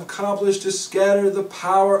shall have accomplished to scatter the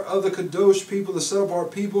power of the Kadosh people, the set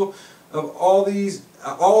apart people, of all these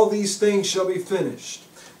things shall be finished.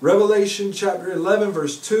 Revelation chapter 11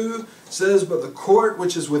 verse 2 says, But the court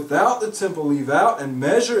which is without the temple leave out, and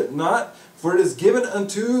measure it not, for it is given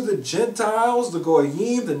unto the Gentiles, the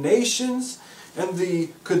Goyim, the nations, and the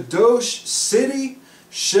Kadosh city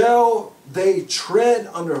shall they tread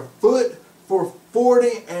under foot for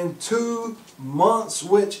 42 months,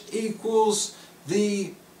 which equals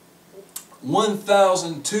the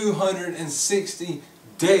 1,260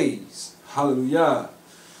 days. Hallelujah.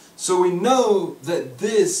 So we know that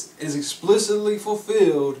this is explicitly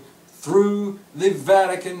fulfilled through the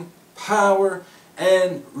Vatican power.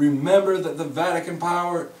 And remember that the Vatican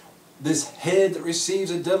power, this head that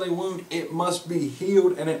receives a deadly wound, it must be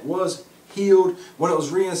healed, and it was healed when it was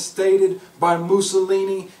reinstated by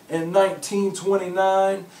Mussolini in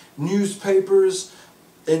 1929. Newspapers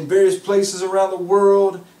in various places around the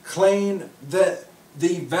world claimed that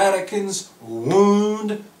the Vatican's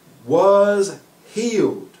wound was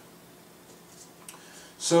healed.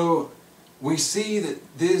 So we see that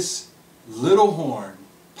this little horn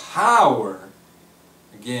power,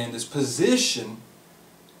 again, this position,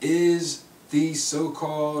 is the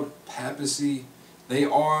so-called papacy. They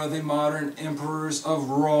are the modern emperors of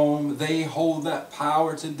Rome. They hold that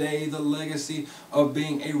power today, the legacy of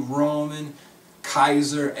being a Roman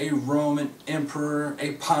Kaiser, a Roman emperor,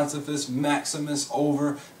 a Pontifex Maximus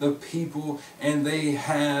over the people. And they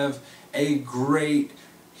have a great,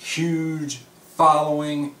 huge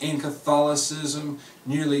following in Catholicism.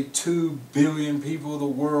 Nearly 2 billion people of the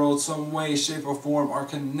world, some way, shape, or form, are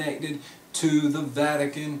connected to the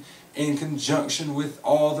Vatican, in conjunction with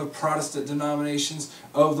all the Protestant denominations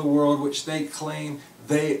of the world, which they claim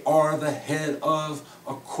they are the head of,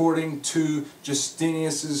 according to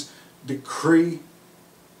Justinian's decree.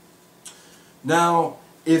 Now,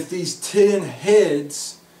 if these 10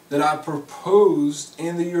 heads that I proposed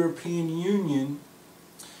in the European Union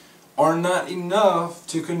are not enough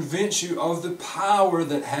to convince you of the power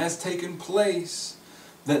that has taken place,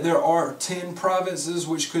 that there are 10 provinces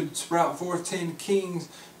which could sprout forth 10 kings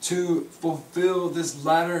to fulfill this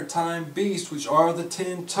latter time beast, which are the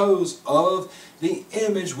 10 toes of the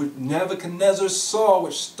image which Nebuchadnezzar saw,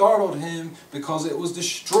 which startled him because it was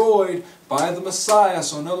destroyed by the Messiah.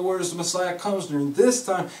 So in other words, the Messiah comes during this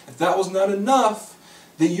time. If that was not enough,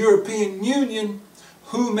 the European Union,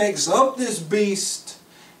 who makes up this beast,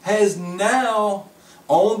 has now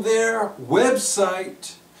on their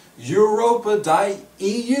website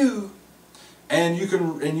Europa.eu, and you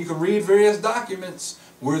can read various documents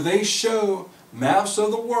where they show maps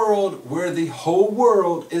of the world where the whole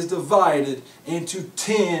world is divided into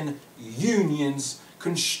 10 unions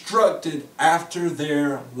constructed after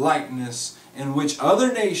their likeness, in which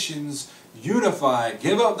other nations unify,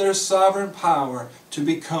 give up their sovereign power to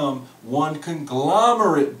become one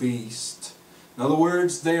conglomerate beast. In other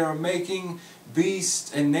words, they are making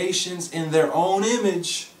beasts and nations in their own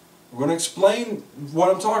image. We're going to explain what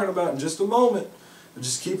I'm talking about in just a moment. But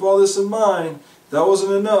just keep all this in mind. That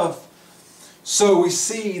wasn't enough. So we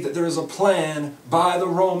see that there is a plan by the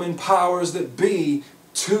Roman powers that be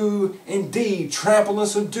to indeed trample and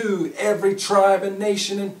subdue every tribe and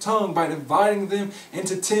nation and tongue by dividing them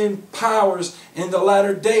into 10 powers in the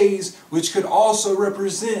latter days, which could also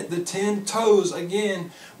represent the 10 toes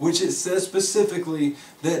again, which it says specifically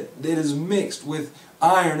that it is mixed with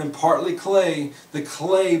iron and partly clay, the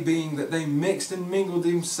clay being that they mixed and mingled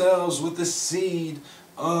themselves with the seed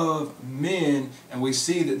of men. And we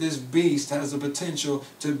see that this beast has the potential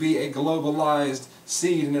to be a globalized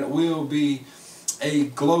seed, and it will be a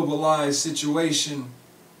globalized situation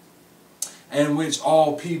in which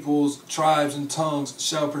all peoples, tribes, and tongues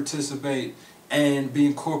shall participate and be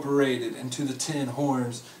incorporated into the 10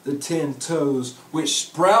 horns, the 10 toes, which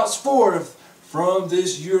sprouts forth from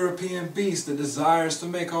this European beast that desires to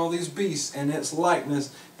make all these beasts in its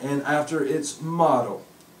likeness and after its model.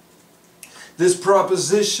 This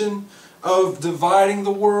proposition of dividing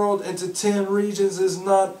the world into 10 regions is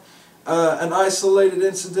not an isolated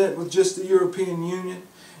incident with just the European Union.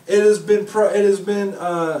 It has been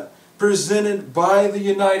presented by the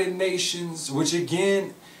United Nations, which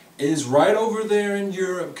again is right over there in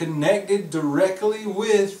Europe, connected directly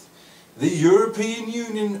with the European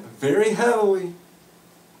Union very heavily.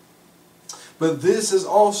 But this has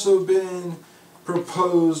also been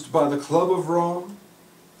proposed by the Club of Rome.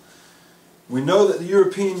 We know that the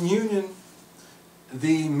European Union,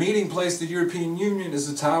 the meeting place of the European Union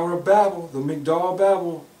is the Tower of Babel, the Migdal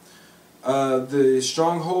Babel, the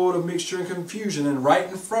stronghold of mixture and confusion. And right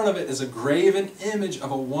in front of it is a graven image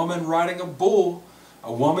of a woman riding a bull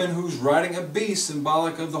A woman who's riding a beast,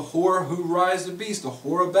 symbolic of the whore who rides the beast, the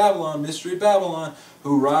whore of Babylon, mystery Babylon,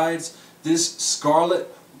 who rides this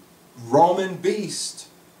scarlet Roman beast.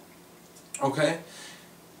 Okay?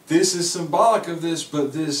 This is symbolic of this,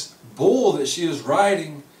 but this bull that she is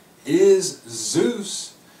riding is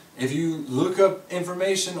Zeus. If you look up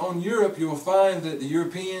information on Europe, you will find that the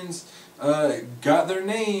Europeans got their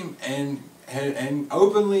name and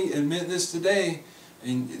openly admit this today.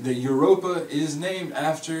 And that Europa is named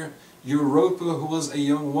after Europa, who was a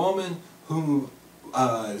young woman whom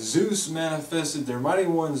Zeus manifested, their mighty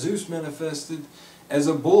one Zeus manifested as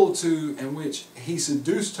a bull to, in which he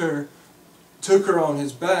seduced her, took her on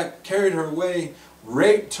his back, carried her away,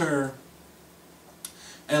 raped her,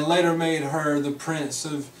 and later made her the prince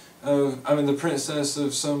the princess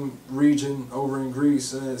of some region over in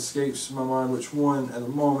Greece, and it escapes my mind which one at the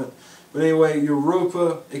moment. But anyway,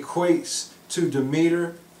 Europa equates to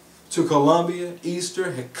Demeter, to Columbia,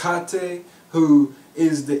 Easter, Hecate, who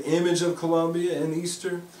is the image of Columbia and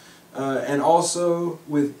Easter, and also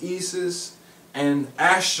with Isis and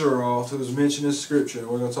Ashtaroth, who is mentioned in Scripture.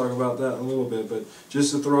 We're going to talk about that in a little bit, but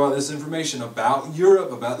just to throw out this information about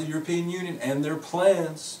Europe, about the European Union and their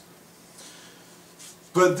plans.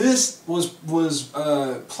 But this was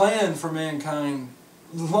planned for mankind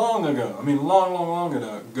long ago. I mean, long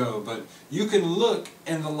ago. But you can look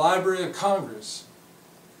in the Library of Congress,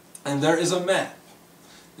 and there is a map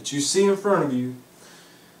that you see in front of you.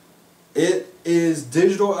 It is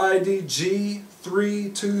digital ID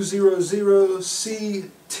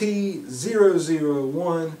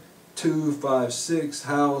G3200CT001256,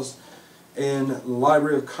 housed in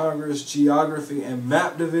Library of Congress Geography and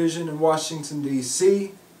Map Division in Washington,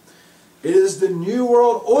 D.C. It is the New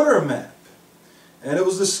World Order map, and it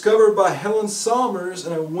was discovered by Helen Somers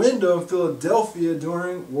in a window in Philadelphia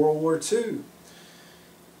during World War II.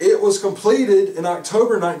 It was completed in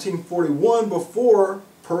October 1941, before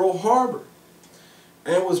Pearl Harbor,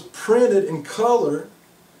 and was printed in color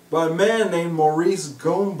by a man named Maurice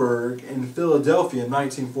Gomberg in Philadelphia in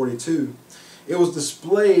 1942. It was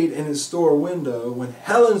displayed in his store window. When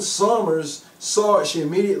Helen Somers saw it, she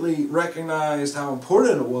immediately recognized how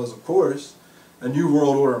important it was, of course, a New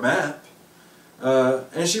World Order map,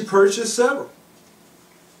 and she purchased several.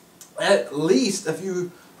 At least a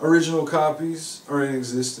few original copies are in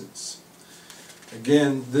existence.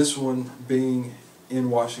 Again, this one being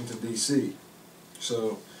in Washington, D.C.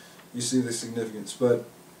 So you see the significance. But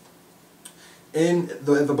at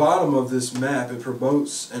the bottom of this map, it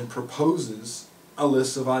promotes and proposes a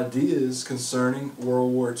list of ideas concerning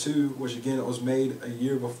World War II, which again, it was made a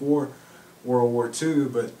year before World War II,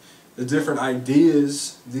 but the different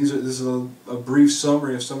ideas, this is a brief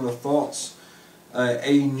summary of some of the thoughts.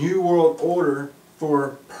 A new world order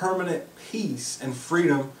for permanent peace and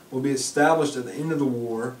freedom will be established at the end of the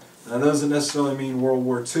war. Now, that doesn't necessarily mean World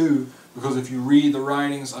War II, because if you read the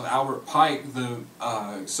writings of Albert Pike, the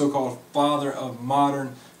so-called father of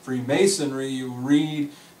modern Freemasonry, you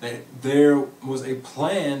read that there was a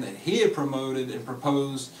plan that he had promoted and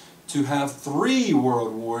proposed to have 3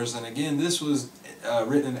 world wars. And again, this was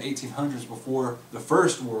written in the 1800s, before the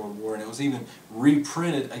First World War, and it was even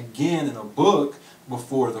reprinted again in a book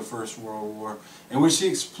before the First World War, in which he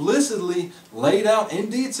explicitly laid out in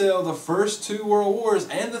detail the first 2 world wars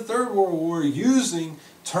and the Third World War, using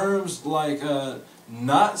terms like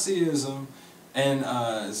Nazism and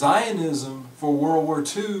Zionism for World War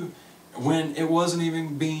II, when it wasn't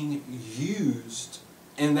even being used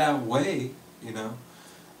in that way, you know.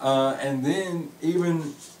 And then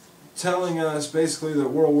even telling us basically that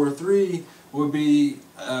World War III would be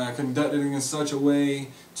conducted in such a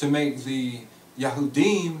way to make the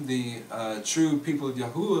Yahudim, the true people of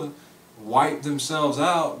YaHuWaH, wipe themselves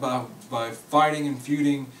out by fighting and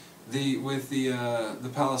feuding with the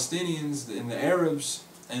Palestinians and the Arabs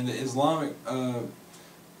and the Islamic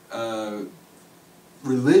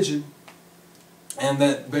religion, and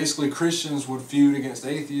that basically Christians would feud against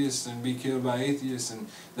atheists and be killed by atheists, and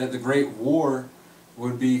that the Great War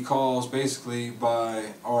would be caused basically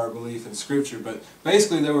by our belief in Scripture. But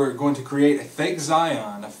basically they were going to create a fake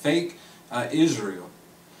Zion, a fake Israel,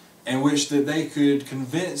 in which that they could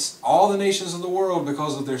convince all the nations of the world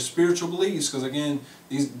because of their spiritual beliefs. Because again,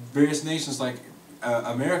 these various nations, like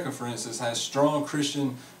America for instance, has strong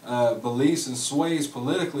Christian beliefs and sways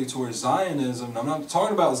politically towards Zionism. I'm not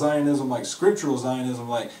talking about Zionism like scriptural Zionism,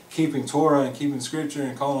 like keeping Torah and keeping Scripture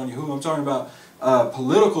and calling on Yahuwah. I'm talking about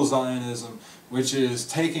political Zionism, which is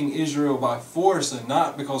taking Israel by force, and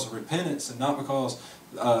not because of repentance, and not because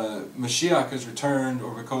Mashiach has returned,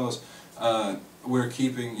 or because we're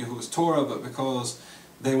keeping Yahuwah's Torah, but because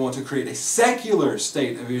they want to create a secular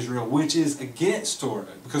state of Israel, which is against Torah,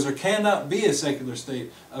 because there cannot be a secular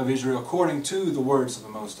state of Israel according to the words of the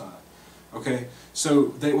Most High. Okay, so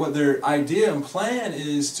what their idea and plan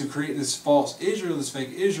is to create this false Israel, this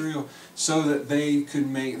fake Israel, so that they could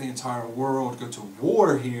make the entire world go to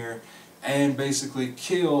war here and basically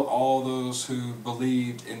kill all those who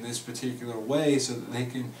believed in this particular way, so that they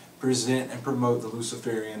can present and promote the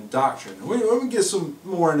Luciferian doctrine. We're going to get some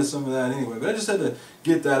more into some of that anyway, but I just had to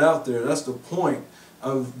get that out there. That's the point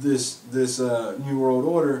of this New World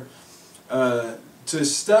Order, to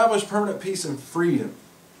establish permanent peace and freedom,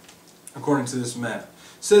 according to this map.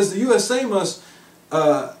 It says the USA must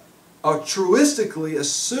altruistically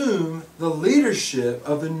assume the leadership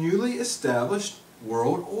of the newly established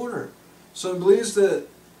world order. So it believes that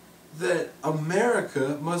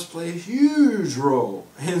America must play a huge role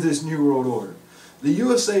in this new world order. The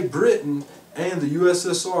USA, Britain, and the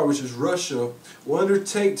USSR, which is Russia, will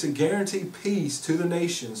undertake to guarantee peace to the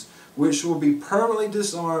nations, which will be permanently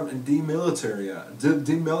disarmed and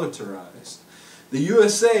demilitarized. The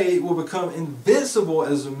USA will become invincible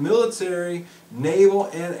as a military, naval,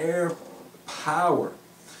 and air power.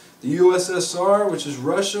 The USSR, which is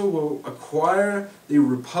Russia, will acquire the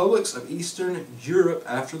republics of Eastern Europe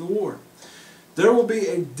after the war. There will be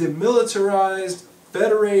a demilitarized,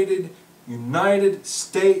 federated, United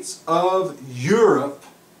States of Europe,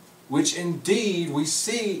 which indeed we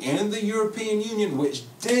see in the European Union, which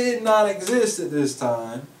did not exist at this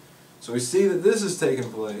time. So we see that this is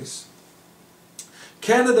taking place.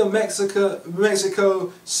 Canada,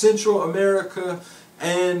 Mexico, Central America,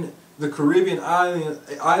 and the Caribbean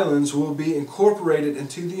islands will be incorporated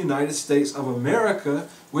into the United States of America,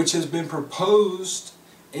 which has been proposed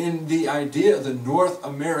in the idea of the North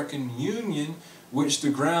American Union, which the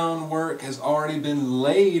groundwork has already been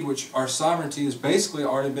laid, which our sovereignty has basically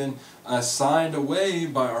already been signed away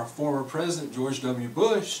by our former president, George W.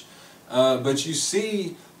 Bush. But you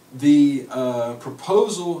see the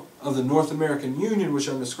proposal of the North American Union, which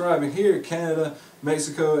I'm describing here, Canada,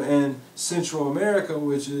 Mexico, and Central America,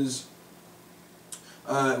 which is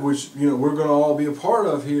we're going to all be a part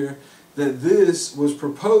of here, that this was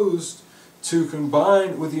proposed to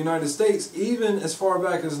combine with the United States even as far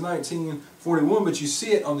back as 1941, but you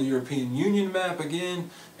see it on the European Union map again,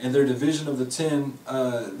 and their division of the 10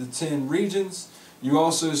 regions. You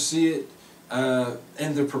also see it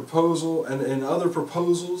in the proposal and other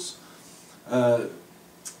proposals.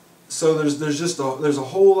 So there's a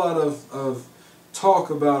whole lot of talk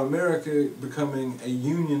about America becoming a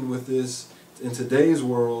union with this in today's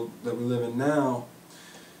world that we live in now.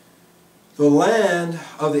 The land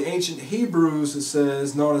of the ancient Hebrews, it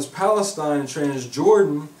says, known as Palestine and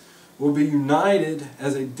Transjordan, will be united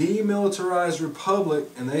as a demilitarized republic,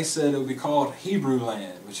 and they said it would be called Hebrew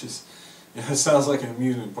land, which is, it sounds like an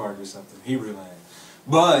amusement park or something, Hebrew land.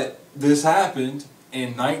 But this happened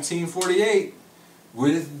in 1948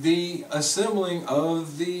 with the assembling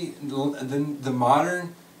of the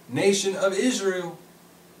modern nation of Israel,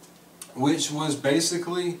 which was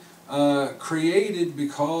basically created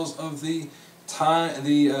because of the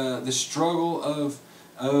struggle of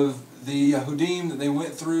the Yahudim that they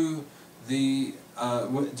went through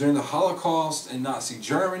during the Holocaust in Nazi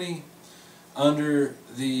Germany under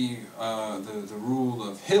the rule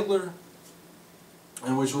of Hitler,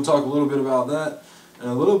 and which we'll talk a little bit about that in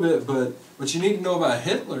a little bit. But what you need to know about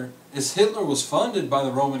Hitler is Hitler was funded by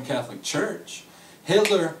the Roman Catholic Church.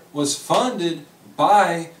 Hitler was funded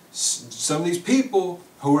by some of these people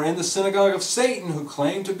who are in the synagogue of Satan, who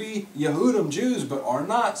claim to be Yehudim, Jews, but are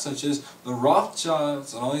not, such as the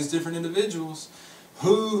Rothschilds and all these different individuals,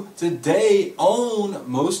 who today own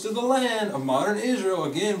most of the land of modern Israel,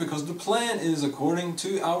 again, because the plan is, according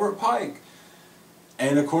to Albert Pike,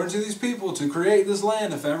 and according to these people, to create this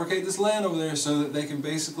land, to fabricate this land over there so that they can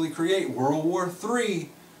basically create World War III,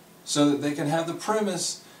 so that they can have the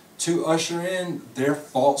premise to usher in their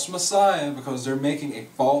false Messiah, because they're making a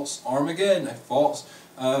false Armageddon, a false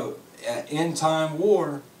end-time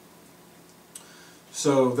war.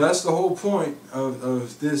 So that's the whole point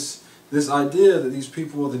of this idea that these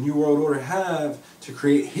people of the New World Order have, to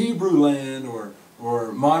create Hebrew land or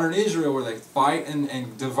modern Israel, where they fight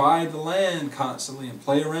and divide the land constantly and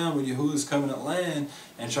play around with Yahuwah's covenant land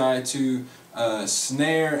and try to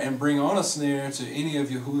snare and bring on a snare to any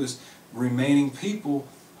of Yahuwah's remaining people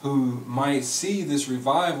who might see this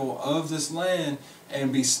revival of this land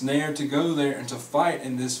and be snared to go there and to fight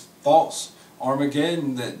in this false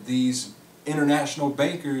Armageddon that these international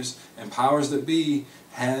bankers and powers that be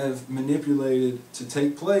have manipulated to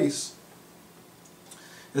take place.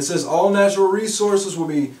 It says all natural resources will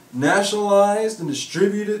be nationalized and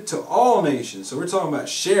distributed to all nations. So we're talking about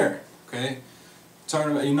sharing, okay?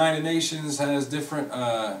 Talking about United Nations has different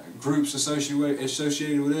groups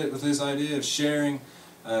associated with it, with this idea of sharing,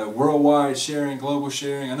 worldwide sharing, global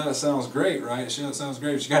sharing. I know it sounds great, right? It sounds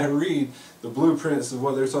great, but you got to read the blueprints of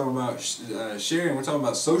what they're talking about sharing. We're talking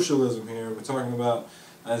about socialism here. We're talking about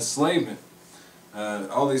enslavement,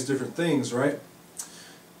 all these different things, right?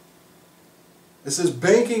 It says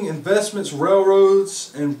banking, investments,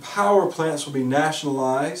 railroads, and power plants will be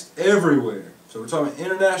nationalized everywhere. So we're talking about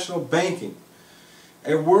international banking.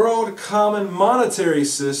 A world common monetary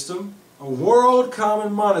system. A world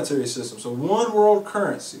common monetary system. So one world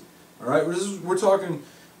currency. Alright, we're talking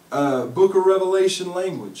Book of Revelation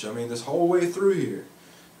language. I mean, this whole way through here.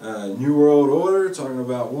 New World Order, talking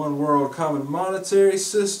about one world common monetary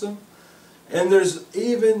system. And there's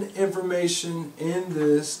even information in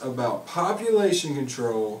this about population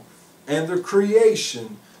control and the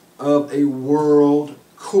creation of a world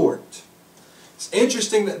court. It's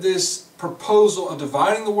interesting that this proposal of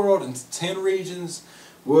dividing the world into 10 regions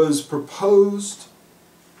was proposed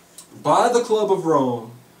by the Club of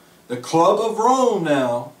Rome. The Club of Rome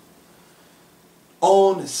now,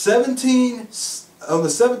 on the 17th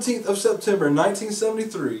of September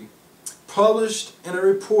 1973, published in a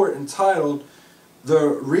report entitled The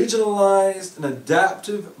Regionalized and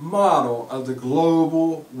Adaptive Model of the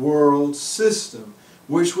Global World System,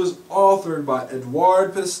 which was authored by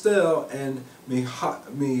Edouard Pastel and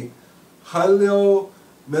Mihailo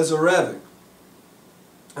Mezarevic.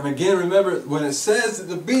 And again, remember, when it says that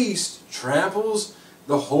the beast tramples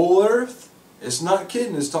the whole earth, it's not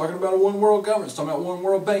kidding. It's talking about a one world government. It's talking about one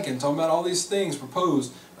world banking. It's talking about all these things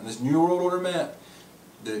proposed on this New World Order map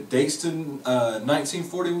that dates to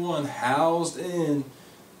 1941, housed in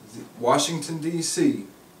Washington, D.C.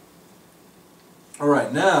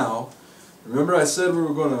 Alright, now, remember I said we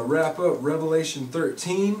were going to wrap up Revelation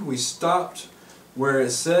 13. We stopped where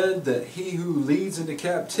it said that he who leads into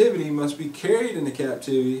captivity must be carried into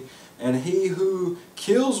captivity, and he who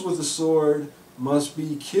kills with the sword must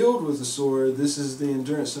be killed with the sword. This is the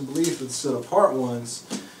endurance and belief of the set apart ones.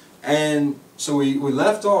 And so we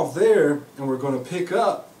left off there, and we're going to pick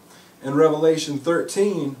up in Revelation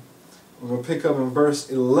 13. We're going to pick up in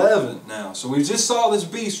verse 11 now. So we just saw this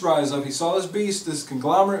beast rise up. He saw this beast, this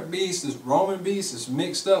conglomerate beast, this Roman beast that's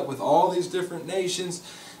mixed up with all these different nations,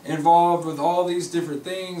 involved with all these different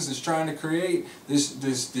things, that's trying to create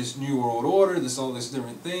this new world order, all these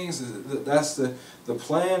different things. That's the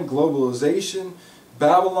plan, globalization.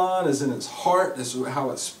 Babylon is in its heart. That's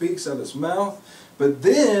how it speaks out of its mouth. But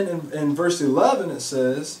then in verse 11 it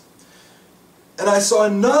says, and I saw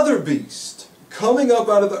another beast coming up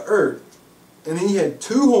out of the earth, and he had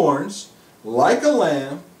 2 horns like a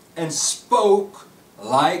lamb, and spoke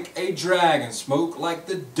like a dragon, spoke like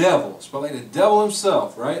the devil, spoke like the devil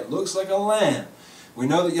himself, right? Looks like a lamb. We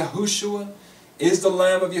know that YaHuWaH is the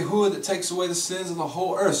Lamb of Yahuwah that takes away the sins of the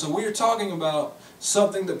whole earth. So we are talking about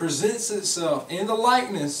something that presents itself in the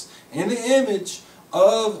likeness, in the image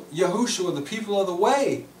of YaHuWaH, the people of the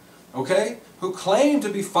way, okay, who claim to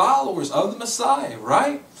be followers of the Messiah,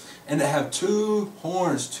 right? And that have 2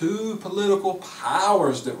 horns, 2 political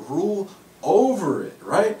powers that rule over it,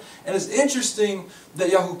 right? And it's interesting that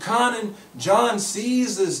Yahuchanan, John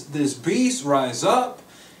sees this beast rise up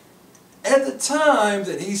at the time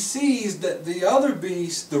that he sees that the other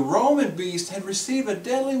beast, the Roman beast, had received a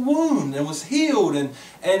deadly wound and was healed. And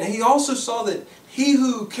he also saw that he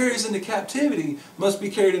who carries into captivity must be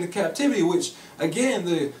carried into captivity, which again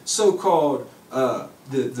the so-called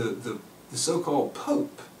the so-called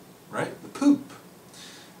Pope, right? The Pope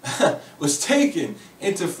was taken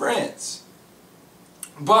into France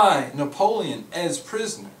by Napoleon as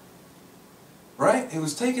prisoner, right? He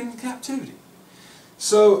was taken into captivity.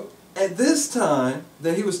 So at this time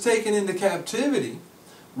that he was taken into captivity,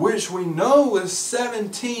 which we know was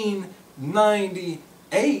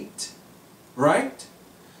 1798, right?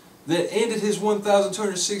 That ended his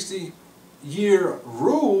 1,260-year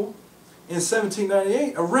rule in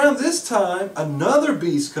 1798. Around this time, another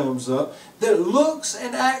beast comes up that looks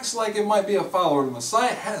and acts like it might be a follower of the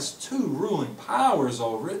Messiah. It has 2 ruling powers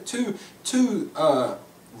over it, two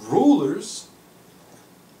rulers.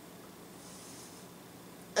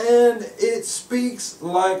 And it speaks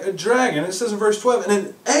like a dragon. It says in verse 12, and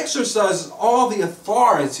it exercises all the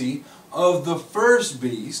authority of the first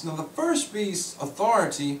beast. Now the first beast's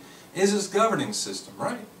authority is its governing system,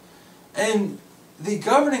 right? And the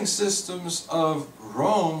governing systems of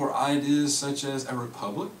Rome were ideas such as a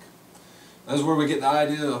republic. That's where we get the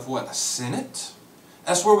idea of what? A senate.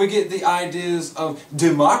 That's where we get the ideas of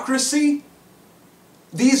democracy.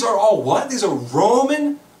 these are all what? These are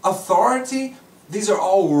Roman authority. These are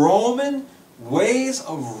all Roman ways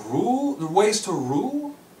of rule, ways to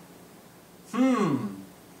rule.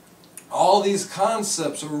 All these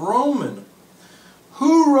concepts are Roman.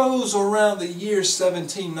 Who rose around the year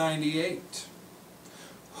 1798?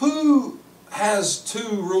 Who has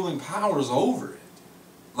two ruling powers over it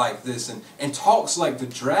like this and talks like the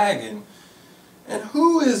dragon? And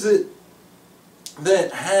who is it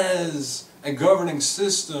that has a governing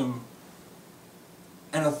system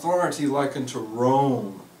and authority like unto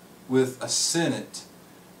Rome, with a senate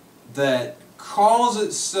that calls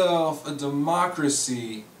itself a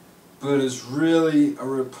democracy but is really a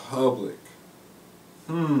republic?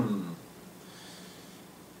 And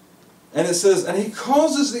it says, and he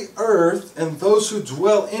causes the earth and those who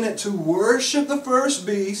dwell in it to worship the first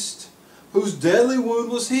beast whose deadly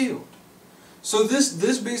wound was healed. So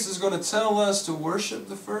this beast is going to tell us to worship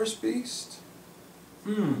the first beast?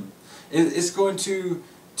 It's going to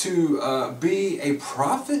be a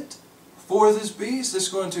prophet for this beast. It's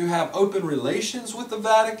going to have open relations with the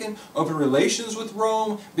Vatican, open relations with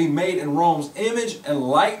Rome, be made in Rome's image and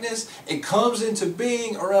likeness. It comes into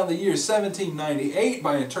being around the year 1798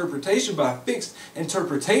 by interpretation, by fixed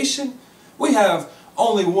interpretation. We have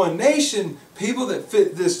only one nation, people, that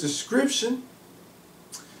fit this description.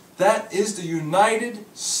 That is the United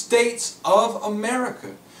States of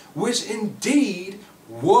America, which indeed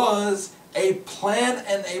was a plan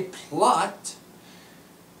and a plot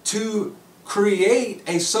to create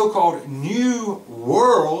a so-called new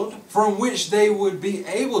world from which they would be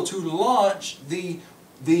able to launch a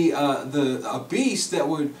beast that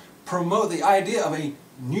would promote the idea of a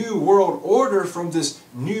new world order from this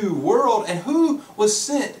new world. And who was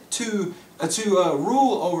sent to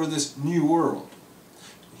rule over this new world?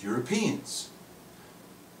 Europeans.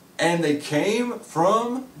 And they came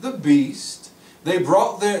from the beast. They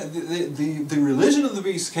brought the religion of the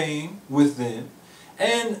beast came with them,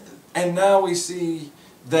 and now we see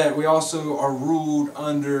that we also are ruled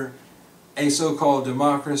under a so-called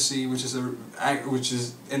democracy, which is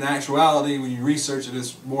in actuality, when you research it,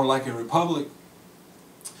 is more like a republic.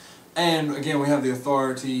 And again, we have the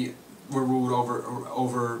authority. We're ruled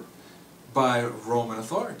over by Roman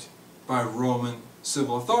authority, by Roman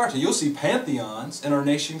civil authority. You'll see pantheons in our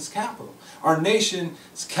nation's capital. Our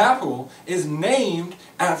nation's capital is named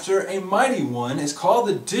after a mighty one. It's called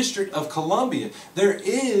the District of Columbia. There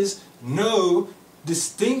is no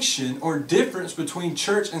distinction or difference between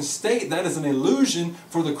church and state. That is an illusion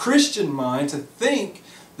for the Christian mind to think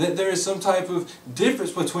that there is some type of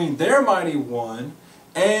difference between their mighty one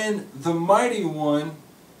and the mighty one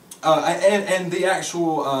and the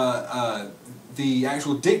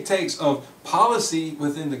actual dictates of policy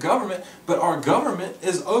within the government. But our government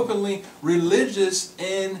is openly religious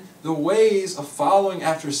in the ways of following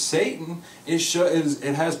after Satan. It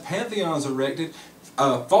has pantheons erected,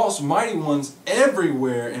 false mighty ones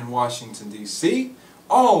everywhere in Washington, D.C.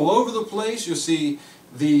 All over the place. You'll see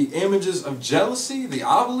the images of jealousy, the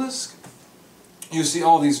obelisk. You'll see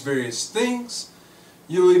all these various things.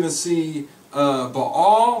 You'll even see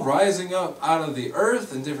Baal rising up out of the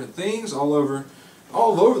earth and different things all over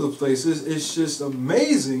the places. It's just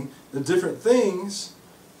amazing, the different things.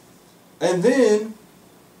 And then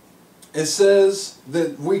it says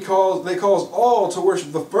that they cause all to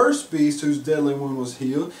worship the first beast whose deadly wound was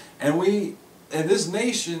healed. And we, in this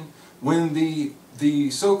nation, when the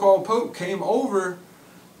so-called Pope came over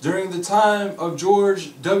during the time of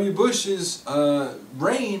George W. Bush's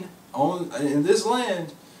reign in this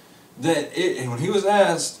land, and when he was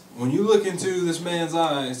asked, when you look into this man's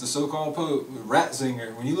eyes, the so-called Pope,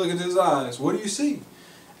 Ratzinger, when you look into his eyes, what do you see?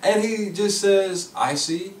 And he just says, I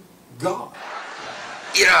see God.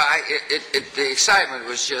 You know, the excitement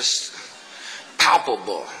was just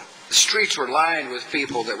palpable. The streets were lined with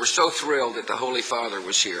people that were so thrilled that the Holy Father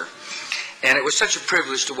was here. And it was such a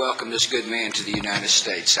privilege to welcome this good man to the United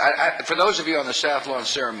States. For those of you on the South Lawn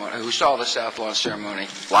ceremony, who saw the South Lawn ceremony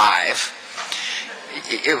live,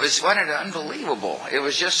 it was unbelievable. It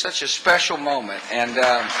was just such a special moment. And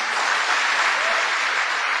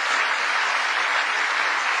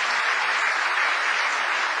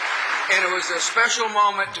and it was a special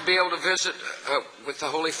moment to be able to visit with the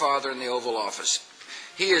Holy Father in the Oval Office.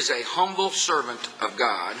 He is a humble servant of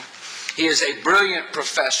God. He is a brilliant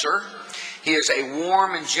professor. He is a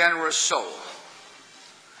warm and generous soul.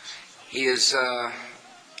 He is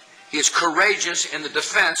courageous in the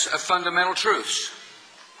defense of fundamental truths.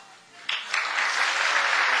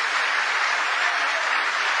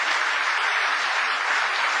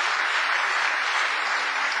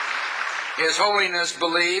 His Holiness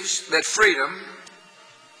believes that freedom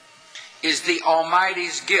is the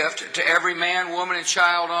Almighty's gift to every man, woman, and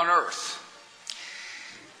child on earth.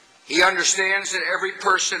 He understands that every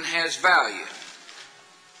person has value.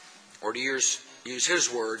 Or to use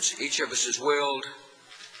his words, each of us is willed,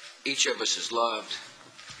 each of us is loved,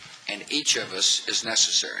 and each of us is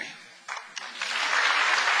necessary.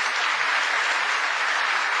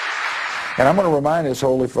 And I'm going to remind his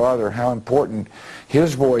Holy Father how important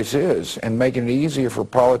his voice is, and making it easier for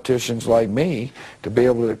politicians like me to be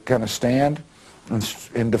able to kind of stand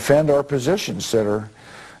and defend our positions that are,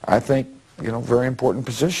 I think, very important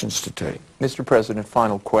positions to take. Mr. President,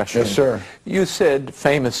 final question. Yes, sir. You said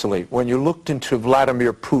famously, when you looked into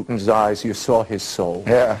Vladimir Putin's eyes, you saw his soul.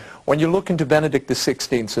 Yeah. When you look into Benedict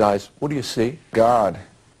XVI's eyes, what do you see? God.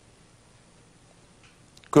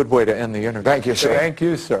 Good way to end the interview. Thank you, sir. Thank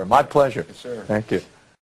you, sir. My pleasure. Yes, sir. Thank you.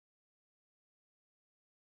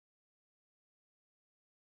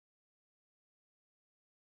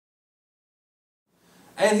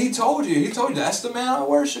 And he told you, that's the man I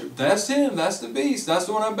worship. That's him. That's the beast. That's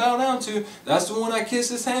the one I bow down to. That's the one I kiss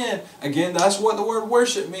his hand. Again, that's what the word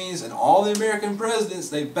worship means. And all the American presidents,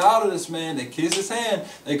 they bow to this man. They kiss his hand.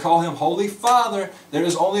 They call him Holy Father. There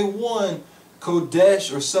is only one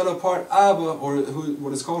Kodesh, or set apart Abba, or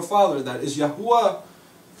what is called Father. That is YaHuWaH.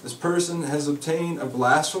 This person has obtained a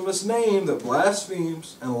blasphemous name that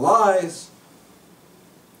blasphemes and lies.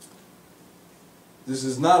 This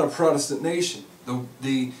is not a Protestant nation.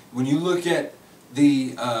 When you look at the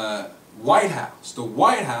White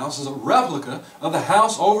House is a replica of the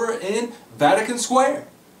house over in Vatican Square.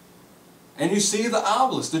 And you see the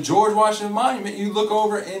obelisk, the George Washington Monument. You look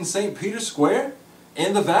over in St. Peter's Square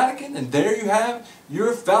in the Vatican, and there you have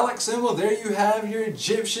your phallic symbol. There you have your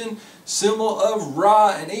Egyptian symbol of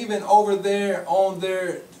Ra, and even over there on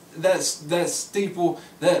that steeple,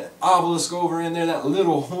 that obelisk over in there, that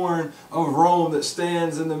little horn of Rome that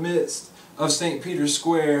stands in the midst of St. Peter's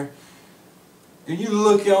Square. And you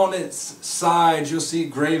look on its sides, you'll see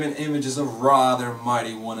graven images of Ra, their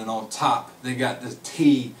mighty one, and on top they got the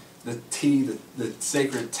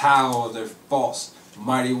sacred towel of their false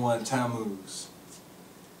mighty one, Tammuz.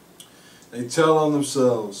 They tell on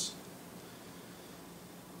themselves.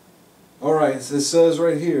 Alright, so it says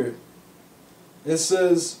right here, it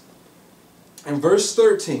says in verse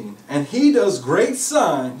 13, and he does great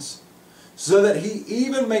signs, so that he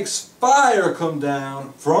even makes fire come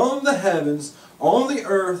down from the heavens on the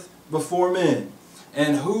earth before men.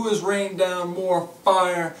 And who has rained down more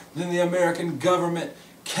fire than the American government?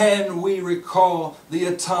 Can we recall the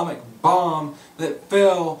atomic bomb that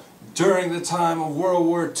fell during the time of World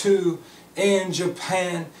War II in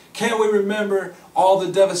Japan? Can we remember all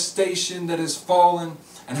the devastation that has fallen,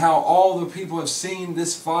 and how all the people have seen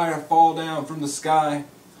this fire fall down from the sky?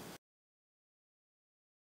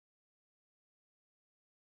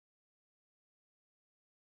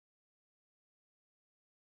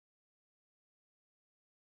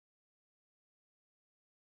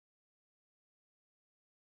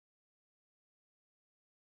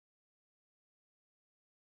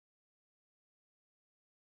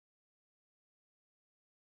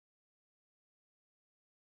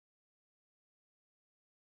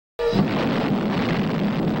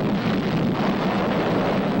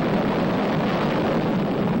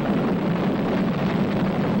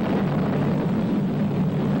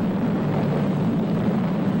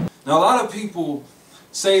 Now, a lot of people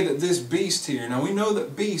say that this beast here, now we know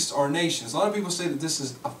that beasts are nations. A lot of people say that this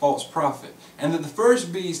is a false prophet, and that the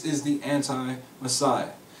first beast is the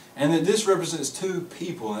anti-Messiah, and that this represents two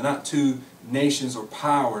people and not two nations or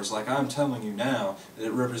powers, like I'm telling you now, that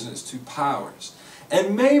it represents two powers.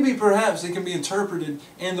 And maybe perhaps it can be interpreted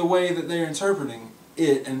in the way that they're interpreting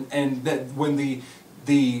it, and that when the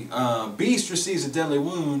beast receives a deadly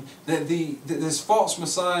wound, that this false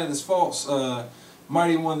Messiah, this false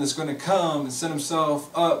mighty one that's going to come and set himself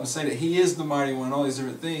up and say that he is the mighty one, all these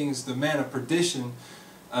different things, the man of perdition,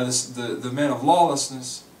 the man of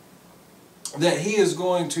lawlessness, that he is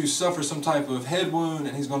going to suffer some type of head wound,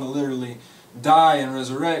 and he's going to literally die and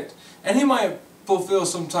resurrect. And he might fulfill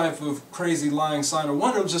some type of crazy lying sign or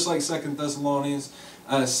wonder, just like 2 Thessalonians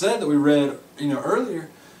said that we read earlier.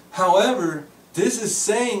 However, these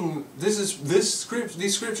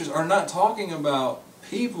scriptures are not talking about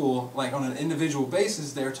people like on an individual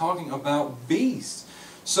basis. They're talking about beasts.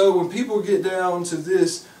 So when people get down to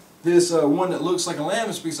this one that looks like a lamb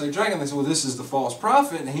and speaks like a dragon, they say, well, this is the false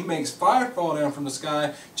prophet, and he makes fire fall down from the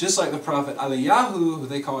sky, just like the prophet Eliyahu, who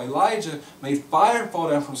they call Elijah, made fire fall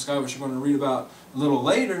down from the sky, which we're going to read about a little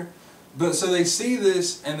later. But so they see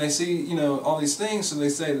this, and they see, all these things, so they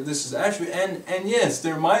say that this is actually, and yes,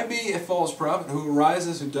 there might be a false prophet who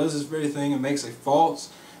arises, who does this very thing and makes a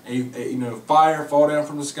false fire fall down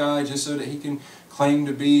from the sky just so that he can claim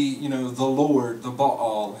to be, the Lord, the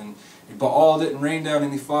Baal. And Baal didn't rain down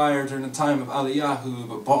any fire during the time of YaHuWaH,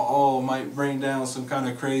 but Baal might rain down some kind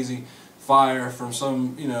of crazy fire from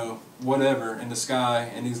some, whatever in the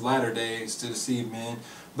sky in these latter days to deceive men.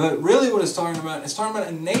 But really what it's talking about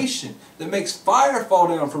a nation that makes fire fall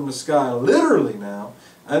down from the sky, literally now.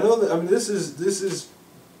 I know that, this is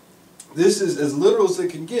as literal as it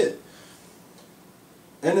can get.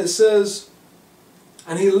 And it says,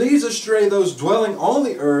 and he leads astray those dwelling on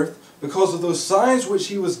the earth because of those signs which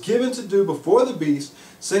he was given to do before the beast,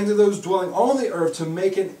 saying to those dwelling on the earth to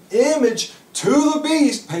make an image to the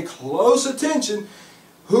beast, pay close attention,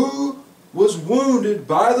 who was wounded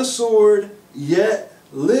by the sword, yet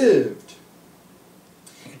lived.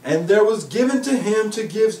 And there was given to him to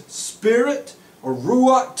give spirit, or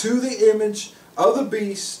YaHuWaH, to the image of the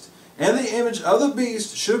beast, and the image of the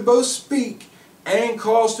beast should both speak and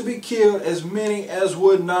cause to be killed as many as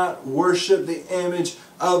would not worship the image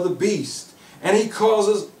of the beast. And he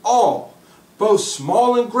causes all, both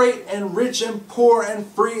small and great, and rich and poor, and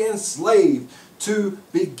free and slave, to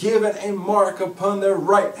be given a mark upon their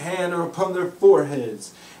right hand or upon their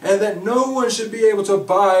foreheads, and that no one should be able to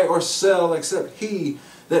buy or sell except he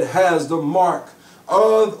that has the mark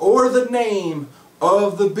of, or the name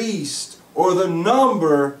of the beast, or the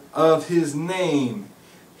number of his name.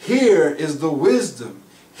 Here is the wisdom.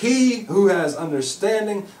 He who has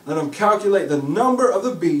understanding, let him calculate the number of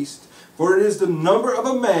the beast, for it is the number of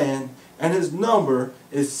a man, and his number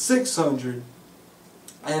is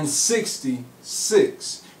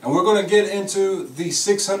 666. And we're going to get into the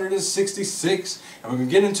 666, and we're going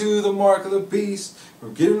to get into the mark of the beast. We're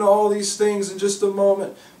getting into all these things in just a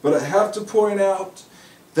moment, but I have to point out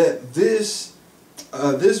that this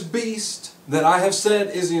beast that I have said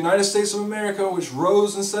is the United States of America, which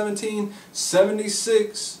rose in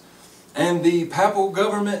 1776, and the papal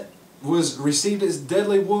government received its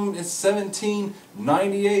deadly wound in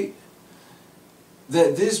 1798.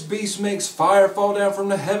 That this beast makes fire fall down from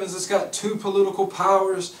the heavens. It's got 2 political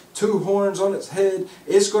powers, 2 horns on its head.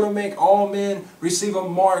 It's going to make all men receive a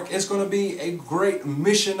mark. It's going to be a great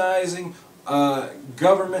missionizing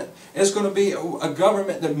government. It's going to be a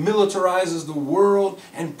government that militarizes the world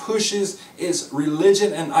and pushes its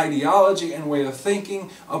religion and ideology and way of thinking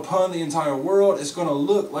upon the entire world. It's going to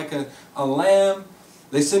look like a lamb.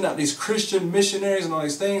 They send out these Christian missionaries and all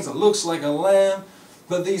these things. It looks like a lamb.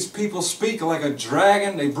 But these people speak like a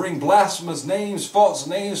dragon. They bring blasphemous names, false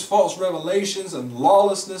revelations, and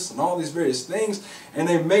lawlessness, and all these various things. And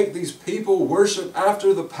they make these people worship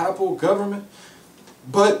after the papal government.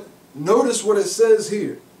 But notice what it says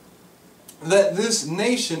here. That this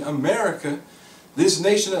nation, America, this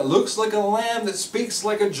nation that looks like a lamb, that speaks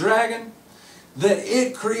like a dragon, that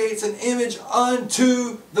it creates an image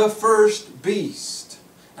unto the first beast.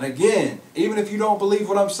 And again, even if you don't believe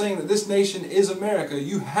what I'm saying, that this nation is America,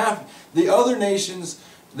 you have the other nations.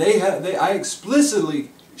 I explicitly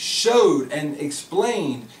showed and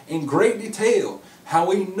explained in great detail how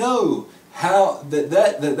we know how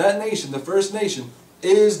that nation, the first nation,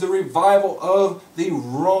 is the revival of the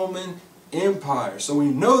Roman Empire. So we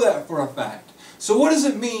know that for a fact. So what does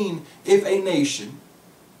it mean if a nation,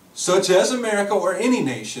 such as America, or any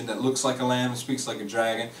nation that looks like a lamb and speaks like a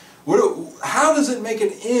dragon, how does it make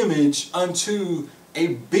an image unto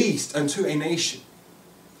a beast, unto a nation?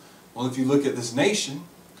 Well, if you look at this nation,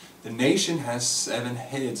 the nation has 7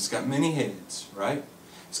 heads. It's got many heads, right?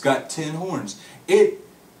 It's got 10 horns. It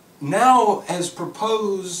now has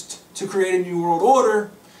proposed to create a new world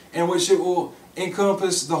order in which it will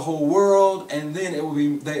encompass the whole world, and then it will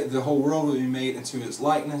be the whole world will be made into its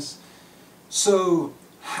likeness. So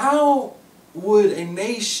how would a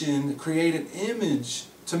nation create an image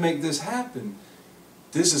to make this happen?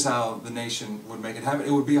 This is how the nation would make it happen.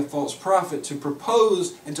 It would be a false prophet to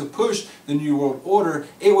propose and to push the New World Order.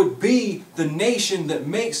 It would be the nation that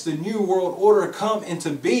makes the New World Order come into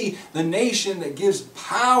be, the nation that gives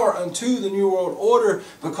power unto the New World Order,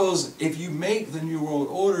 because if you make the New World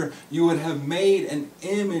Order, you would have made an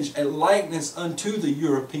image, a likeness unto the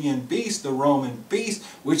European beast, the Roman beast,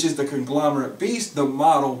 which is the conglomerate beast, the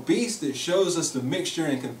model beast that shows us the mixture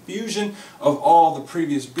and confusion of all the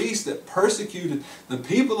previous beasts that persecuted the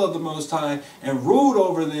people of the Most High and ruled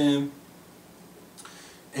over them.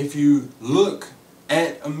 If you look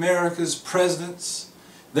at America's presidents,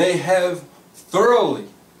 they have thoroughly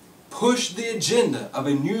pushed the agenda of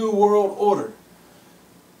a new world order.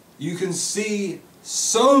 You can see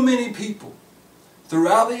so many people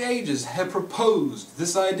throughout the ages have proposed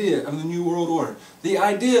this idea of the new world order. The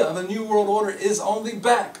idea of a new world order is on the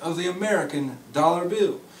back of the American dollar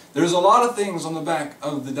bill. There's a lot of things on the back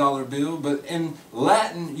of the dollar bill, but in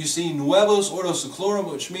Latin you see Nuevos Ordos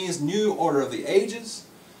Seclorum, which means new order of the ages.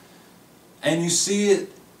 And you see it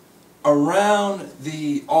around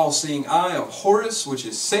the all-seeing eye of Horus, which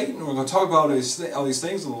is Satan. We're going to talk about all these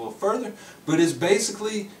things a little further, but it's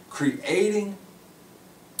basically creating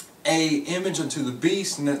an image unto the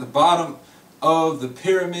beast, and at the bottom of the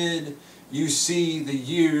pyramid you see the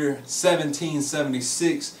year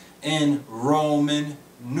 1776 in Roman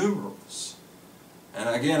numerals. And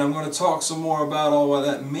again, I'm going to talk some more about all what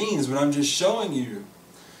that means, but I'm just showing you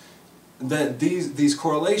that these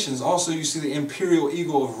correlations. Also, you see the imperial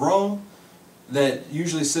eagle of Rome that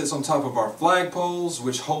usually sits on top of our flagpoles,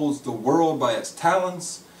 which holds the world by its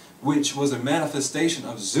talons, which was a manifestation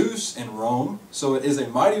of Zeus in Rome. So it is a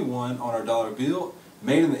mighty one on our dollar bill,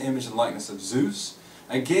 made in the image and likeness of Zeus.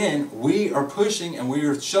 Again, we are pushing and we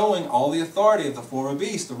are showing all the authority of the former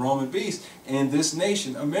beast, the Roman beast, in this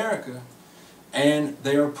nation, America. And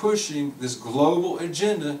they are pushing this global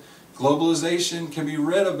agenda. Globalization can be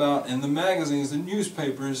read about in the magazines, the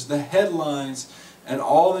newspapers, the headlines, and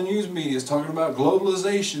all the news media is talking about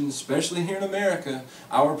globalization, especially here in America.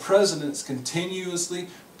 Our presidents continuously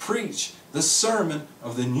preach the sermon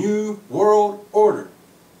of the New World Order.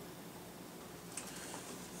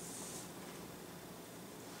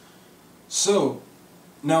 So,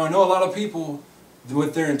 now I know a lot of people,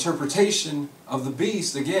 with their interpretation of the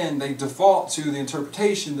beast, again, they default to the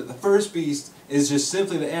interpretation that the first beast is just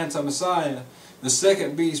simply the anti-Messiah, the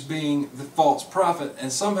second beast being the false prophet, and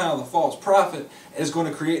somehow the false prophet is going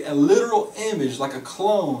to create a literal image, like a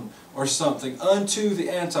clone or something, unto the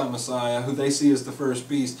anti-Messiah, who they see as the first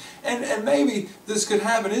beast. And maybe this could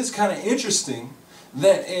happen. It's kind of interesting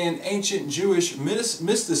that in ancient Jewish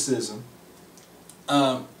mysticism,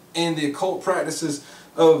 in the occult practices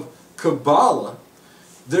of Kabbalah,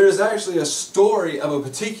 there is actually a story of a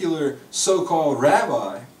particular so-called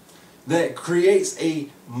rabbi that creates a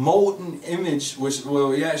molten image,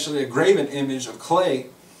 actually a graven image of clay,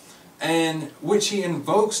 and which he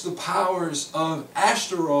invokes the powers of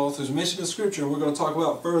Ashtaroth, who's mentioned in Scripture, and we're going to talk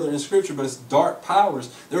about further in Scripture, but it's dark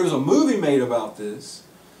powers. There was a movie made about this,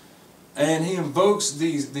 and he invokes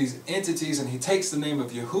these entities, and he takes the name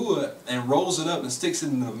of YaHuWaH and rolls it up and sticks it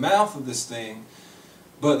in the mouth of this thing.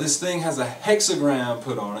 But this thing has a hexagram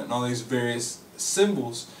put on it and all these various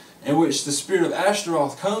symbols, in which the spirit of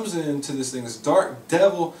Ashtaroth comes into this thing. This dark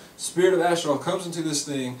devil spirit of Ashtaroth comes into this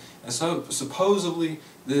thing, and so supposedly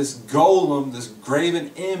this golem, this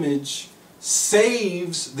graven image,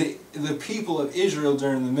 saves the people of Israel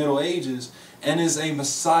during the Middle Ages and is a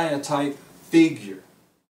Messiah type figure.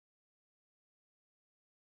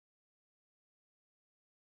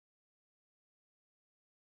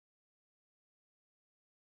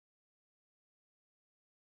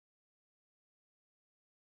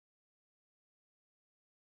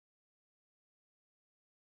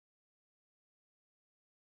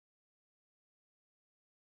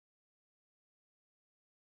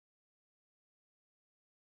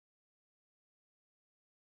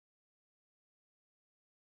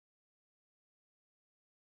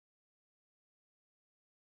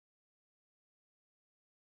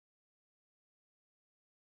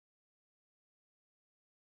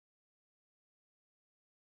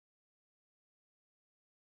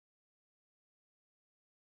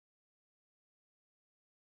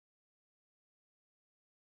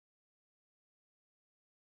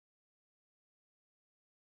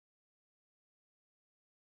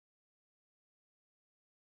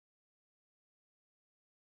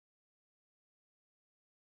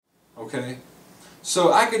 Okay,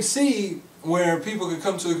 so I could see where people could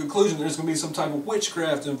come to a conclusion there's going to be some type of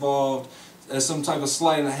witchcraft involved, as some type of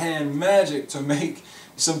sleight of hand magic to make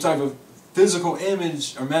some type of physical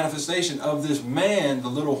image or manifestation of this man, the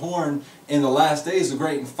little horn, in the last days, the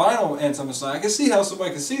great and final anti-Messiah. I can see how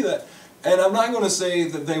somebody could see that, and I'm not going to say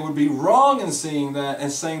that they would be wrong in seeing that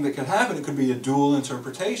and saying that could happen. It could be a dual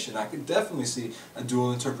interpretation. I could definitely see a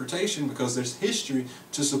dual interpretation because there's history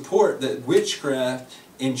to support that witchcraft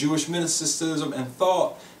in Jewish mysticism and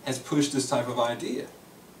thought has pushed this type of idea.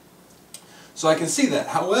 So I can see that.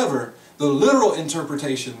 However, the literal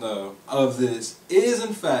interpretation, though, of this is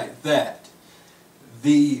in fact that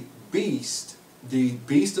the beast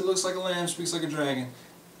that looks like a lamb, speaks like a dragon,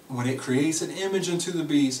 when it creates an image unto the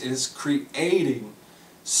beast, it is creating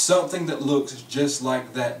something that looks just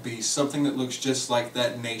like that beast, something that looks just like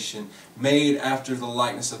that nation, made after the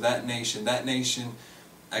likeness of that nation. That nation,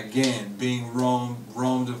 again, being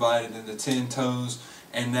Rome divided into 10 toes,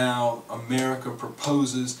 and now America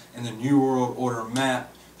proposes in the New World Order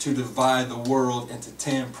map to divide the world into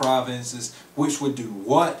 10 provinces, which would do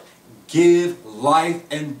what? give life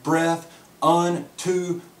and breath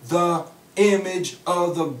unto the image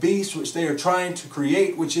of the beast which they are trying to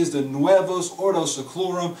create, which is the Nuevos Ordo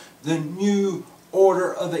Seclorum, the new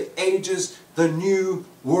order of the ages, the new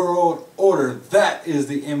world order. That is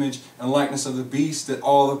the image and likeness of the beast that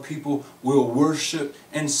all the people will worship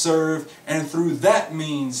and serve, and through that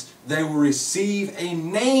means they will receive a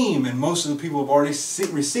name, and most of the people have already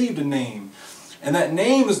received a name, and that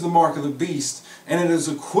name is the mark of the beast, and it is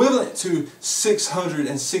equivalent to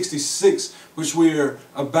 666, which we are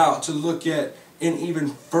about to look at in even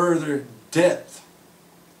further depth.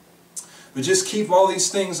 But just keep all these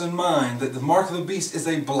things in mind, that the mark of the beast is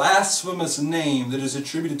a blasphemous name that is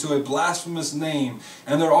attributed to a blasphemous name.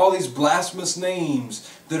 And there are all these blasphemous names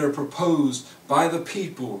that are proposed by the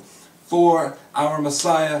people for our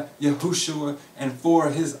Messiah, YaHuWaH, and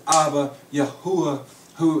for his Abba, YaHuWaH,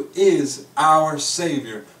 who is our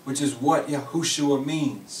Savior, which is what YaHuWaH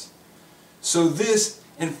means. So this,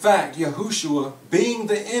 in fact, YaHuWaH, being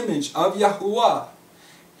the image of YaHuWaH,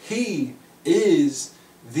 he is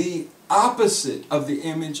the opposite of the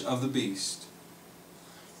image of the beast.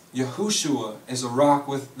 YaHuWaH is a rock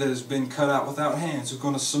that has been cut out without hands, who's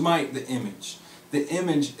going to smite the image. The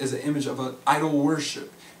image is an image of an idol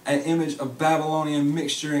worship, an image of Babylonian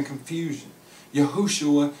mixture and confusion.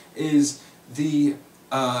 YaHuWaH is the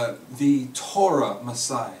Torah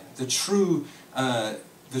Messiah, the true,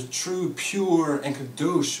 pure, and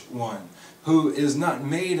kadosh one, who is not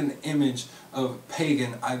made an image of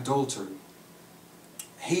pagan idolatry.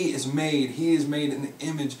 He is made in the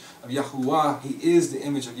image of YaHuWaH. He is the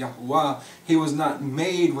image of YaHuWaH. He was not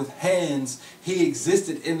made with hands. He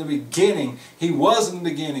existed in the beginning. He was in the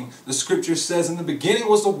beginning. The scripture says, in the beginning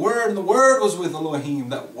was the Word, and the Word was with Elohim.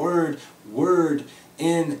 That word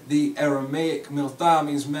in the Aramaic miltha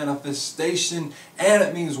means manifestation, and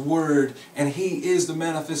it means word, and he is the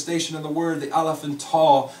manifestation of the word, the Aleph and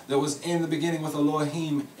Taw, that was in the beginning with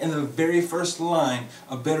Elohim, in the very first line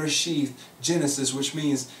of Bereshith, Genesis, which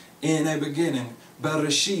means in a beginning.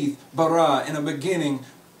 Bereshith, bara, in a beginning,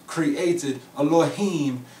 created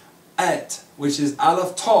Elohim, at, which is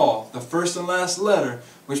Aleph Taw, the first and last letter,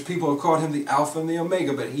 which people have called him the Alpha and the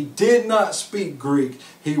Omega, but he did not speak Greek.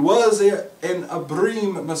 He was an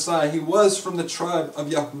Abrim Messiah. He was from the tribe of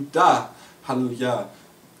Yehudah. Hallelujah.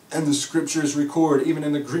 And the scriptures record, even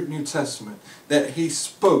in the Greek New Testament, that he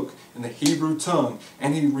spoke in the Hebrew tongue,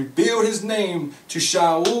 and he revealed his name to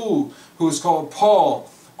Shaul, who is called Paul,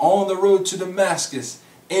 on the road to Damascus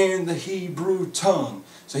in the Hebrew tongue.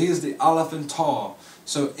 So he is the Aleph and Taw.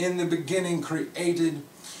 So in the beginning created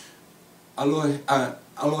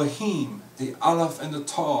Elohim, the Aleph and the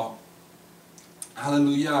Taw.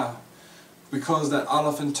 Hallelujah. Because that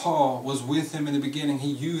Aleph and Taw was with him in the beginning,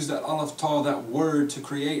 he used that Aleph Taw, that word, to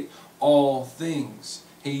create all things.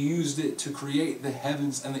 He used it to create the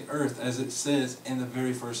heavens and the earth, as it says in the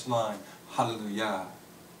very first line. Hallelujah.